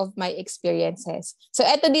bulk of my experiences. So,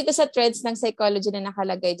 eto dito sa trends ng psychology na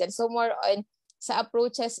nakalagay dyan. So, more on sa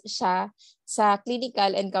approaches siya sa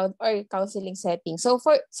clinical and counseling setting. So,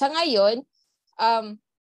 sa ngayon,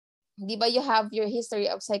 di ba you have your history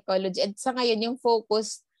of psychology, and sa ngayon, yung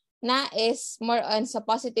focus na is more on sa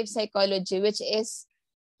positive psychology, which is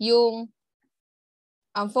yung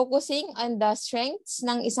focusing on the strengths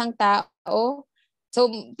ng isang tao. So,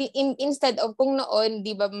 instead of kung noon,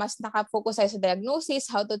 di ba, mas nakafocus tayo sa diagnosis,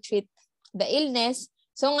 how to treat the illness.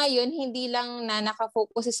 So, ngayon, hindi lang na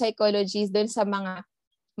nakafocus sa psychology doon sa mga,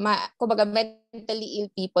 kumbaga, mentally ill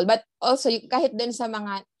people, but also kahit doon sa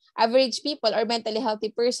mga average people or mentally healthy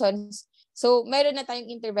persons. So, meron na tayong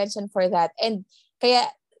intervention for that. And kaya,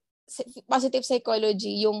 positive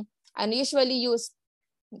psychology, yung usually used,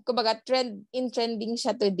 kumbaga, trending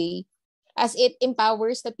siya today, as it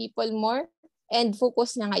empowers the people more, and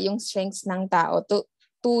focus na nga yung strengths ng tao to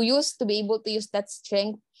be able to use that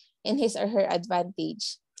strength in his or her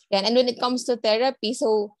advantage. Yan. And when it comes to therapy,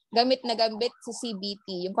 so gamit na gamit sa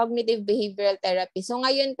CBT, yung cognitive behavioral therapy. So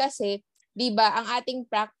ngayon kasi, di ba, ang ating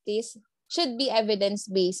practice should be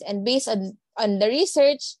evidence-based and based on the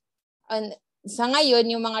research, on sa ngayon,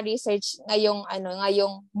 yung mga research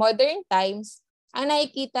ngayong modern times, ang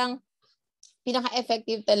nakikitang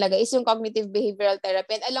pinaka-effective talaga is yung cognitive behavioral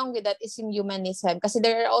therapy. And along with that is yung humanism. Kasi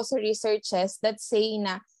there are also researches that say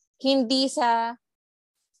na hindi sa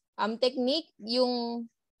technique yung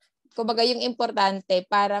kumbaga yung importante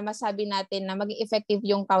para masabi natin na maging effective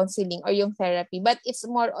yung counseling or yung therapy. But it's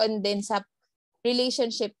more on din sa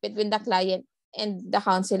relationship between the client and the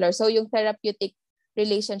counselor. So yung therapeutic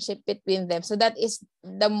relationship between them. So that is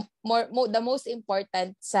the most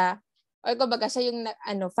important sa or kumbaga siya yung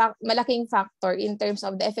malaking factor in terms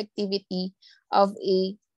of the effectivity of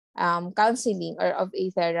a counseling or of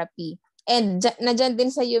a therapy. And nandiyan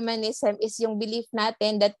din sa humanism is yung belief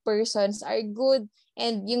natin that persons are good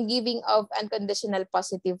and yung giving of unconditional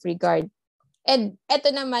positive regard. And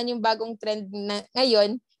eto naman yung bagong trend na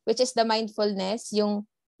ngayon, which is the mindfulness, yung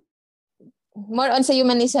more on sa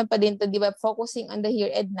humanism pa din to, di ba? Focusing on the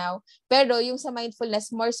here and now. Pero yung sa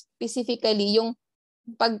mindfulness, more specifically, yung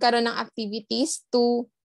pagkaroon ng activities to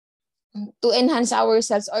enhance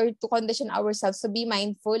ourselves or to condition ourselves to be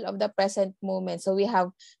mindful of the present moment. So we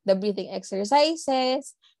have the breathing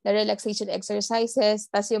exercises, the relaxation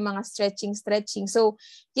exercises, tas yung mga stretching. So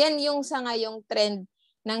yan yung sa ngayong trend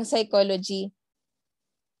ng psychology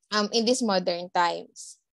in these modern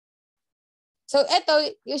times. So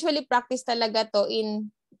ito usually practice talaga to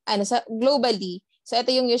in sa globally. So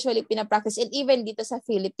ito yung usually pinapractice and even dito sa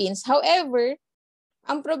Philippines. However,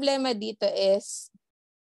 ang problema dito is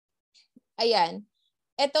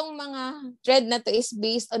etong mga trend na to is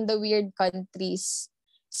based on the weird countries.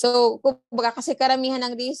 So, kumbaga kasi karamihan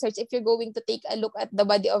ng research, if you're going to take a look at the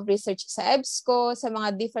body of research sa EBSCO, sa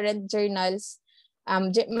mga different journals,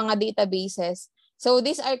 mga databases. So,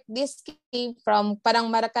 this came from, parang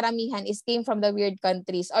karamihan came from the weird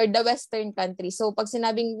countries or the Western countries. So, pag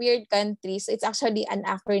sinabing weird countries, it's actually an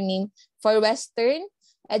acronym for Western,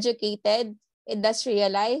 educated,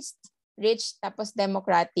 industrialized, rich, tapos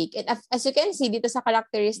democratic. And as you can see, dito sa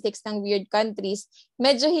characteristics ng weird countries,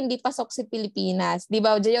 medyo hindi pasok si Pilipinas. Di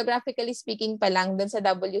ba? Geographically speaking pa lang, dun sa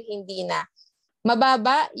W, hindi na.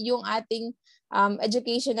 Mababa yung ating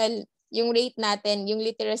educational, yung rate natin, yung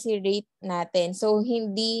literacy rate natin. So,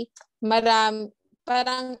 hindi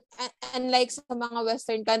parang unlike sa mga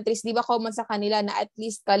Western countries, di ba common sa kanila na at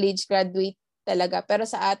least college graduate talaga. Pero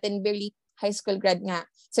sa atin, barely high school grad nga.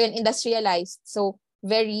 So, yun, industrialized. So,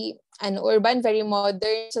 very urban, very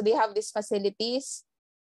modern. So they have these facilities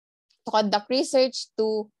to conduct research,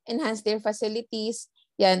 to enhance their facilities.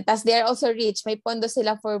 Yan. Tas they are also rich. May pondo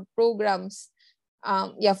sila for programs.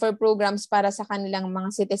 For programs para sa kanilang mga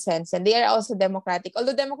citizens. And they are also democratic.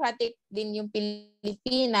 Although democratic din yung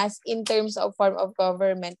Pilipinas in terms of form of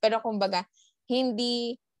government. Pero kumbaga,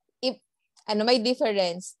 hindi, may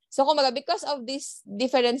difference. So kumbaga, because of these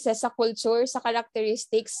differences sa culture, sa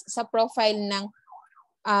characteristics, sa profile ng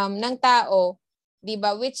tao, 'di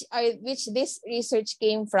ba, which this research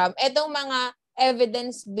came from. Etong mga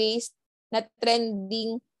evidence-based na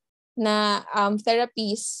trending na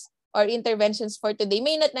therapies or interventions for today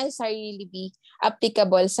may not necessarily be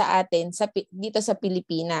applicable sa atin dito sa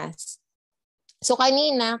Pilipinas. So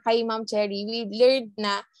kanina kay Ma'am Cherry, we learned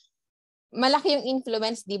na malaki yung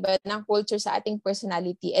influence, 'di ba, ng culture sa ating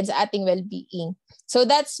personality and sa ating well-being. So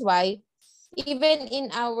that's why even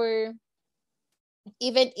in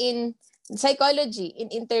psychology,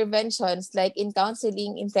 in interventions like in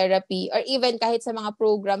counseling, in therapy, or even kahit sa mga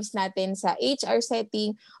programs natin sa HR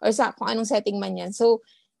setting or sa kung anong setting man yan. So,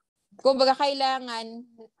 kumbaga kailangan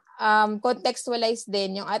contextualize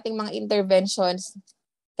din yung ating mga interventions.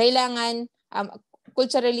 Kailangan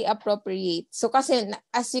culturally appropriate. So, kasi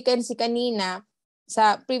as you can see kanina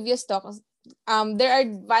sa previous talks, there are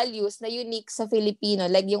values na unique sa Filipino,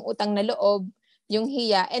 like yung utang na loob, yung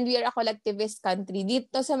hiya, and we are a collectivist country.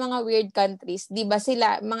 Dito sa mga weird countries, di ba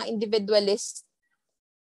sila, mga individualist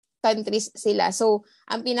countries sila. So,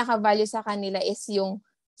 ang pinaka-value sa kanila is yung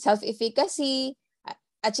self-efficacy,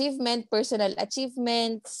 achievement, personal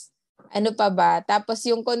achievements, ano pa ba? Tapos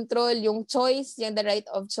yung control, yung choice, yung the right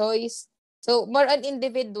of choice. So, more on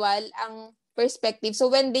individual ang perspective.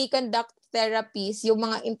 So, when they conduct therapies, yung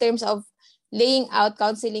mga in terms of laying out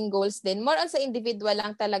counseling goals din, more on sa individual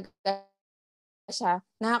lang talaga siya,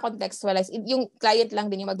 naka-contextualize. Yung client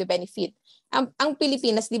lang din yung magbe-benefit. Ang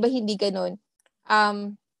Pilipinas, di ba hindi ganun?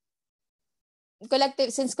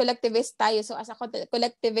 Since collectivist tayo, so as a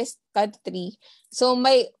collectivist country, so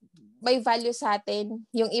may value sa atin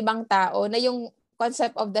yung ibang tao na yung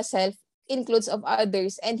concept of the self includes of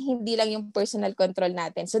others and hindi lang yung personal control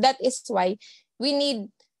natin. So that is why we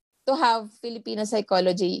need to have Filipino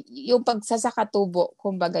psychology, yung pagsasakatubo,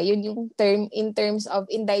 kumbaga, yun yung term in terms of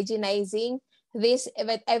indigenizing these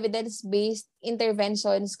evidence-based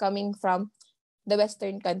interventions coming from the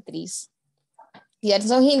Western countries. Yan.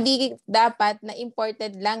 So, hindi dapat na i-import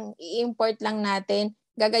lang natin,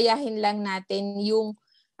 gagayahin lang natin yung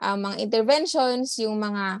mga interventions, yung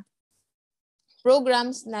mga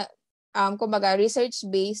programs na, kumbaga,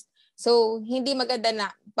 research-based. So, hindi maganda na,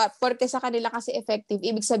 porque sa kanila kasi effective,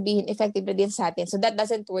 ibig sabihin, effective na din sa atin. So, that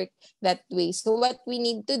doesn't work that way. So, what we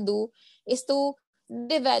need to do is to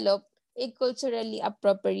develop a culturally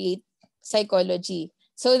appropriate psychology.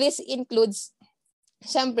 So, this includes,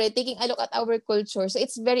 syempre, taking a look at our culture. So,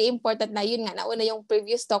 it's very important na yun nga, nauna yung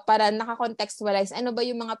previous talk para nakakontextualize ano ba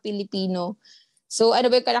yung mga Pilipino. So,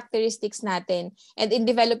 ano ba yung characteristics natin? And in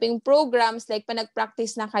developing programs, like pa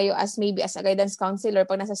nag-practice na kayo as maybe as a guidance counselor,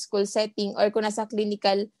 pag nasa school setting or kung nasa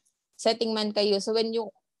clinical setting man kayo. So, when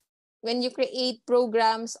you create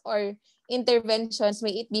programs or interventions,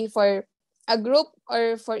 may it be for a group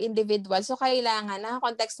or for individuals, so kailangan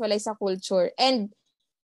nakakontextualize sa culture. And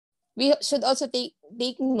we should also take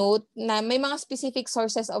note na may mga specific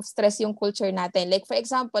sources of stress yung culture natin. Like for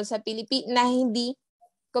example, sa Pilipinas na hindi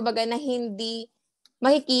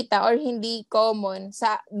makikita or hindi common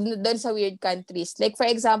sa doon sa weird countries. Like for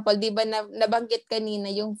example, 'di ba nabanggit kanina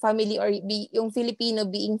yung yung Filipino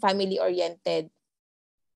being family oriented.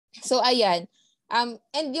 So ayan. And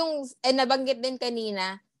nabanggit din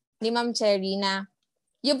kanina ni Ma'am Cherry na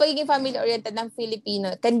yung pagiging family oriented ng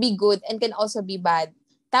Filipino can be good and can also be bad.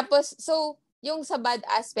 Tapos so yung sa bad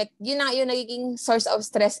aspect, yun nagiging source of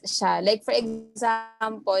stress siya. Like for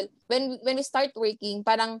example, when we start working,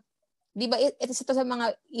 parang di ba ito sa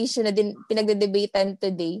mga issue na din pinagde-debatean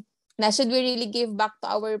today, na should we really give back to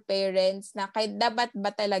our parents, na kahit dapat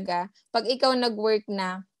ba talaga pag ikaw nag-work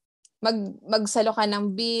na magsalo ka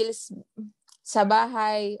ng bills sa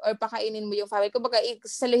bahay or pakainin mo yung family, kumbaga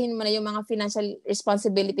isaluhin mo na yung mga financial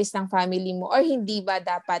responsibilities ng family mo, or hindi ba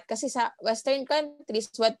dapat? Kasi sa Western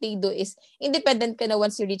countries, what they do is independent ka na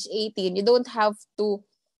once you reach 18. You don't have to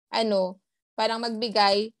parang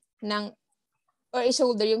magbigay ng or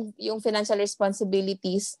i-shoulder yung financial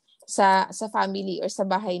responsibilities sa family or sa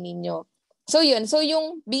bahay ninyo. So yun, so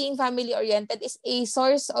yung being family oriented is a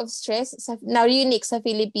source of stress na unique sa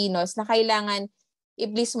Filipinos, na kailangan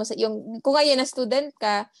i-please mo sa yung kung ngayon na student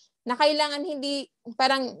ka, na kailangan hindi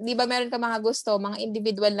parang 'di ba meron ka mga gusto, mga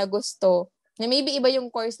individual na gusto, na maybe iba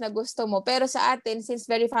yung course na gusto mo, pero sa atin since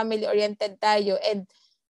very family oriented tayo, and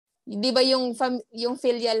 'di ba yung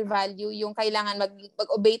filial value, yung kailangan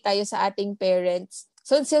mag-obey tayo sa ating parents.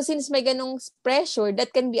 So since may ganung pressure, that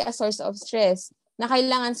can be a source of stress, na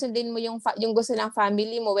kailangan sundin mo yung gusto ng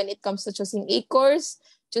family mo when it comes to choosing a course,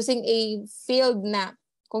 choosing a field na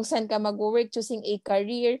kung saan ka mag-work, choosing a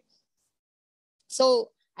career.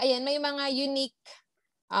 So, ayan, may mga unique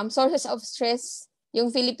sources of stress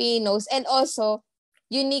yung Filipinos, and also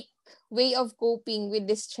unique way of coping with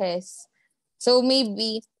this stress. So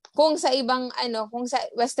maybe kung sa kung sa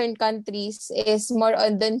Western countries is more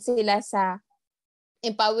on dun sila sa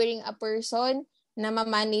empowering a person na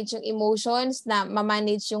ma-manage yung emotions, na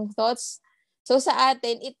ma-manage yung thoughts. So sa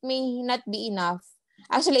atin, it may not be enough.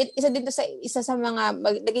 Actually, isa sa mga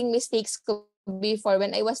naging mistakes ko before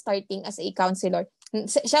when I was starting as a counselor.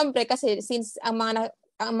 Siyempre kasi since ang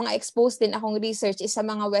mga exposed din akong research is sa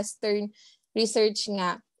mga Western research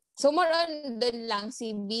nga. So more on dun lang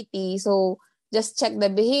CBT. So just check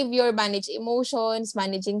the behavior, manage emotions,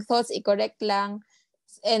 managing thoughts, i-correct lang,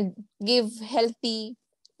 and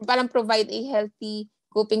provide a healthy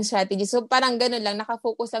coping strategy. So parang ganun lang,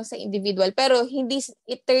 nakafocus lang sa individual. Pero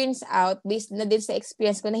it turns out, based na din sa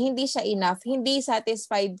experience ko, na hindi siya enough, hindi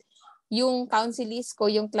satisfied yung counselees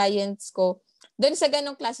ko, yung clients ko, doon sa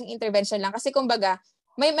ganung klaseng intervention lang. Kasi kumbaga,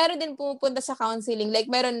 meron din pumupunta sa counseling.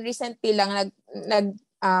 Like meron recently lang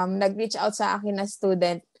nag-reach out sa akin na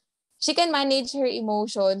student. She can manage her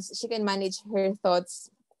emotions, she can manage her thoughts.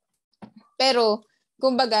 Pero,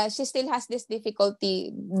 kumbaga, she still has this difficulty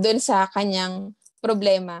dun sa kanyang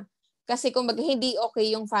problema. Kasi kumbaga, hindi okay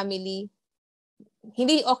yung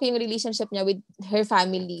relationship niya with her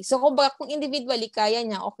family. So, kumbaga, kung individually, kaya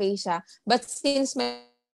niya, okay siya. But since may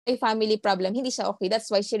family problem, hindi siya okay. That's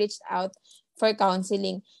why she reached out for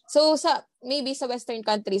counseling. So, maybe sa Western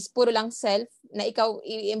countries, puro lang self, na ikaw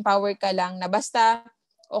i-empower ka lang, na basta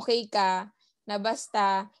okay ka, na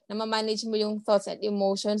basta na ma-manage mo yung thoughts and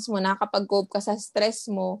emotions mo, nakakapag-cope ka sa stress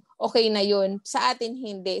mo, okay na yun. Sa atin,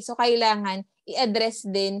 hindi. So, kailangan i-address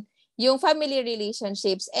din yung family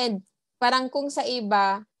relationships. And parang kung sa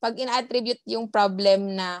iba, pag ina-attribute yung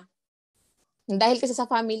problem na dahil kasi sa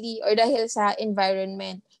family or dahil sa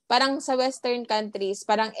environment, parang sa Western countries,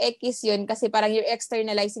 parang X yun kasi parang you're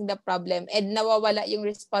externalizing the problem and nawawala yung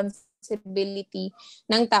responsibility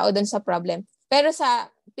ng tao dun sa problem. Pero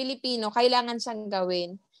sa Pilipino, kailangan siyang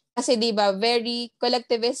gawin. Kasi 'di ba, very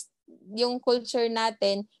collectivist yung culture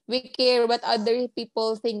natin. We care what other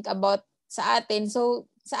people think about sa atin.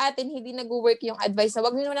 So sa atin hindi nag-work yung advice na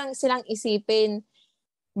wag niyo lang silang isipin.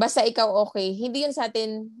 Basta ikaw okay. Hindi yun sa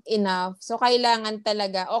atin enough. So kailangan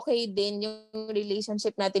talaga okay din yung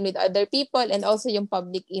relationship natin with other people and also yung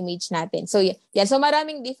public image natin. So yan. So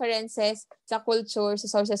maraming differences sa culture, sa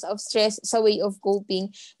sources of stress, sa way of coping.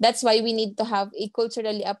 That's why we need to have a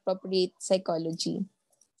culturally appropriate psychology.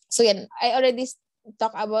 So yan, I already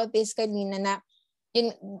talk about this kanina na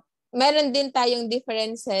yun, meron din tayong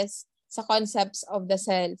differences sa concepts of the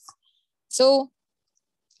self. So,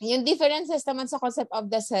 yung differences naman sa concept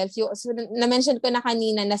of the self, yung, so, na-mention ko na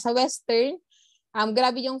kanina na sa Western,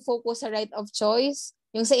 grabe yung focus sa right of choice,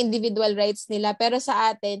 yung sa individual rights nila. Pero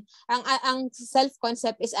sa atin, ang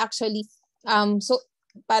self-concept is actually, so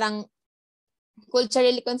parang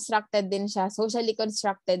culturally constructed din siya, socially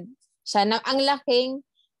constructed siya. Ang laking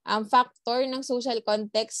factor ng social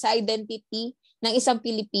context sa identity ng isang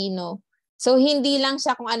Pilipino. So, hindi lang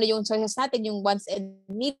siya kung ano yung choices natin, yung wants and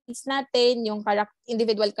needs natin, yung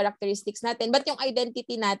individual characteristics natin, but yung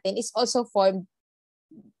identity natin is also formed,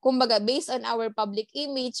 kumbaga, based on our public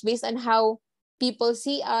image, based on how people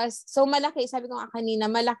see us. So, malaki, sabi ko nga kanina,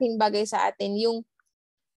 malaking bagay sa atin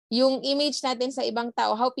yung image natin sa ibang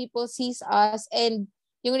tao, how people sees us, and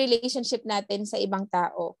yung relationship natin sa ibang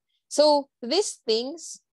tao. So, these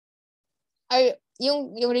things are,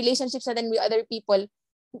 yung relationships natin with other people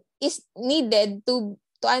is needed to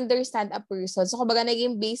understand a person. So, kumbaga,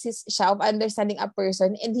 naging basis siya of understanding a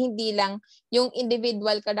person and hindi lang yung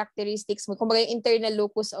individual characteristics mo. Kumbaga, yung internal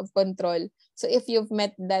locus of control. So, if you've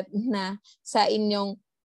met that na sa inyong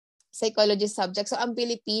psychology subject, so, ang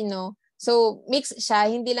Pilipino, so, mix siya,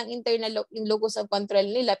 hindi lang internal yung locus of control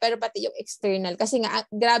nila, pero pati yung external. Kasi nga,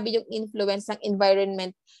 grabe yung influence ng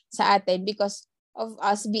environment sa atin because of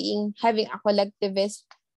us having a collectivist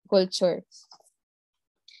culture.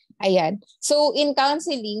 Ayan. So, in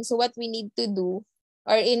counseling, so what we need to do,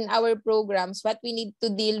 or in our programs, what we need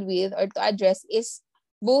to deal with or to address is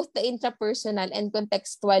both the intrapersonal and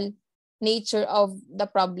contextual nature of the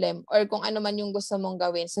problem or kung ano man yung gusto mong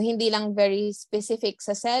gawin. So, hindi lang very specific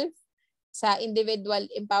sa self, sa individual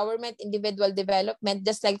empowerment, individual development,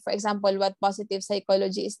 just like, for example, what positive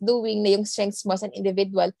psychology is doing na yung strengths mo as an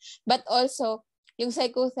individual, but also yung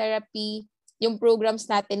psychotherapy, yung programs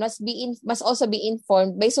natin must also be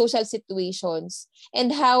informed by social situations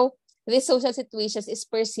and how this social situations is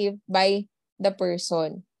perceived by the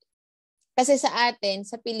person. Kasi sa atin,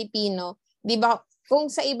 sa Pilipino, di ba, kung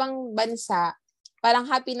sa ibang bansa, parang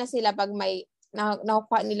happy na sila pag may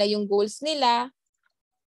nakukuha nila yung goals nila.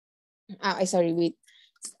 Pag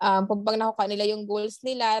nakukuha nila yung goals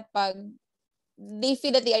nila, pag they feel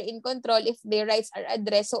that they are in control, if their rights are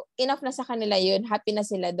addressed, so enough na sa kanila yun, happy na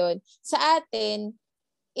sila doon. Sa atin,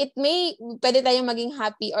 pwede tayong maging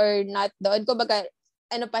happy or not doon. Kumbaga,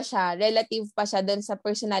 relative pa siya doon sa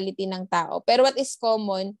personality ng tao. Pero what is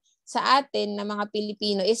common sa atin na mga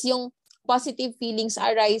Pilipino is yung positive feelings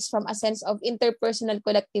arise from a sense of interpersonal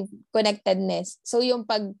collective connectedness. So yung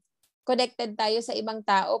pag connected tayo sa ibang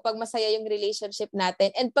tao, pag masaya yung relationship natin,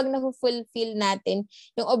 and pag na-fulfill natin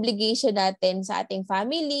yung obligation natin sa ating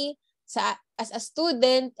family, as a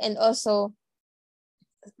student, and also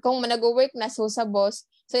kung nag-work na, so sa boss.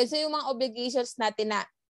 So yung mga obligations natin na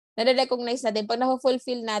nare-recognize natin, pag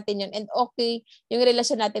na-fulfill natin yun, and okay yung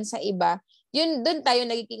relasyon natin sa iba, yun, dun tayo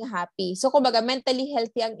nagiging happy. So kumbaga, mentally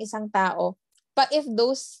healthy ang isang tao. But if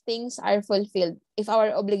those things are fulfilled, if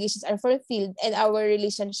our obligations are fulfilled and our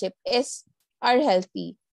relationship are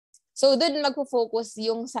healthy, so doon magfo-focus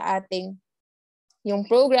yung sa ating, yung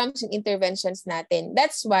programs, yung interventions natin.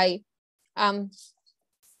 That's why,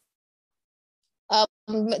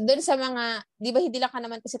 doon sa mga, di ba hindi lang ka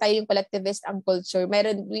naman kasi tayo yung collectivist ang culture.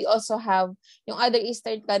 We also have, yung other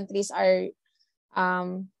Eastern countries are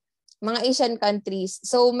mga Asian countries.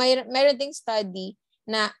 So mayroon ding study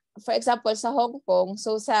na, for example, sa Hong Kong,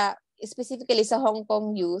 so specifically sa Hong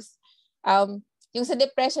Kong youth, yung sa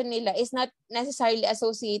depression nila is not necessarily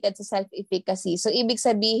associated sa self-efficacy. So, ibig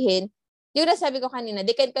sabihin, yung nasabi ko kanina,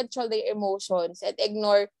 they can control their emotions and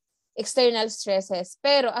ignore external stresses.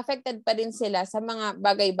 Pero, affected pa rin sila sa mga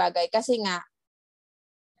bagay-bagay kasi nga,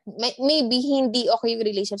 maybe hindi okay yung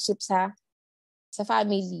relationship sa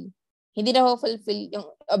family. Hindi na fulfill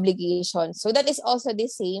yung obligation. So, that is also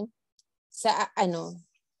the same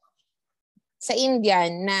sa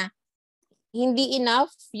Indian na hindi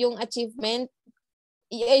enough yung achievement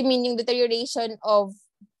I mean, yung deterioration of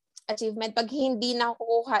achievement pag hindi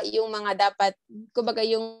nakukuha yung mga dapat, kumbaga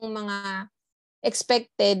yung mga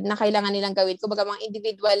expected na kailangan nilang gawin, kumbaga mga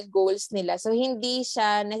individual goals nila. So, hindi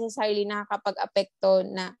siya necessarily nakakapag-apekto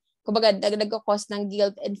na, kumbaga, nag-cause ng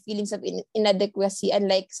guilt and feelings of inadequacy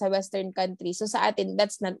unlike sa Western countries. So, sa atin,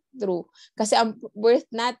 that's not true. Kasi ang worth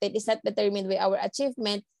natin is not determined by our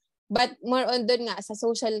achievement, but more on dun nga sa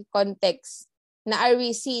social context na are we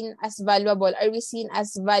seen as valuable, are we seen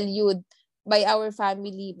as valued by our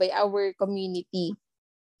family, by our community.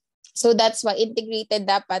 So that's why integrated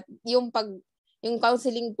dapat yung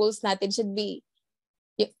counseling goals natin should be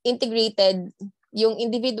integrated yung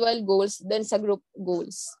individual goals dun sa group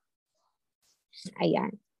goals.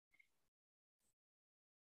 Ayan.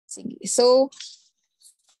 Sige. So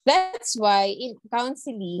that's why in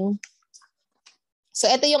counseling, so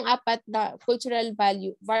ito yung 4 na cultural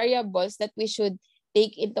value variables that we should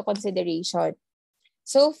take into consideration.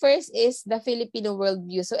 So first is the Filipino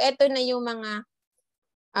worldview. So ito na yung mga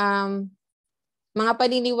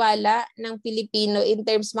paniniwala ng Pilipino in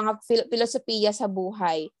terms mga filosofiya sa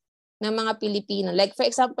buhay ng mga Pilipino. Like for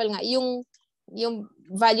example nga, yung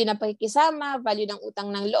value ng pakikisama, value ng utang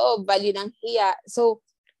ng loob, value ng hiya. So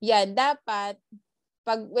yan, dapat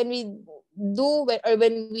when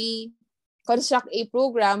we construct a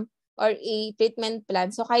program or a treatment plan,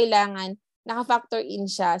 so kailangan naka-factor in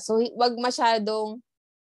siya. So wag masyadong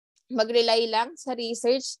mag-rely lang sa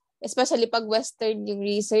research, especially pag Western yung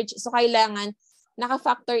research. So, kailangan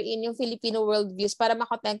naka-factor in yung Filipino worldviews para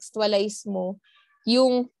makontextualize mo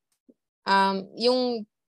yung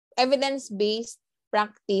evidence-based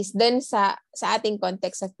practice dun sa ating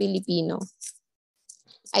context sa Filipino.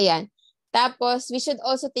 Ayan. Tapos, we should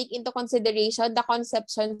also take into consideration the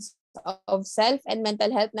conceptions of self and mental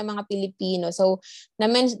health ng mga Pilipino. So,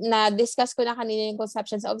 na-discuss ko na kanina yung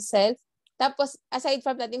conceptions of self. Tapos, aside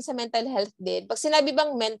from that, yung sa mental health din, pag sinabi bang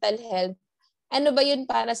mental health, ano ba yun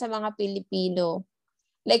para sa mga Pilipino?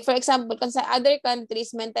 Like, for example, kung sa other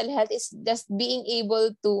countries, mental health is just being able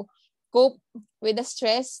to cope with the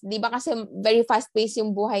stress. Di ba kasi very fast-paced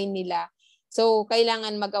yung buhay nila. So,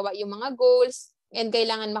 kailangan magawa yung mga goals and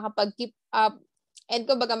kailangan makapag-keep up. And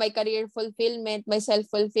kumbaga may career fulfillment, may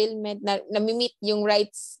self-fulfillment, na meet yung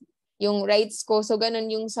rights ko. So, ganun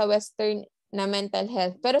yung sa Western na mental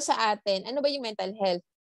health. Pero sa atin, ano ba yung mental health?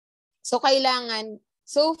 So, kailangan,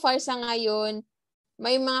 so far sa ngayon,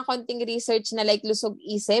 may mga konting research na like lusog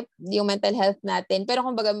isip, yung mental health natin. Pero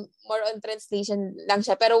kumbaga, more on translation lang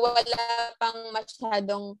siya. Pero wala pang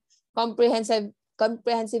masyadong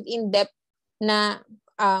comprehensive in-depth na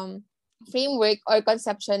framework or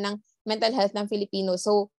conception ng mental health ng Filipino.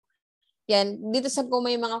 So, yan, dito sa kung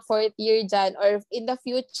may mga 4th year dyan or in the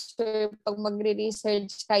future, pag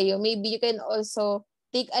magre-research kayo, maybe you can also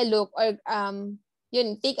take a look or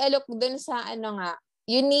take a look dun sa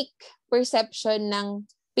unique perception ng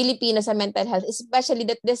Pilipino sa mental health, especially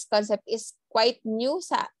that this concept is quite new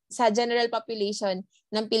sa general population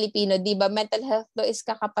ng Pilipino. Diba, mental health daw is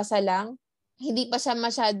kakapasa lang. Hindi pa siya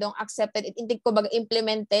masyadong accepted. Hindi ko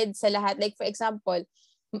implemented sa lahat. Like for example,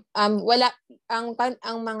 wala ang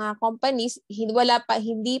mga companies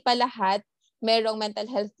hindi pa lahat merong mental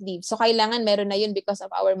health leave. So kailangan meron na yun because of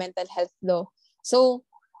our mental health law. So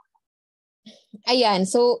ayan,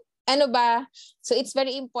 so so it's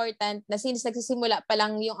very important na since nagsisimula pa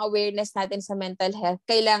lang yung awareness natin sa mental health,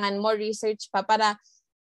 kailangan more research pa para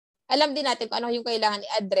alam din natin kung ano yung kailangan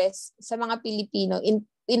i-address sa mga Pilipino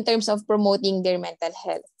in terms of promoting their mental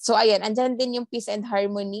health. So ayan, andyan din yung peace and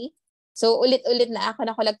harmony. So, ulit-ulit na ako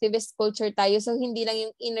na collectivist culture tayo. So, hindi lang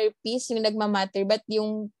yung inner peace yung nagmamatter, but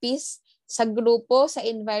yung peace sa grupo, sa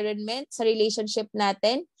environment, sa relationship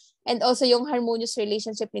natin, and also yung harmonious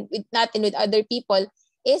relationship natin with other people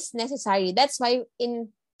is necessary. That's why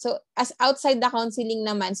as outside the counseling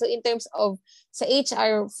naman, so in terms of sa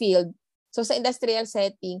HR field, so sa industrial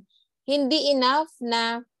setting, hindi enough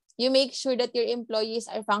na you make sure that your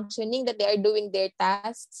employees are functioning, that they are doing their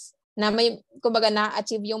tasks, na may, kumbaga,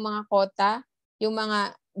 na-achieve yung mga quota, yung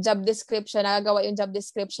mga job description, nagagawa yung job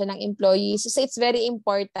description ng employees. So, it's very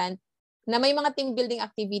important na may mga team building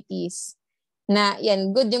activities na,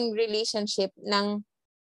 yan, good yung relationship ng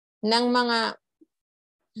mga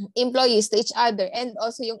employees to each other and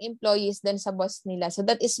also yung employees din sa boss nila. So,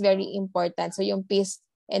 that is very important. So, yung peace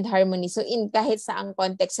and harmony. So, kahit saang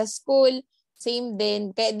context sa school, same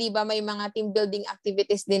din. Kaya, di ba, may mga team building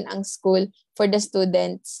activities din ang school for the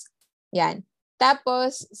students. Yan.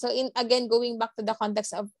 Tapos, so again, going back to the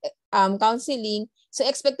context of counseling, so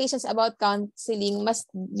expectations about counseling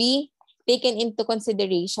must be taken into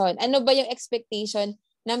consideration. Ano ba yung expectation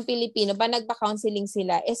ng Pilipino ba nagpa-counseling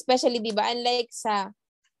sila? Especially, di ba, unlike sa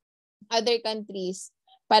other countries,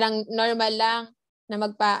 parang normal lang na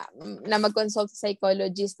mag-consult sa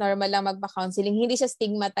psychologist, normal lang magpa-counseling. Hindi siya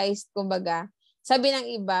stigmatized, kumbaga. Sabi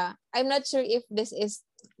ng iba, I'm not sure if this is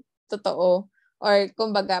totoo or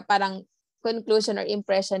kumbaga parang conclusion or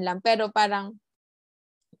impression lang. Pero parang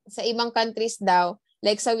sa ibang countries daw,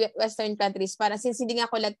 like sa Western countries, parang since hindi nga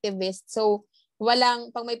collectivist, so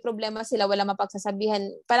pag may problema sila, walang mapagsasabihan.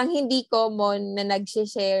 Parang hindi common na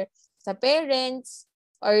nag-share sa parents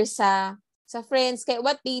or sa friends. Kaya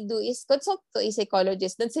what they do is consult to a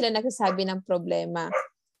psychologist. Doon sila nagsasabi ng problema.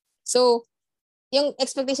 So, yung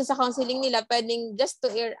expectation sa counseling nila, pwedeng just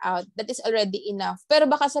to air out, that is already enough. Pero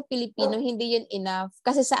baka sa Pilipino, hindi yun enough.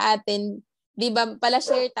 Kasi sa atin, di ba, pala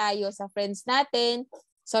share tayo sa friends natin,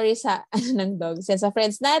 sa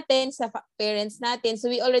friends natin, sa parents natin.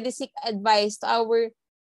 So we already seek advice to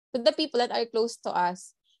the people that are close to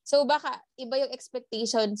us. So baka iba yung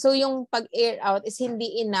expectation. So yung pag-air out is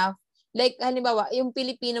hindi enough. Like, halimbawa, yung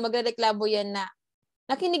Pilipino, magrereklamo yan na,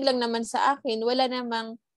 nakinig lang naman sa akin, wala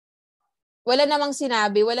namang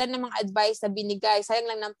sinabi, wala namang advice na binigay, sayang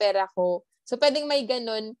lang ng pera ko. So, pwedeng may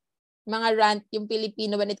ganun, mga rant yung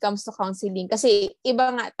Pilipino when it comes to counseling. Kasi,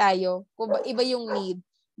 iba nga tayo. Iba yung need.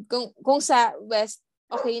 Kung sa West,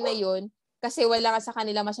 okay na yun. Kasi wala ka sa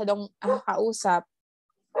kanila masyadong kausap.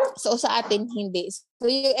 So, sa atin, hindi.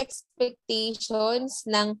 So, yung expectations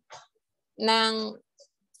ng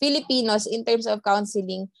Filipinos in terms of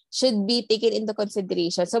counseling should be taken into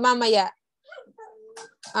consideration. So mamaya,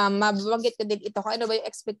 mabanggit ko din ito kung ano ba yung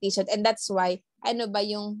expectation, and that's why ano ba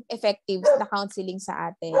yung effective na counseling sa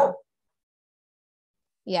atin.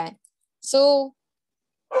 Yan. So,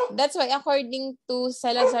 that's why according to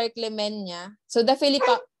Salazar Clemenya, so the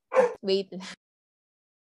Filipino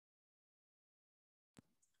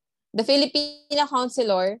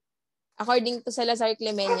counselor, according to Salazar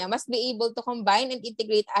Clemenya, must be able to combine and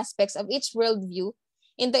integrate aspects of each worldview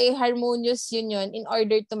into a harmonious union in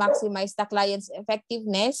order to maximize the client's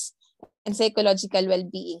effectiveness and psychological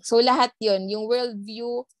well-being. So lahat yun, yung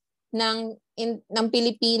worldview ng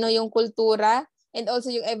Pilipino, yung kultura, and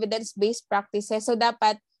also yung evidence-based practices. So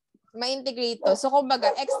dapat ma-integrate to. So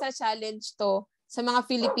kumbaga, extra challenge to sa mga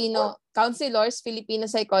Filipino counselors, Filipino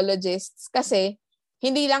psychologists, kasi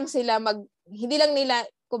hindi lang nila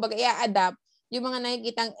kumbaga i-adapt yung mga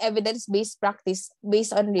nakikitang evidence-based practice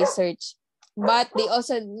based on research. But they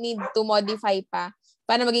also need to modify pa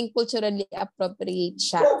para maging culturally appropriate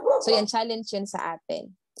siya. So yan, challenge yun sa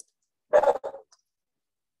atin.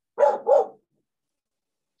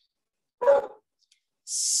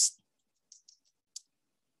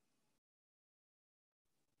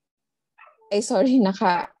 Ay, sorry,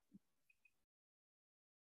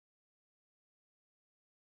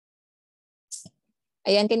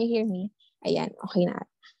 Ayan, can you hear me? Ayan, okay na.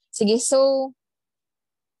 Sige, so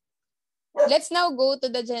let's now go to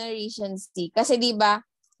the Generation Z. Kasi 'di ba,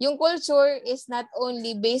 yung culture is not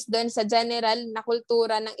only based doon sa general na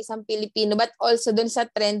kultura ng isang Pilipino, but also doon sa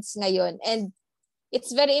trends ngayon. And it's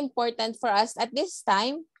very important for us at this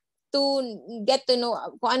time to get to know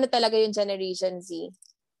kung ano talaga yung Generation Z.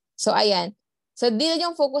 So ayan. So dito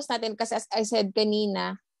yung focus natin kasi as I said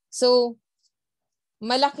kanina, so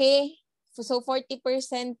malaki. So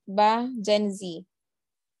 40% ba Gen Z?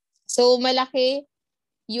 So malaki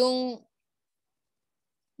yung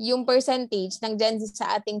percentage ng Gen Z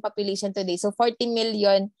sa ating population today. So 40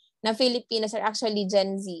 million na Filipinos are actually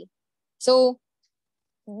Gen Z. So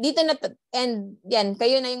dito na and yan,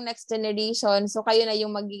 kayo na yung next generation. So kayo na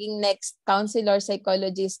yung magiging next counselor,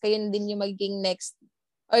 psychologist, kayo na din yung magiging next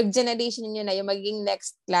or generation niyo na yung magiging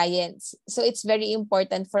next clients. So it's very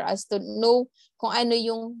important for us to know kung ano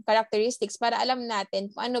yung characteristics para alam natin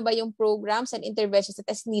kung ano ba yung programs and interventions that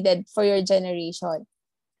is needed for your generation.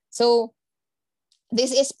 So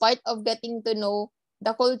this is part of getting to know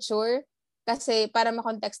the culture kasi para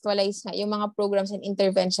ma-contextualize nga yung mga programs and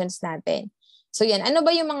interventions natin. So yan, ano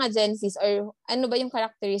ba yung mga Gen Zs or ano ba yung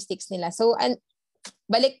characteristics nila? So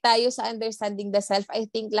balik tayo sa understanding the self. I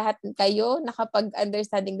think lahat kayo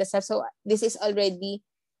nakapag-understanding the self. So this is already,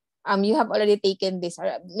 you have already taken this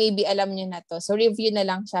or maybe alam nyo na to. So review na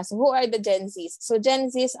lang siya. So who are the Gen Zs? So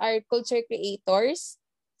Gen Zs are culture creators.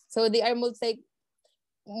 So they are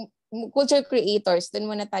culture creators.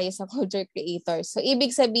 Doon muna tayo sa culture creators. So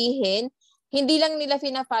ibig sabihin, hindi lang nila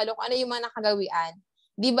fina-follow kung ano yung mga nakagawian.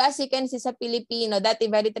 Di ba as you can see sa Pilipino,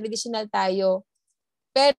 dati very traditional tayo.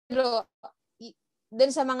 Pero dun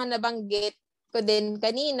sa mga nabanggit ko din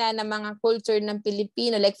kanina na mga culture ng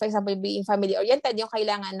Pilipino, like for example, being family-oriented, yung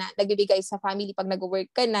kailangan na nagbibigay sa family pag nag-work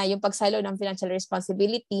ka na, yung pagsalo ng financial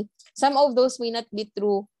responsibility, some of those may not be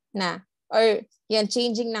true na. or yan,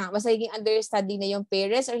 changing na, mas naging understanding na yung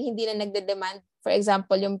parents or hindi na nagde-demand, for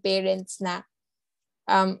example, yung parents na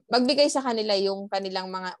magbigay sa kanila yung kanilang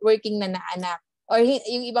mga working na anak. Or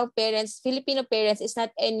yung ibang parents, Filipino parents is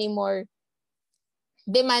not anymore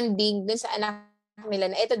demanding dun sa anak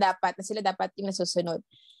nila na ito dapat, na sila dapat yung nasusunod.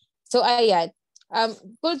 So, ayan.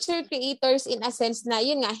 Culture creators in a sense na,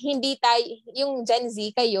 yun nga, hindi tayo, yung Gen Z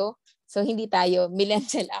kayo, so hindi tayo,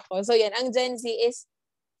 millennial ako. So, yan, ang Gen Z is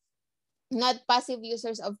not passive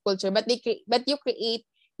users of culture, but you create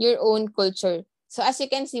your own culture. So, as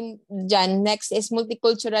you can see dyan, next is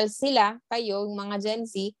multicultural sila, kayo, mga Gen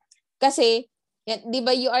Z, kasi, yan, di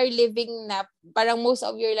ba you are living na, parang most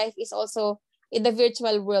of your life is also in the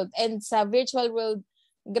virtual world. And sa virtual world,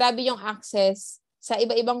 grabe yung access sa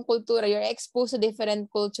iba-ibang kultura. You're exposed to different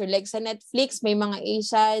culture. Like sa Netflix, may mga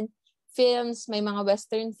Asian films, may mga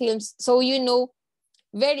Western films. So, you know,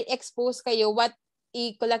 very exposed kayo what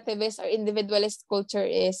a collectivist or individualist culture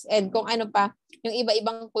is and kung ano pa yung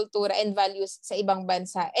iba-ibang kultura and values sa ibang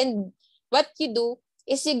bansa. And what you do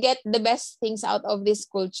is you get the best things out of this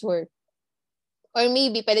culture. Or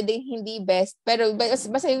maybe, pwede din hindi best, pero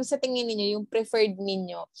basta yung sa tingin ninyo, yung preferred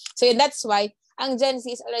ninyo. So, yeah, that's why, ang Gen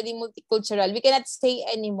Z is already multicultural. We cannot say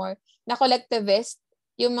anymore na collectivist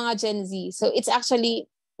yung mga Gen Z. So, it's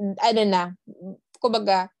actually,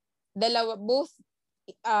 kumbaga, both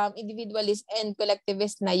individualist and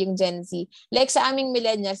collectivist na yung Gen Z. Like sa aming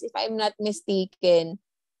millennials, if I'm not mistaken,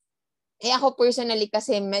 ako personally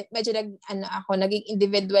kasi medyo naging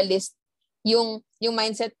individualist yung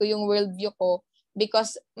mindset ko, yung worldview ko,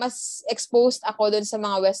 because mas exposed ako dun sa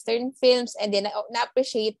mga Western films and then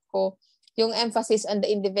na-appreciate ko yung emphasis on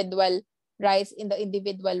the individual rights in the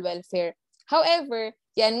individual welfare. However,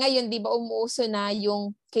 yan ngayon, di ba umuuso na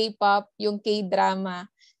yung K-pop, yung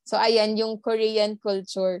K-drama. So, ayan, yung Korean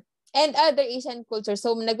culture and other Asian cultures.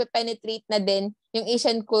 So, nagpe-penetrate na din yung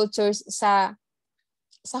Asian cultures sa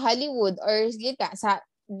Hollywood or sa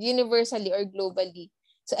universally or globally.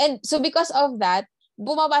 So because of that,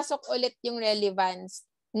 bumabasok ulit yung relevance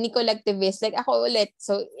ni collectivist. Like ako ulit,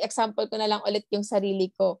 so example ko na lang ulit yung sarili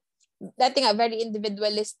ko. Dati nga, very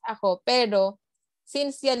individualist ako, pero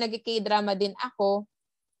since yan, nag-K-drama din ako,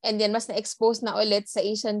 and then mas na-expose na ulit sa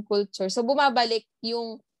Asian culture. So bumabalik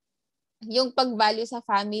yung pag-value sa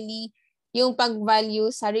family, yung pag-value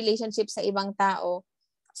sa relationship sa ibang tao.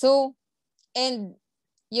 So, and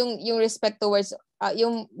yung respect towards,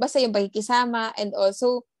 basta yung pagkikisama, and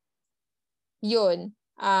also, yun.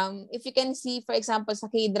 If you can see, for example, sa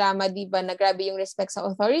K-drama, di ba, na grabe yung respect sa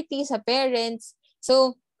authority, sa parents.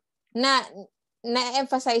 So,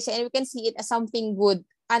 na-emphasize siya, and we can see it as something good.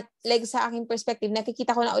 At like sa aking perspective,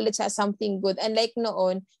 nakikita ko na ulit siya as something good. Unlike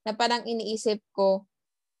noon, na parang iniisip ko,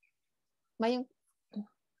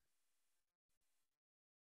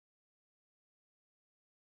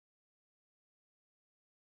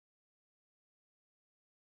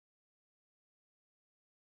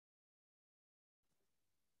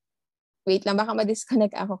 wait lang, baka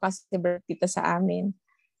ma-disconnect ako kasi dito sa amin.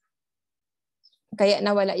 Kaya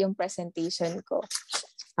nawala yung presentation ko.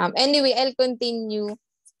 Anyway, I'll continue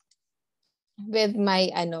with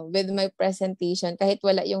my presentation kahit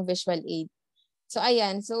wala yung visual aid. So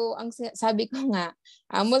ayan, so ang sabi ko nga,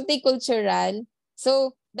 multicultural.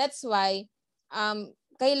 So that's why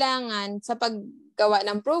kailangan sa paggawa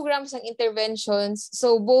ng programs, ng interventions,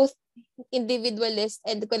 so both individualist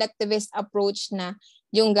and collectivist approach na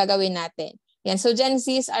yung gagawin natin. Yan. So Gen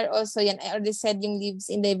Zs are also, yan, I already said, yung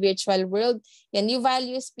lives in the virtual world. Yan, you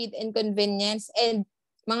value speed and convenience and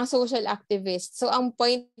mga social activists. So ang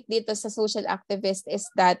point dito sa social activist is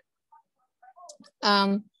that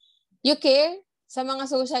you care sa mga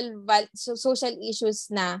social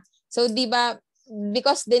issues na. So 'di ba,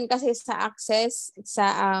 because din kasi sa access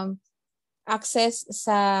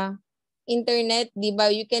sa internet, 'di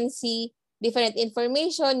ba, you can see different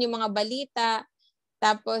information, yung mga balita,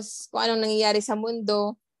 tapos kung anong nangyayari sa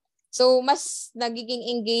mundo. So mas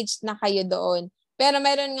nagiging engaged na kayo doon. Pero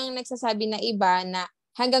meron ngang nagsasabi na iba na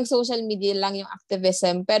hanggang social media lang yung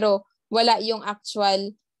activism, pero wala yung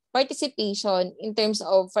actual participation in terms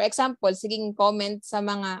of, for example, siging comment sa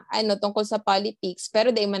mga tungkol sa politics,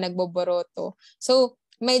 pero di man nagboboroto. So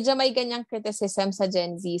medyo may ganyang criticism sa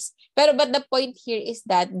Gen Zs. But the point here is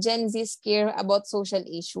that Gen Zs care about social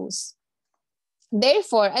issues.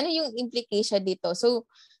 Therefore, ano yung implication dito? So,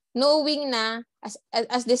 knowing na,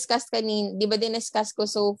 as discussed kanina, di ba din-discuss ko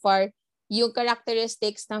so far, yung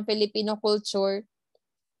characteristics ng Filipino culture,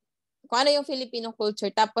 kung ano yung Filipino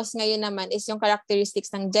culture, tapos ngayon naman is yung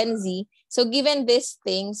characteristics ng Gen Z. So, given these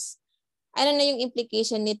things, ano na yung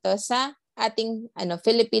implication nito sa ating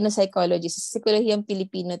Filipino psychology, sa Sikolohiyang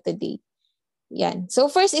Pilipino today? Yan. So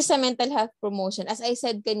first is sa mental health promotion. As I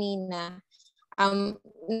said kanina,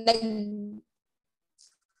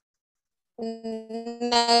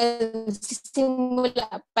 nagsisimula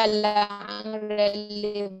pala ang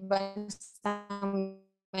relevance ng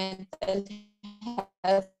mental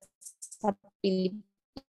health sa Pilipinas.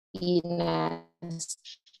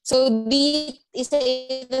 So, isa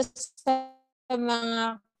ito sa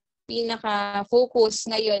mga pinaka-focus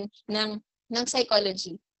ngayon ng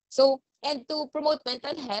psychology. So, and to promote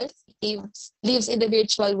mental health, lives in the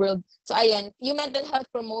virtual world. So, ayan, yung mental health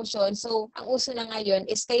promotion, so, ang uso na ngayon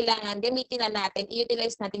is kailangan gamitin na natin,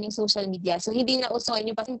 i-utilize natin yung social media. So, hindi na uso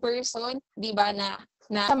yung person, di ba, na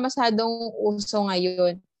masyadong uso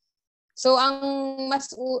ngayon. So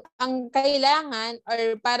ang kailangan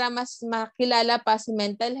or para mas makilala pa si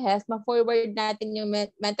mental health, ma-forward natin yung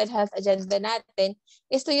mental health agenda natin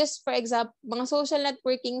is to use, for example, mga social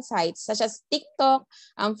networking sites such as TikTok,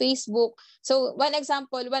 Facebook. So one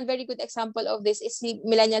very good example of this is si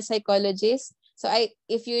millennial psychologist. So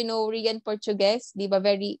if you know Rian Portugues, di ba,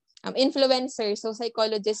 very influencer, so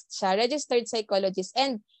psychologist siya, registered psychologist,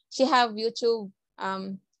 and she have YouTube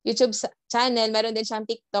channel, meron din siyang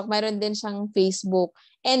TikTok, meron din siyang Facebook.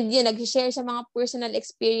 And yun, nag-share sa mga personal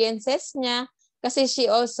experiences niya kasi she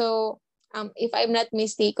also, if I'm not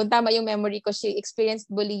mistaken, kung tama yung memory ko, she experienced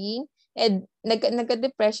bullying and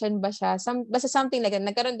nagka-depression ba siya? Basta something like that.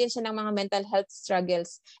 Nagkaroon din siya ng mga mental health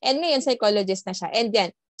struggles. And ngayon, psychologist na siya. And yan.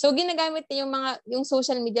 So, ginagamit niya yung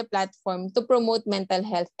social media platform to promote mental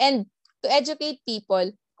health and to educate people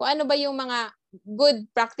kung ano ba yung mga good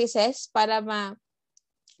practices para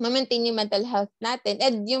ma-maintain yung mental health natin.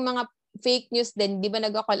 And yung mga fake news din, di ba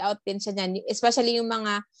nag-call out din siya dyan, especially yung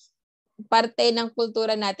mga parte ng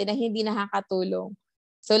kultura natin na hindi nakakatulong.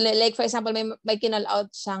 So like for example, may kinall out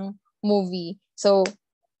siyang movie. So,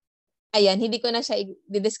 ayan, hindi ko na siya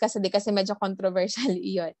i-discuss kasi medyo controversial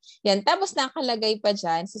iyon. Yan. Tapos nakalagay pa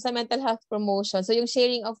dyan, so sa mental health promotion, so yung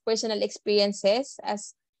sharing of personal experiences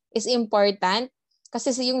is important.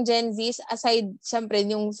 Kasi yung Gen Z, aside, syempre,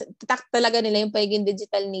 yung talaga nila yung pagiging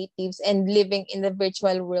digital natives and living in the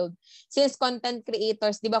virtual world. Since content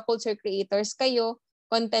creators, di ba, culture creators kayo,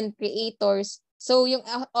 content creators, so yung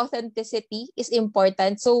authenticity is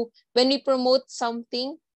important. So when we promote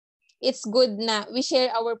something, it's good na we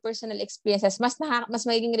share our personal experiences. Mas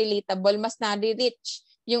magiging relatable, mas na-reach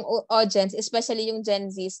yung audience, especially yung Gen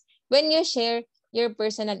Zs, when you share your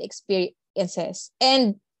personal experiences.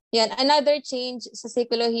 And yan, another change sa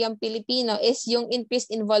Sikolohiyang Pilipino is yung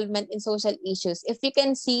increased involvement in social issues. If you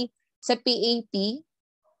can see sa PAP,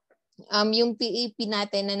 yung PAP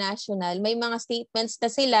natin na national, may mga statements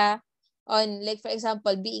na sila on, like for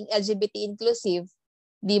example, being LGBT inclusive,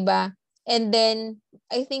 di ba? And then,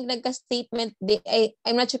 I think nagka-statement,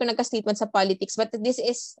 I'm not sure kung nagka-statement sa politics, but this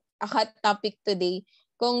is a hot topic today.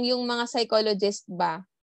 Kung yung mga psychologist ba,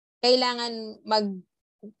 kailangan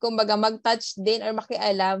mag-touch din or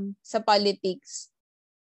makialam sa politics.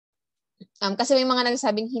 Kasi may mga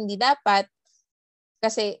nagsabing hindi dapat,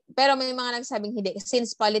 pero may mga nagsabing hindi.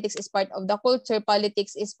 Since politics is part of the culture,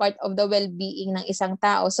 politics is part of the well-being ng isang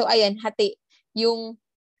tao. So, ayan, hati, yung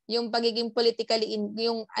pagiging politically,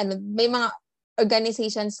 may mga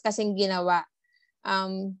organizations kasing ginawa.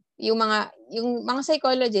 Yung mga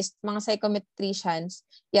psychologists, mga psychometricians,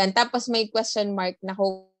 yan. Tapos may question mark na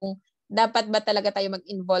kung dapat ba talaga tayo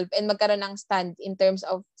mag-involve and magkaroon ng stand in terms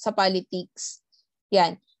of sa politics.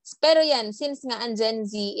 Yan. Pero yan, since nga ang Gen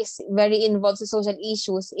Z is very involved sa social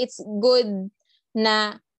issues, it's good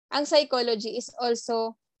na ang psychology is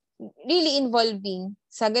also really involving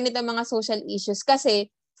sa ganitong mga social issues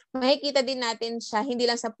kasi makikita din natin siya hindi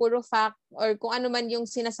lang sa puro fact or kung ano man yung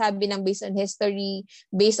sinasabi ng based on history,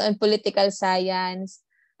 based on political science,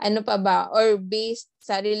 ano pa ba, or based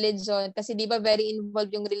sa religion, kasi di ba very involved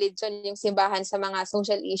yung religion, yung simbahan sa mga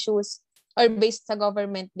social issues, or based sa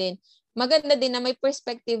government din. Maganda din na may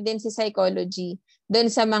perspective din si psychology doon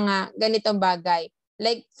sa mga ganitong bagay.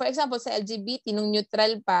 Like, for example, sa LGBT, nung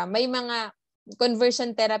neutral pa, may mga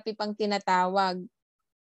conversion therapy pang tinatawag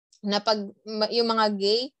na pag yung mga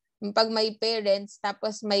gay, pag may parents,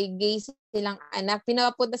 tapos may gay silang anak,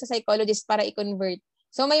 pinapunta sa psychologist para i-convert.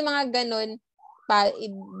 So, may mga ganun pa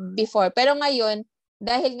before. Pero ngayon,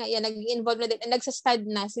 dahil nga yan, nag-involve na din, nagsastad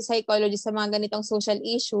na si psychologist sa mga ganitong social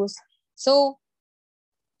issues. So,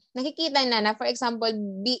 nakikita na, for example,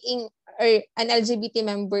 being or an LGBT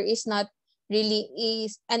member is not really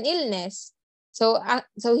is an illness. So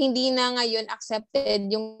hindi na ngayon accepted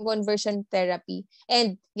yung conversion therapy.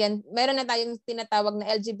 And yan, meron na tayong tinatawag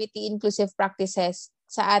na LGBT inclusive practices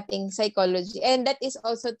sa ating psychology. And that is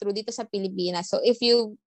also true dito sa Pilipinas. So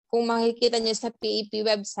kung makikita niyo sa PAP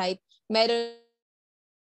website, meron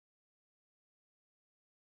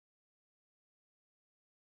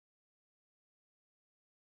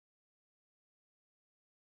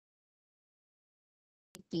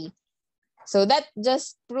community. So that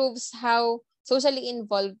just proves how socially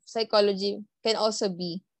involved psychology can also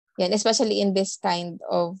be. Yan, especially in this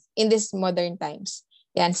modern times.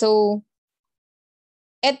 Yan. So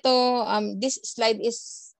this slide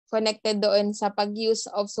is connected doon sa pag-use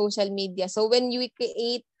of social media. So when you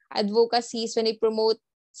create advocacies, when we promote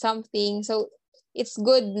something, so it's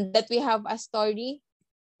good that we have a story.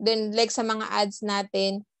 Then like sa mga ads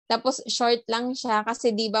natin, tapos short lang siya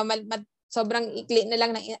kasi 'di ba sobrang ikli na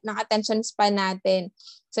lang ng attention span natin.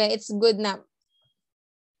 So it's good na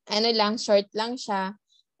short lang siya.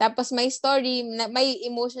 Tapos may story, may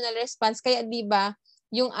emotional response kaya 'di ba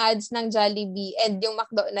yung ads ng Jollibee and yung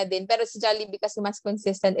McDo na din. Pero si Jollibee kasi mas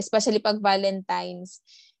consistent, especially pag Valentine's.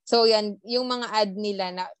 So yan, yung mga ad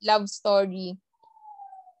nila na love story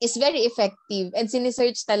is very effective and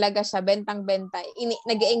sinisearch talaga siya, bentang-benta.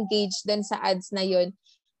 Nag-engage dun sa ads na yun.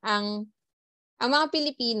 Ang mga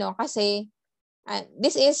Pilipino kasi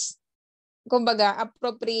this is, kumbaga,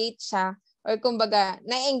 appropriate siya or kumbaga,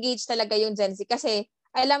 na-engage talaga yung Gen Z kasi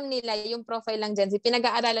alam nila yung profile ng Gen Z.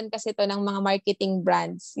 Pinag-aaralan kasi ito ng mga marketing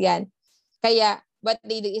brands. Yan. Kaya, what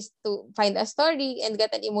they do is to find a story and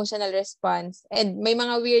get an emotional response. And may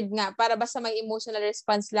mga weird nga, para basta may emotional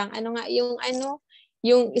response lang.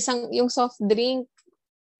 Yung soft drink,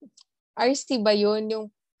 RC ba yun?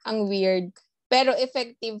 Ang weird. Pero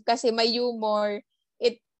effective kasi may humor.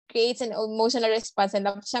 It creates an emotional response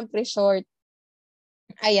and syempre short.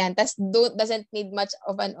 Ayan. Tas doesn't need much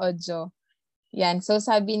of an audio. Yan. So,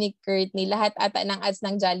 sabi ni Courtney, lahat ata ng ads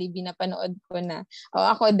ng Jollibee na panood ko na. O,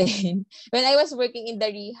 ako din. When I was working in the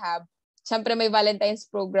rehab, syempre may Valentine's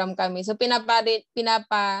program kami. So,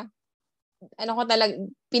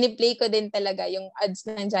 piniplay ko din talaga yung ads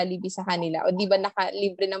ng Jollibee sa kanila. O, di ba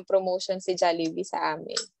naka-libre ng promotion si Jollibee sa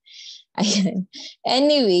amin. Ayan.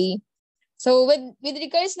 Anyway, so with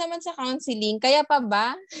regards naman sa counseling, kaya pa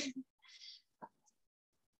ba?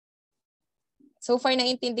 So far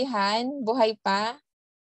naintindihan? Buhay pa?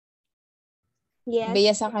 Yes. Bea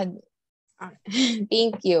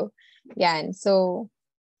Thank you. Yan. So,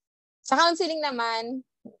 sa counseling naman,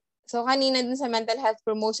 so kanina dun sa mental health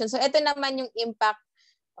promotion, so ito naman yung impact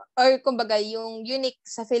or kumbaga yung unique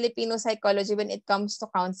sa Filipino psychology when it comes to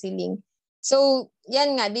counseling. So,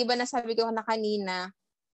 yan nga, di ba nasabi ko na kanina,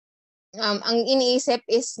 ang iniisip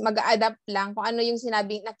is mag-adapt lang kung ano yung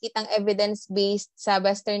nakitang evidence-based sa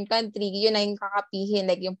Western country, yun na yung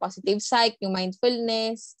kakapihin, like yung positive psych, yung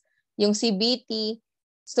mindfulness, yung CBT.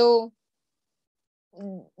 So,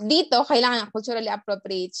 dito, kailangan culturally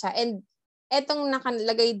appropriate siya. And etong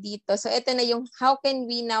nakalagay dito, so eto na yung how can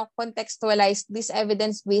we now contextualize these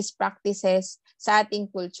evidence-based practices sa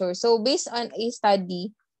ating culture. So, based on a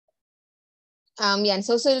study, yan.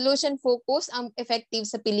 So, solution focus ang effective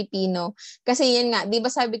sa Pilipino. Kasi yan nga, di ba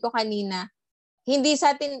sabi ko kanina, hindi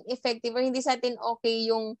sa atin effective or hindi sa atin okay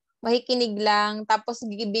yung makikinig lang, tapos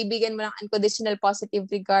bibigyan mo ng unconditional positive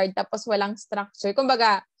regard, tapos walang structure.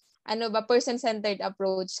 Kumbaga, person-centered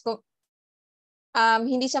approach.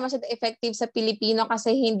 Hindi siya masyado effective sa Pilipino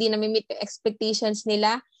kasi hindi na-meet yung expectations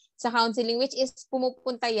nila sa counseling, which is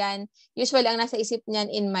pumupunta yan. Usually, ang nasa isip niyan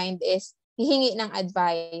in mind is hihingi ng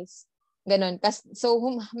advice. Ganon. So,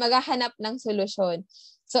 maghahanap ng solusyon.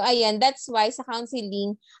 So, ayan, that's why sa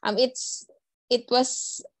counseling, it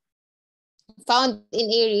was found in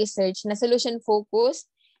a research na solution-focused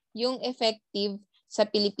yung effective sa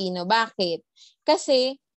Pilipino. Bakit?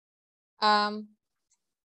 Kasi,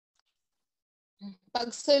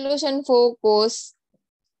 pag solution-focused,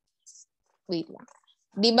 wait lang.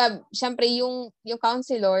 Di ba, syempre, yung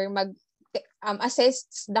counselor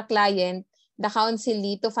assess the client, the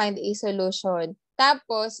counselee to find a solution.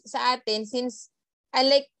 Tapos, sa atin, since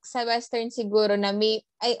unlike sa Western siguro na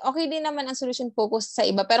okay din naman ang solution focus sa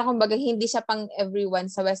iba, pero kumbaga hindi siya pang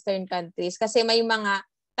everyone sa Western countries. Kasi may mga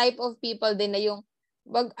type of people din na yung,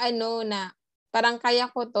 na parang kaya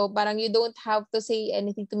ko to, parang you don't have to say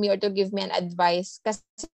anything to me or to give me an advice. Kasi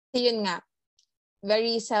yun nga,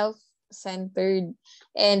 very self-centered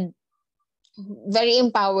and very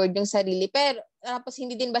empowered yung sarili. Pero tapos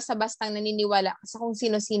hindi din basta-bastang naniniwala sa kung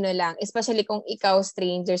sino-sino lang, especially kung ikaw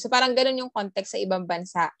stranger. So parang ganun yung context sa ibang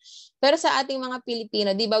bansa. Pero sa ating mga Pilipino,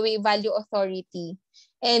 di ba, we value authority.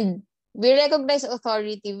 And we recognize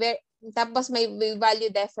authority. Tapos we value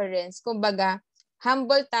deference. Kumbaga,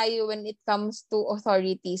 humble tayo when it comes to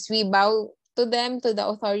authorities. We bow to them, to the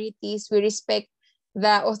authorities. We respect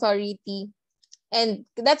the authority. And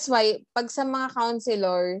that's why, pag sa mga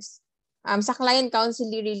counselors, sa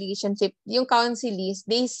client-counselee relationship, yung counselees,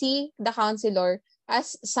 they see the counselor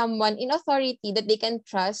as someone in authority that they can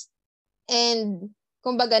trust and,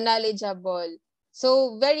 kumbaga, knowledgeable.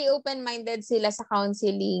 So, very open-minded sila sa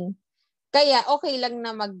counseling. Kaya, okay lang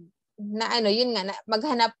na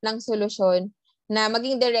maghanap ng solusyon na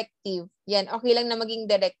maging directive. Yan, okay lang na maging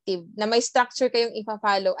directive, na may structure kayong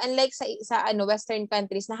ipa-follow. Unlike sa Western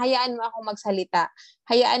countries, na hayaan mo ako magsalita.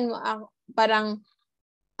 Hayaan mo ako, parang,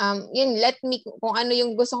 kung ano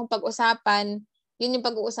yung gusto kong pag-usapan, yun yung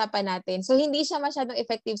pag-uusapan natin. So, hindi siya masyadong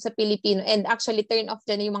effective sa Pilipino. And actually, turn off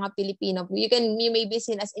dyan yung mga Pilipino. You may be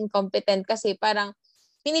seen as incompetent kasi parang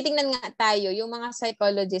tinitingnan nga tayo, yung mga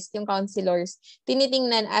psychologists, yung counselors,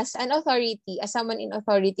 tinitingnan as an authority, as someone in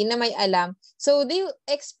authority na may alam. So, they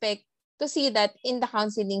expect to see that in the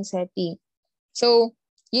counseling setting. So,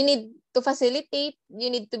 you need to facilitate,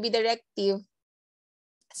 you need to be directive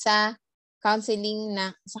sa counseling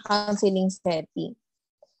setting.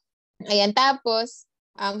 Ayan, tapos,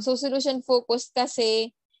 so solution-focused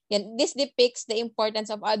kasi, this depicts the importance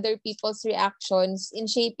of other people's reactions in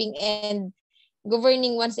shaping and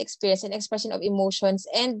governing one's experience and expression of emotions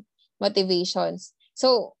and motivations.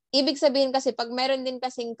 So, ibig sabihin kasi, pag meron din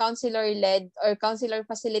kasing counselor-led or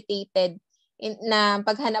counselor-facilitated na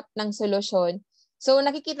paghanap ng solusyon, so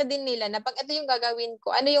nakikita din nila na pag ito yung gagawin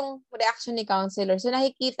ko, ano yung reaction ni counselor? So,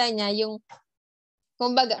 nakikita niya yung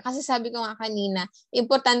kumbaga, kasi sabi ko nga kanina,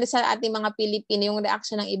 importante sa ating mga Pilipino yung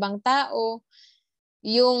reaction ng ibang tao,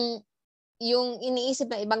 yung iniisip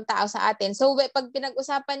ng ibang tao sa atin. So, pag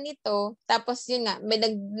pinag-usapan nito, tapos yun nga, may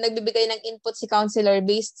nagbibigay ng input si counselor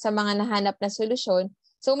based sa mga nahanap na solusyon,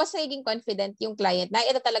 so mas nagiging confident yung client na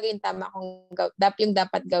ito talaga yung tama yung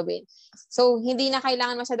dapat gawin. So, hindi na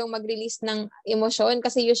kailangan masyadong mag-release ng emosyon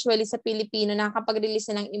kasi usually sa Pilipino,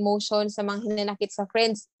 nakakapag-release na ng emosyon sa mga hinanakit sa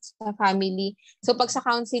friends, sa family. So, pag sa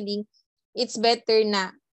counseling, it's better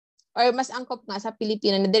na, or mas angkop nga sa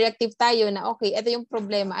Pilipino, na directive tayo na, okay, ito yung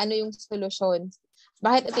problema, ano yung solusyon?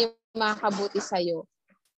 Bakit ito yung makakabuti sa'yo?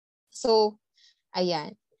 So,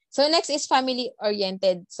 ayan. So, next is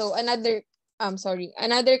family-oriented. So, another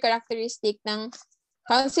characteristic ng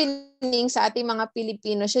counseling sa ating mga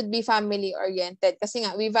Pilipino should be family-oriented. Kasi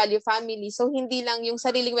nga, we value family. So, hindi lang yung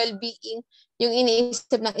sariling well-being yung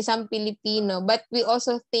iniisip ng isang Pilipino, but we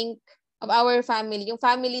also think of our family. Yung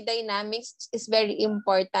family dynamics is very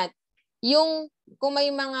important. Kung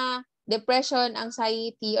may mga depression,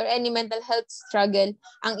 anxiety, or any mental health struggle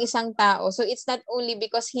ang isang tao, so it's not only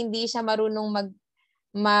because hindi siya marunong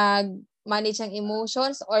manage ang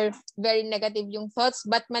emotions or very negative yung thoughts,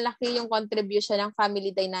 but malaki yung contribution ng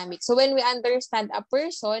family dynamic. So when we understand a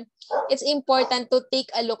person, it's important to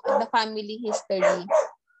take a look at the family history.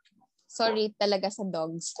 Sorry talaga sa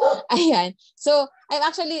dogs. Ayan. So, I'm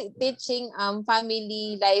actually teaching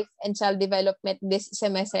family life and child development this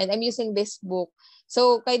semester and I'm using this book.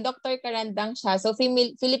 So, kay Dr. Karandang siya. So,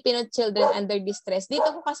 Filipino Children Under Distress. Dito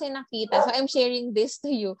ko kasi nakita. So, I'm sharing this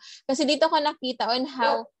to you. Kasi dito ko nakita on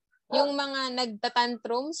how yung mga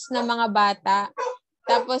nagtatantrums na mga bata,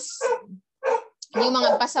 tapos yung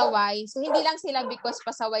mga pasaway. So, hindi lang sila because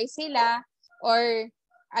pasaway sila or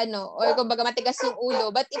kumbaga matigas yung ulo,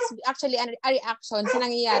 but it's actually a reaction sa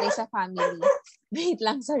nangyayari sa family. Wait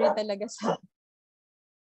lang, sorry talaga sa...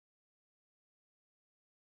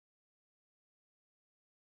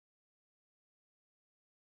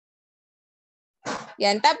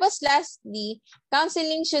 Yan. Tapos lastly,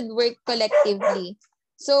 counseling should work collectively.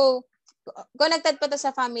 So, connected pa to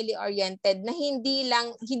sa family-oriented na hindi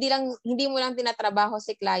mo lang tinatrabaho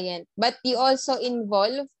si client, but you also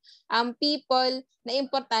involve people na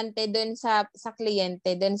importante doon sa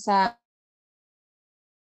kliyente, doon sa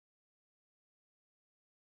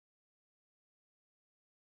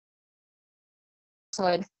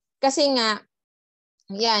kasi nga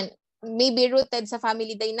yan, maybe rooted sa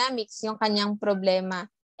family dynamics yung kanyang problema.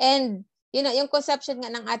 And yung conception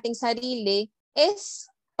nga ng ating sarili is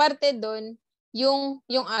parte doon yung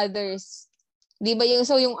others. 'Di ba?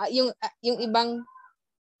 Yung ibang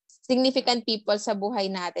significant people sa buhay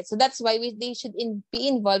natin. So that's why they should be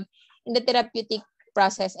involved in the therapeutic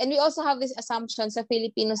process. And we also have this assumption sa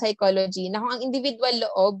Filipino psychology na kung ang individual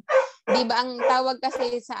loob, 'di ba, ang tawag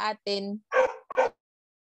kasi sa atin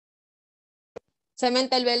sa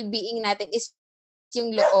mental well-being natin is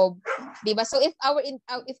yung loob, 'di ba? So if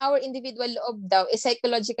our individual loob daw is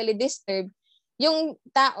psychologically disturbed, yung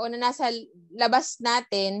tao na nasa labas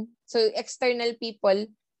natin, so external people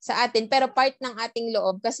sa atin, pero part ng ating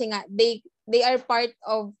loob kasi nga they are part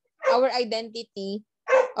of our identity,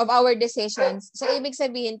 of our decisions. So ibig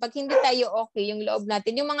sabihin, pag hindi tayo okay yung loob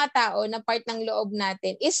natin, yung mga tao na part ng loob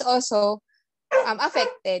natin is also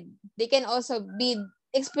affected. They can also be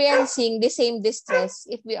experiencing the same distress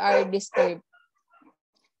if we are disturbed.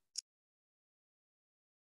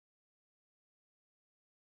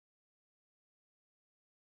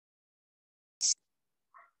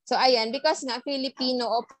 So ayan, because nga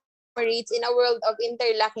Filipino operates in a world of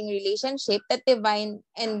interlocking relationship that define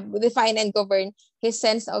and govern his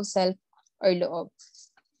sense of self or loob.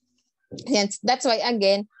 Yan, that's why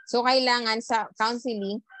again, so kailangan sa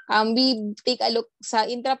counseling, we take a look sa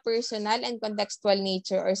intrapersonal and contextual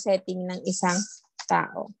nature or setting ng isang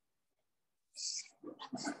tao.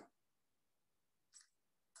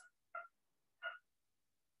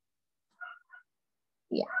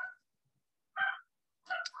 Yeah.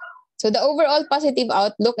 So the overall positive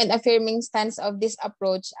outlook and affirming stance of this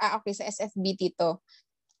approach, okay, sa SFBT to.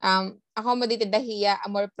 Accommodated dahiya,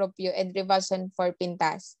 amor proprio, and revulsion for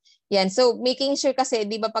pintas. Yan. So making sure kasi,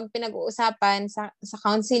 di ba pag pinag-uusapan sa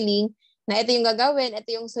counseling, na ito yung gagawin,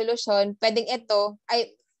 ito yung solusyon, pwedeng ito,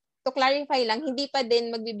 ay, to clarify lang, hindi pa din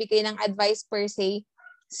magbibigay ng advice per se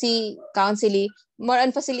si counseling. More on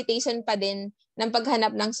facilitation pa din ng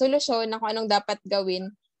paghanap ng solusyon na kung anong dapat gawin.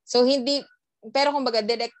 So hindi, pero kumbaga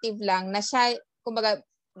directive lang na siya, kumbaga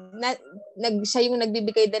siya yung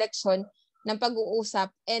nagbibigay direksyon ng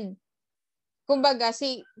pag-uusap, and kumbaga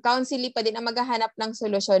si counseling pa din ang maghahanap ng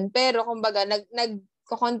solusyon, pero kumbaga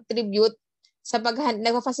nag-contribute sa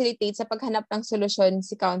nag-facilitate sa paghanap ng solusyon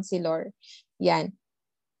si counselor. Yan.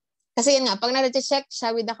 Kasi yan nga, pag na-check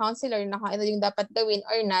siya with the counselor na kung ito yung dapat gawin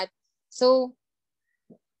or not, so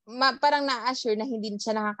parang na-assure na hindi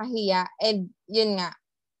siya nakakahiya, and yun nga,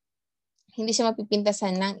 hindi siya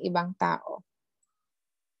mapipintasan ng ibang tao.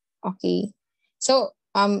 Okay. So,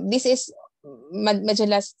 this is medyo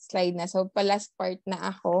last slide na. So, last part na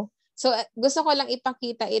ako. So, gusto ko lang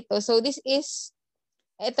ipakita ito. So, this is,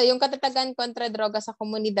 ito, yung katatagan kontra droga sa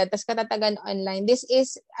komunidad, tas katatagan online. This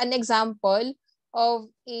is an example of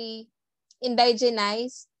a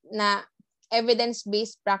indigenized na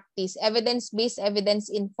evidence-based practice. Evidence-based,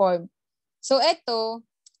 evidence-informed. So, ito,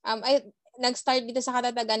 nag-start dito sa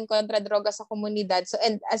katatagan kontra droga sa komunidad. So,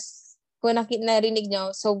 and as kung narinig nyo,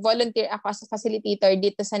 so volunteer ako as a facilitator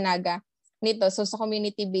dito sa Naga nito. So, sa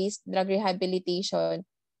community-based drug rehabilitation.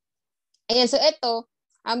 Ayan, so ito,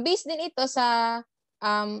 based din ito sa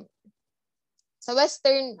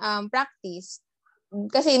Western practice.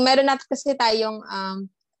 Kasi meron natin kasi tayong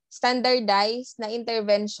standardized na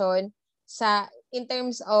intervention in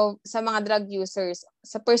terms of sa mga drug users,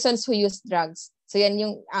 sa persons who use drugs. So yan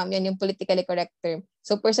yung politically correct term.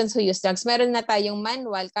 So persons who use drugs, meron na tayong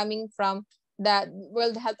manual coming from the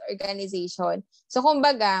World Health Organization. So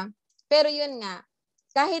kumbaga, pero yun nga,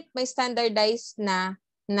 kahit may standardized na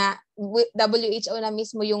WHO na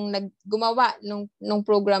mismo yung gumawa nung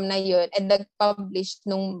program na yun and nag-publish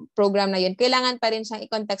nung program na yun, kailangan pa rin siyang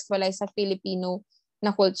i-contextualize sa Filipino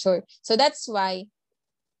na culture. So that's why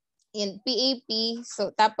in PAP,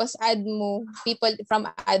 so tapos ADMO, people from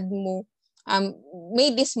ADMO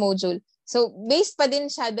made this module. So based pa din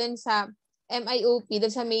siya doon sa MIOP,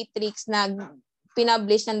 doon sa matrix na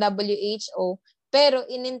pinublish ng WHO, pero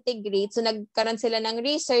in-integrate. So nagkaroon sila ng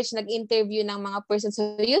research, nag-interview ng mga persons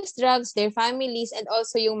who use drugs, their families, and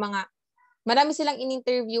also yung marami silang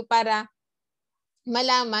in-interview para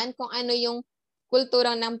malaman kung ano yung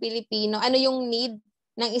kulturang ng Pilipino, ano yung need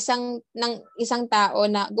ng isang tao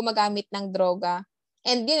na gumagamit ng droga.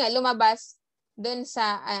 And yun nga, lumabas doon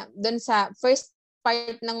sa first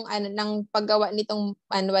part ng paggawa nitong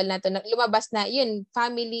manual na to, lumabas na yun,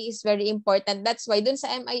 family is very important. That's why doon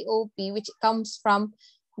sa MIOP, which comes from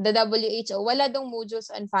the WHO, wala dong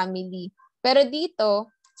modules on family. Pero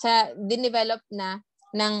dito, dinevelop na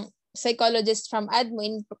ng psychologists from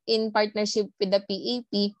ADMO in partnership with the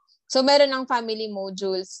PAP. So meron ng family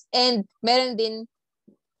modules, and meron din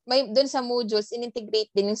doon sa modules,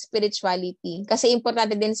 in-integrate din yung spirituality. Kasi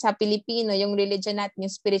importante din sa Pilipino, yung religion natin,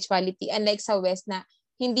 yung spirituality, unlike sa West na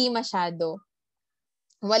hindi masyado.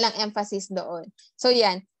 Walang emphasis doon. So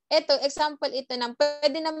yan. Ito, example ito ng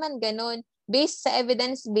pwede naman ganun, based sa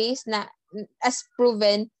evidence-based na as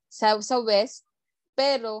proven sa West,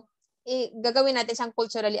 pero gagawin natin siyang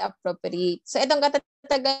culturally appropriate. So itong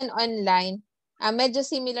katatagan online, medyo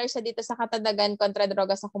similar siya dito sa katatagan kontra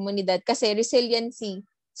droga sa komunidad kasi resiliency.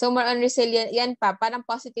 So more on resilient, yan pa, parang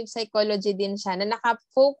positive psychology din siya na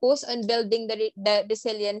naka-focus on building the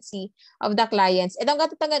resiliency of the clients. Itong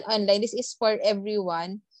katatagan online, this is for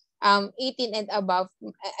everyone, 18 and above.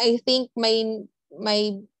 I think may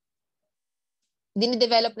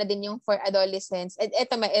dinidevelop na din yung for adolescents. At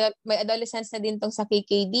ito, may adolescents na din tong sa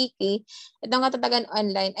KKDK. Itong katatagan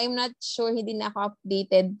online, I'm not sure, hindi na ako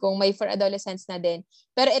updated kung may for adolescents na din.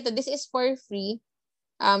 Pero ito, this is for free.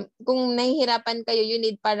 Kung nahihirapan kayo, you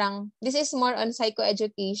need this is more on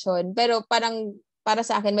psychoeducation, pero parang para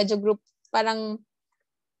sa akin, medyo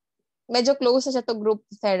close siya to group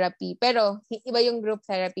therapy, pero iba yung group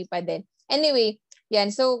therapy pa din. Anyway, Yan.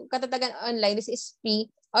 So, Katatagan Online, this is free.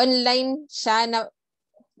 Online siya na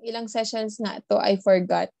ilang sessions nga to, I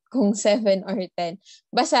forgot kung 7 or 10.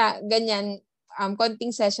 Basta, ganyan,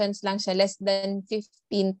 konting sessions lang siya, less than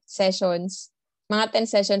 15 sessions, mga 10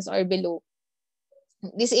 sessions or below.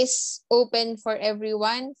 This is open for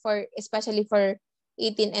everyone, especially for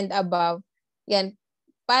 18 and above. Yan,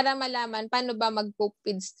 para malaman paano ba mag-cope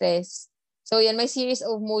with stress. So yan, may series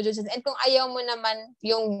of modules. And kung ayaw mo naman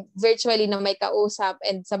yung virtually na may kausap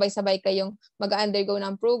and sabay-sabay kayong mag-undergo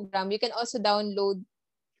ng program, you can also download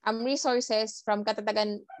resources from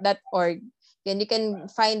katatagan.org. Yan, you can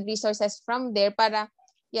find resources from there para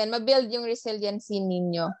yan, ma-build yung resiliency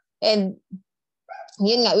ninyo. And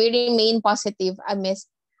yun nga, we remain positive amidst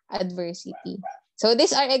adversity. So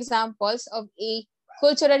these are examples of a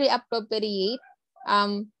culturally appropriate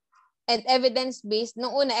and evidence-based.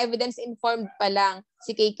 Noong una, evidence-informed pa lang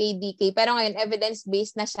si KKDK. Pero ngayon,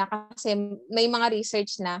 evidence-based na siya kasi may mga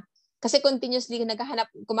research na. Kasi continuously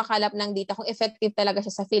kumakalap ng data kung effective talaga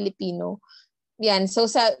siya sa Filipino. Yan. So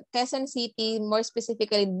sa Quezon City, more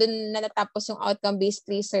specifically, dun na natapos yung outcome-based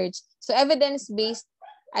research. So evidence-based,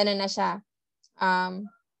 na siya,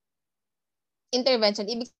 intervention.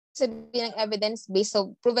 Ibig sabihin ng evidence-based,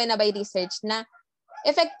 so proven na by research na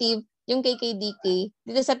effective yung KKDK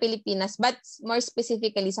dito sa Pilipinas, but more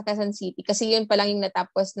specifically sa Quezon City kasi yun pa lang yung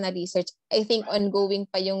natapos na research. I think ongoing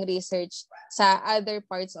pa yung research sa other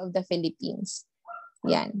parts of the Philippines.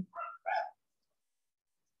 Yan.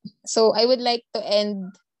 So I would like to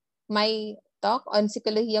end my talk on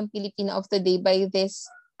Sikolohiyang Pilipino of today by this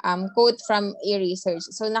quote from a research.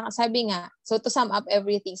 So sabi nga, so to sum up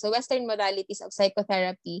everything, so Western modalities of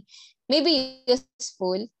psychotherapy may be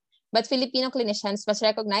useful, but Filipino clinicians must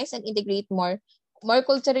recognize and integrate more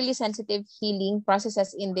culturally sensitive healing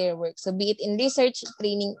processes in their work. So be it in research,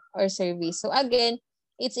 training, or surveys. So again,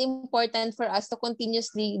 it's important for us to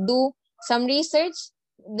continuously do some research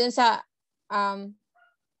dun sa on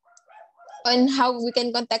how we can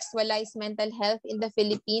contextualize mental health in the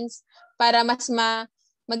Philippines para mas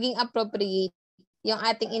maging appropriate yung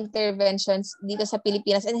ating interventions dito sa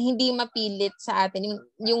Pilipinas and hindi mapilit sa atin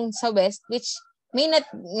yung sa West, which may not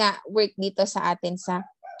nga work dito sa atin sa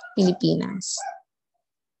Pilipinas.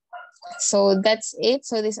 So that's it.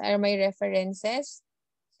 So these are my references.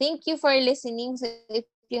 Thank you for listening. So if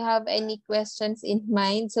you have any questions in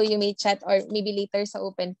mind, so you may chat or maybe later sa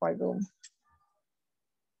open forum.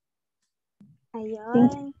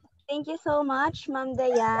 Ayun. Thank you so much, Ma'am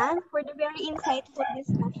Dayan, for the very insightful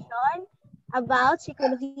discussion about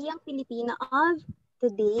Sikolohiyang Pilipino of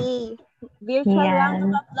today. Virtual round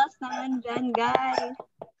of applause naman dyan, guys.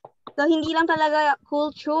 So, hindi lang talaga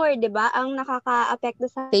culture, di ba, ang nakaka-apekto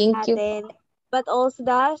sa atin, but also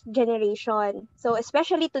the generation. So,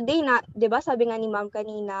 especially today na, di ba, sabi nga ni Ma'am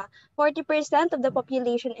kanina, 40% of the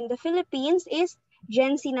population in the Philippines is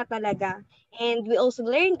Gen Z na talaga. And we also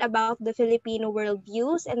learned about the Filipino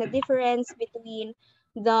worldviews and the difference between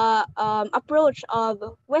the approach of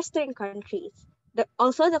Western countries.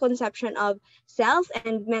 Also the conception of self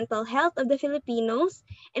and mental health of the Filipinos,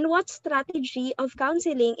 and what strategy of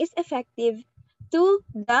counseling is effective to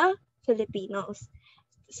the Filipinos.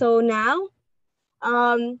 So now,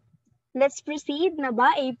 let's proceed na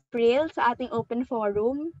ba, April, sa ating open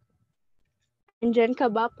forum? Andyan ka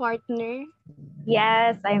ba, partner?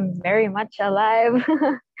 Yes, I'm very much alive.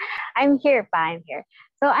 I'm here.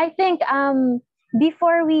 So I think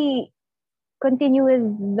before we continue with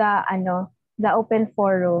the open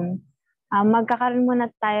forum, magkakaroon muna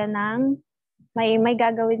tayo ng may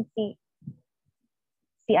gagawin si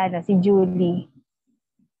Julie.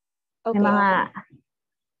 Okay. May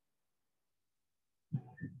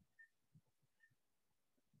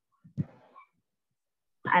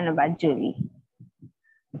mga Julie?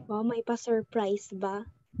 Wow, may pa-surprise ba?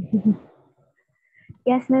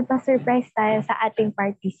 Yes, may pa-surprise tayo sa ating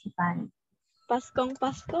participant. Paskong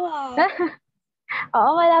Pasko ah.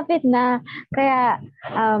 Oo, malapit na. Kaya,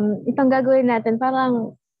 itong gagawin natin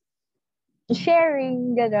parang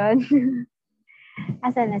sharing, gano'n.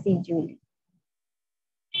 Asan na si Julie?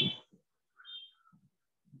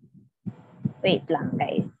 Wait lang,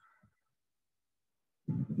 guys.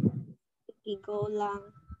 Go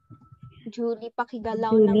lang. Julie,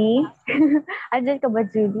 pakigalaw Julie? naman. Andyan ka ba,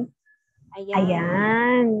 Julie?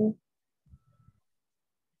 Ayan.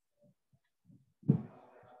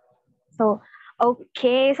 So,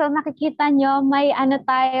 okay. So, nakikita nyo, may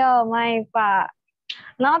tayo, may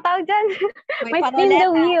nakatawag dyan? May spin the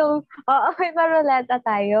wheel. Oo, may paroleta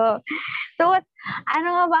tayo. So, ano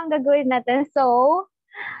nga ba ang gagawin natin? So,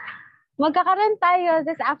 magkakaroon tayo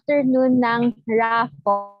this afternoon ng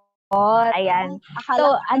raffle. Ayan.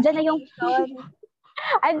 So, andyan na yung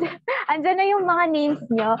andyan na yung mga names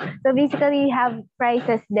nyo. So basically, we have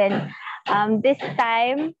prizes then. This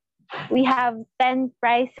time, we have 10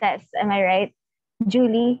 prizes. Am I right,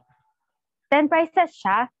 Julie? 10 prizes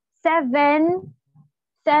siya. 7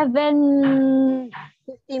 50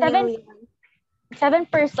 million. 7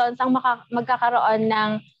 persons ang magkakaroon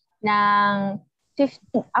ng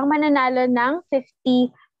 50, ang mananalo ng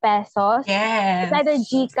 50 pesos. Yes. It's either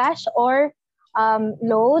GCash or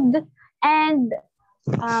load. And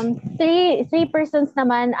three persons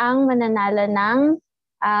naman ang mananalo ng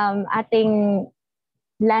ating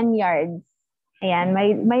lanyards. Ayan,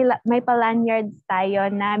 may pa-lanyards tayo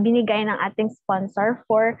na binigay ng ating sponsor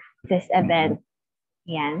for this event.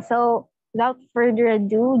 Ayan, so without further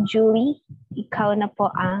ado, Julie, ikaw na po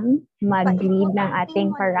ang mag-lead ng ating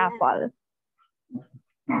paraffol.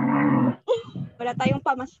 Wala tayong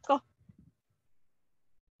pamasko.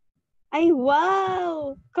 Ay,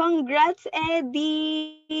 wow! Congrats,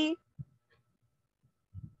 Eddie!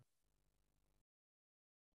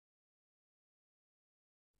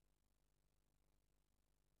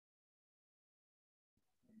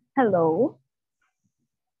 Hello?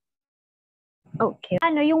 Okay.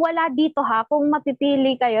 Yung wala dito ha, kung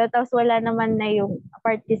mapipili kayo tapos wala naman na yung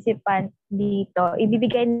participant dito,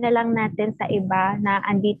 ibibigay na lang natin sa iba na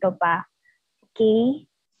andito pa. Okay?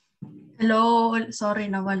 Hello, sorry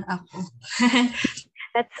naman ako.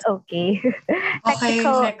 That's okay. Okay,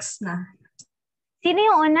 Technical. next na. Sino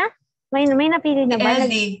yung una? May napili na ba?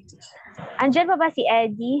 Eddie. Andyan pa ba si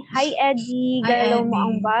Eddie? Hi, Eddie. Hi, Galaw mo Eddie.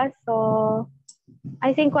 ang baso.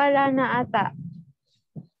 I think wala na ata.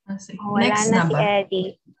 Wala Next na na si ba?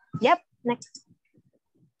 Eddie. Yep, next.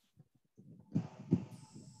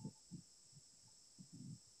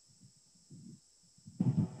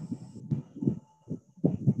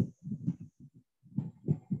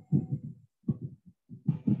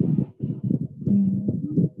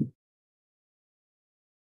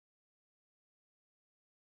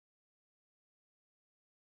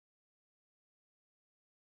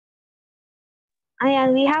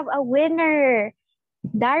 Ayan, we have a winner.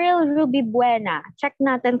 Daryl Ruby Buena. Check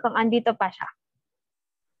natin kung andito pa siya.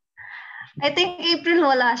 I think April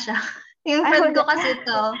wala siya. Yung friend ko kasi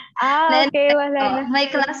ito. Okay, wala na.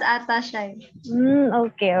 May class ata siya.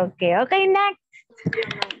 Okay. Okay, next.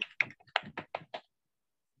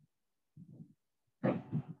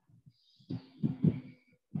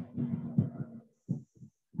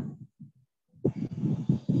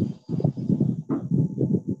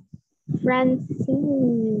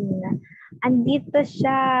 Francine. Andito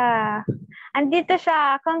siya.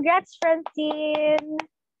 Congrats, Francine.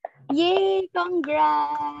 Yay!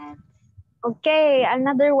 Congrats! Okay,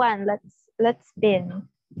 another one. Let's spin.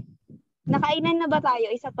 Nakainan na ba tayo?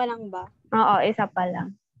 Isa pa lang ba? Oo, isa pa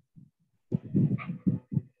lang.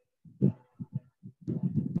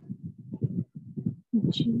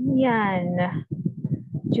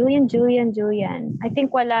 Julian. I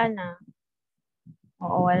think wala na.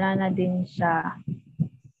 Oo, wala na din siya.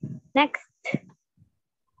 Next.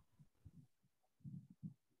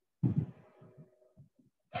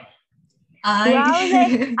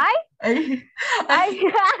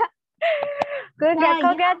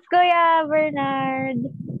 Congrats, Kuya Bernard.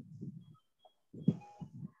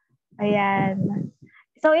 Ayan.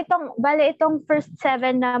 So, itong first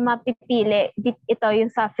 7 na mapipili, ito yung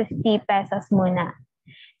sa 50 pesos muna.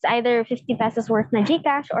 It's either 50 pesos worth na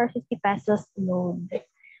GCash or 50 pesos load.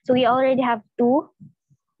 So, we already have 2.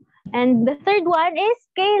 And the third one is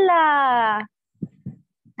Kayla.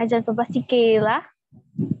 Ayan pa ba si Kayla?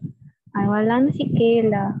 Ay, wala na si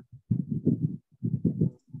Kayla.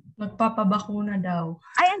 Magpapabakuna daw.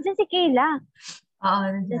 Ay, andyan si Kayla.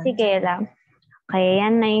 Andyan si Kayla. Okay,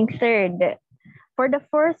 yan na yung third. For the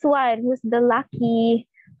first one, who's the lucky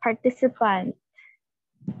participant?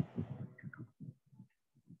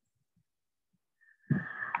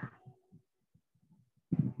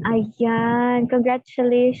 Ayan,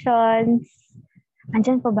 congratulations.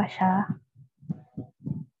 Andyan pa ba siya?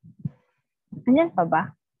 Andyan pa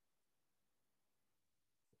ba?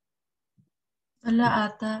 Wala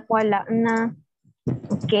ata. Wala na.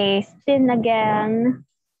 Okay, spin again.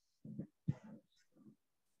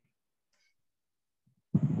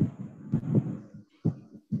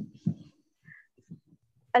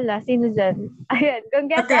 Ala, sino dyan? Ayan,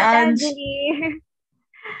 congrats, Ate Angeli.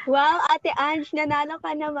 Wow, Ate Ange, nanalo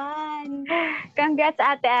ka naman. Congrats,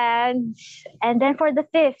 Ate Ange. And then for the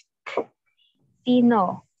fifth,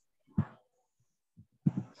 sino?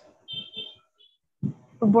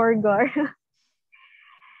 Borgor.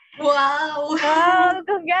 Wow! Oh,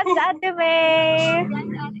 congrats, Ate May.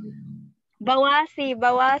 Bawasi.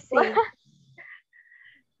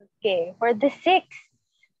 Okay, for the sixth,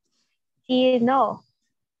 Filipino.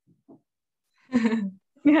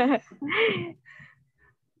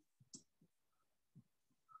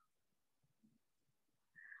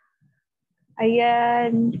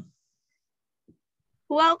 Ayan.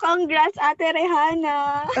 Wow, congrats, Ate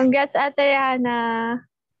Rehana. Congrats, Ate Rihanna.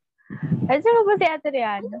 Ay, saan ba si Ate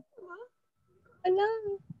Rihanna?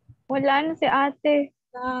 Wala na si Ate.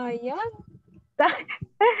 Sayang.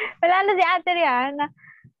 Wala na si Ate Rihanna.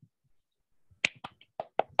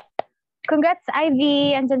 Congrats,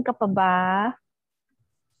 Ivy. Andyan ka pa ba?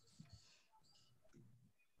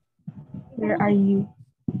 Where are you?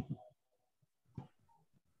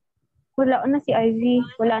 Wala na si Ivy.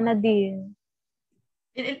 Wala na din.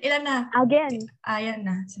 Ilan na? Again. Ayan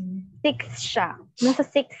na. Sige. 6 siya. Nasa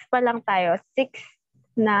 6 pa lang tayo. 6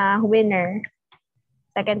 na winner.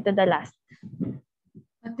 Second to the last.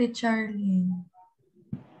 Ate Charlie.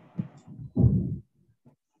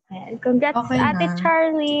 Ayan. Congrats, Okay Ate na.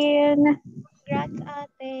 Charlene. Congrats,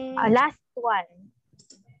 Ate. Last one.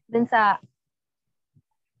 Dun sa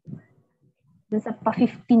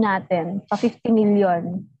pa-50 natin. Pa-50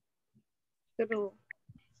 million. True.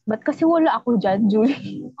 Ba't kasi wala ako dyan,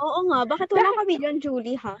 Julie? Oo nga, bakit wala kami dyan,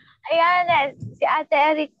 Julie, ha? Ayan, si Ate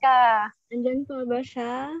Erica. Andyan pa ba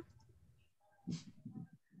siya?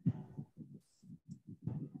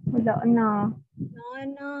 Wala na.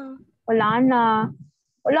 Ano? Wala na.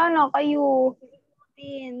 Wala na kayo.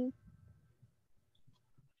 Tin.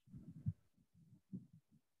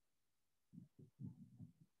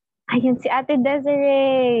 Ayan, si Ate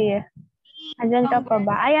Desiree. Andyan ka pa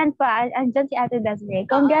ba? Ayan pa. Andyan si Ate Desiree.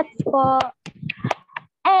 Congrats po.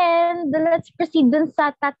 And let's proceed dun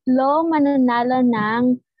sa tatlong mananalo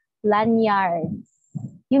ng lanyards.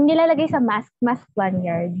 Yung nilalagay sa mask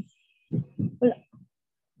lanyards. Wala.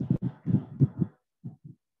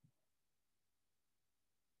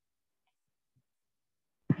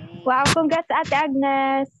 Wow, congrats Ate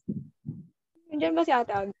Agnes. Andyan ba si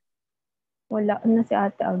Ate Agnes? Wala na si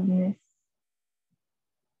Ate Agnes.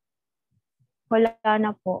 Wala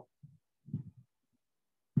na po.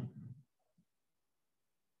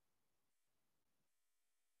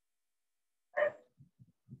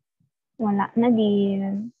 Wala na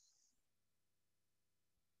din.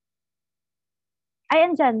 Ay,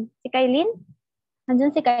 andyan. Si Kailin?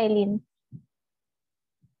 Andyan si Kailin.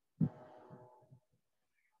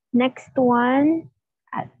 Next one,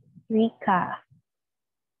 at Rika.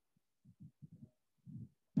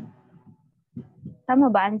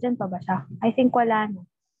 Tama ba? Andyan pa ba siya? I think wala na.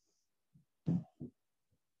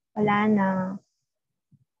 Wala na.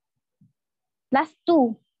 Last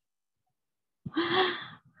two.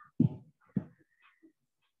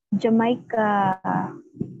 Jamaica.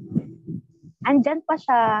 Andyan pa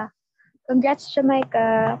siya. Congrats,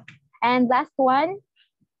 Jamaica. And last one.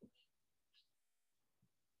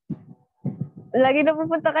 Lagi na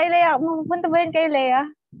pupunta kay Leia. Mapupunta ba yun kay Leia?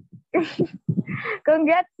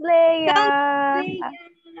 Congrats, Leia!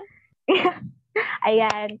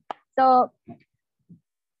 Ayan. So,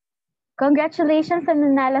 congratulations sa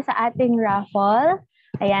nanalo sa ating raffle.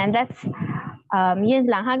 Ayan, that's, yun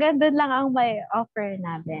lang. Hanggang doon lang ang may offer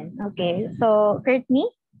natin. Okay, so, Courtney?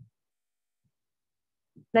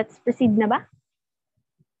 Let's proceed na ba?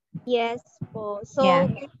 Yes po. So, Yeah.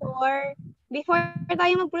 before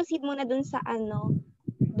tayo mag-proceed muna dun sa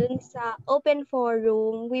open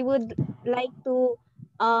forum, we would like to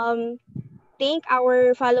thank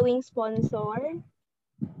our following sponsor.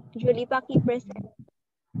 Julie, paki-present.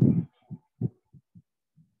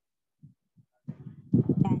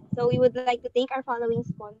 So we would like to thank our following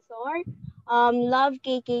sponsor, Love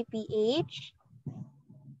KKPH,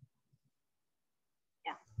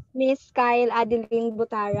 Miss Kyle Adeline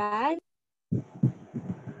Butaran,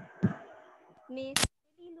 Miss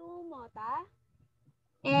Lilu Mota,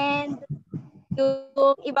 and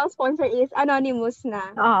yung ibang sponsor is anonymous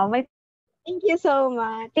na. Oh, my Thank you so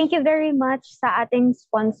much. Thank you very much sa ating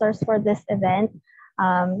sponsors for this event.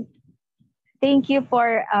 Thank you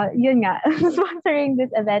for, yun nga, sponsoring this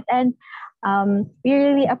event. And we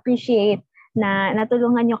really appreciate na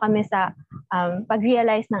natulungan nyo kami sa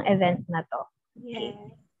pag-realize ng event na to. Yes.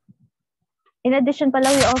 In addition pala,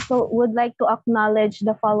 we also would like to acknowledge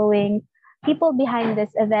the following people behind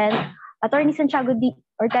this event. Attorney Santiago D.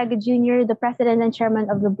 Ortega Jr., the President and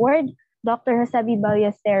Chairman of the Board, Dr. Josebi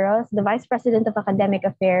Ballesteros, the Vice President of Academic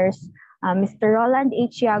Affairs, Mr. Roland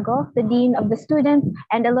H. Yago, the Dean of the Student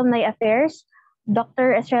and Alumni Affairs,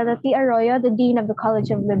 Dr. Estrella T. Arroyo, the Dean of the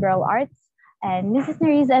College of Liberal Arts, and Mrs.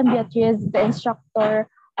 Nerissa M. Beatriz, the instructor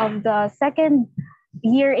of the second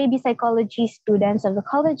year AB Psychology students of the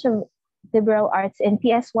College of Liberal Arts in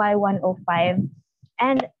PSY 105.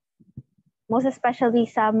 And most especially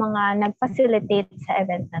sa mga nag-facilitate sa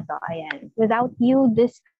event na to. Ayan. Without you,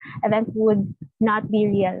 this event would not be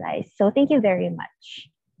realized. So thank you very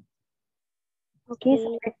much. Okay,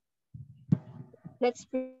 so let's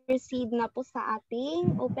proceed na po sa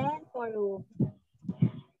ating open forum.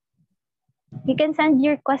 you can send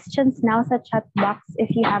your questions now sa chat box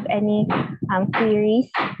if you have any queries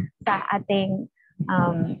sa ating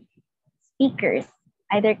speakers,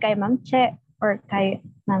 either kay Ma'am Che or kay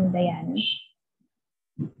Ma'am Dayan.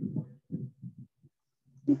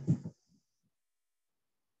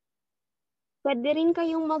 Pwede rin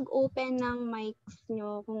kayong mag-open ng mics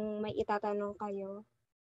nyo kung may itatanong kayo.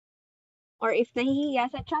 Or if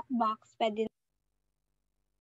nahihiya sa chat box, pwede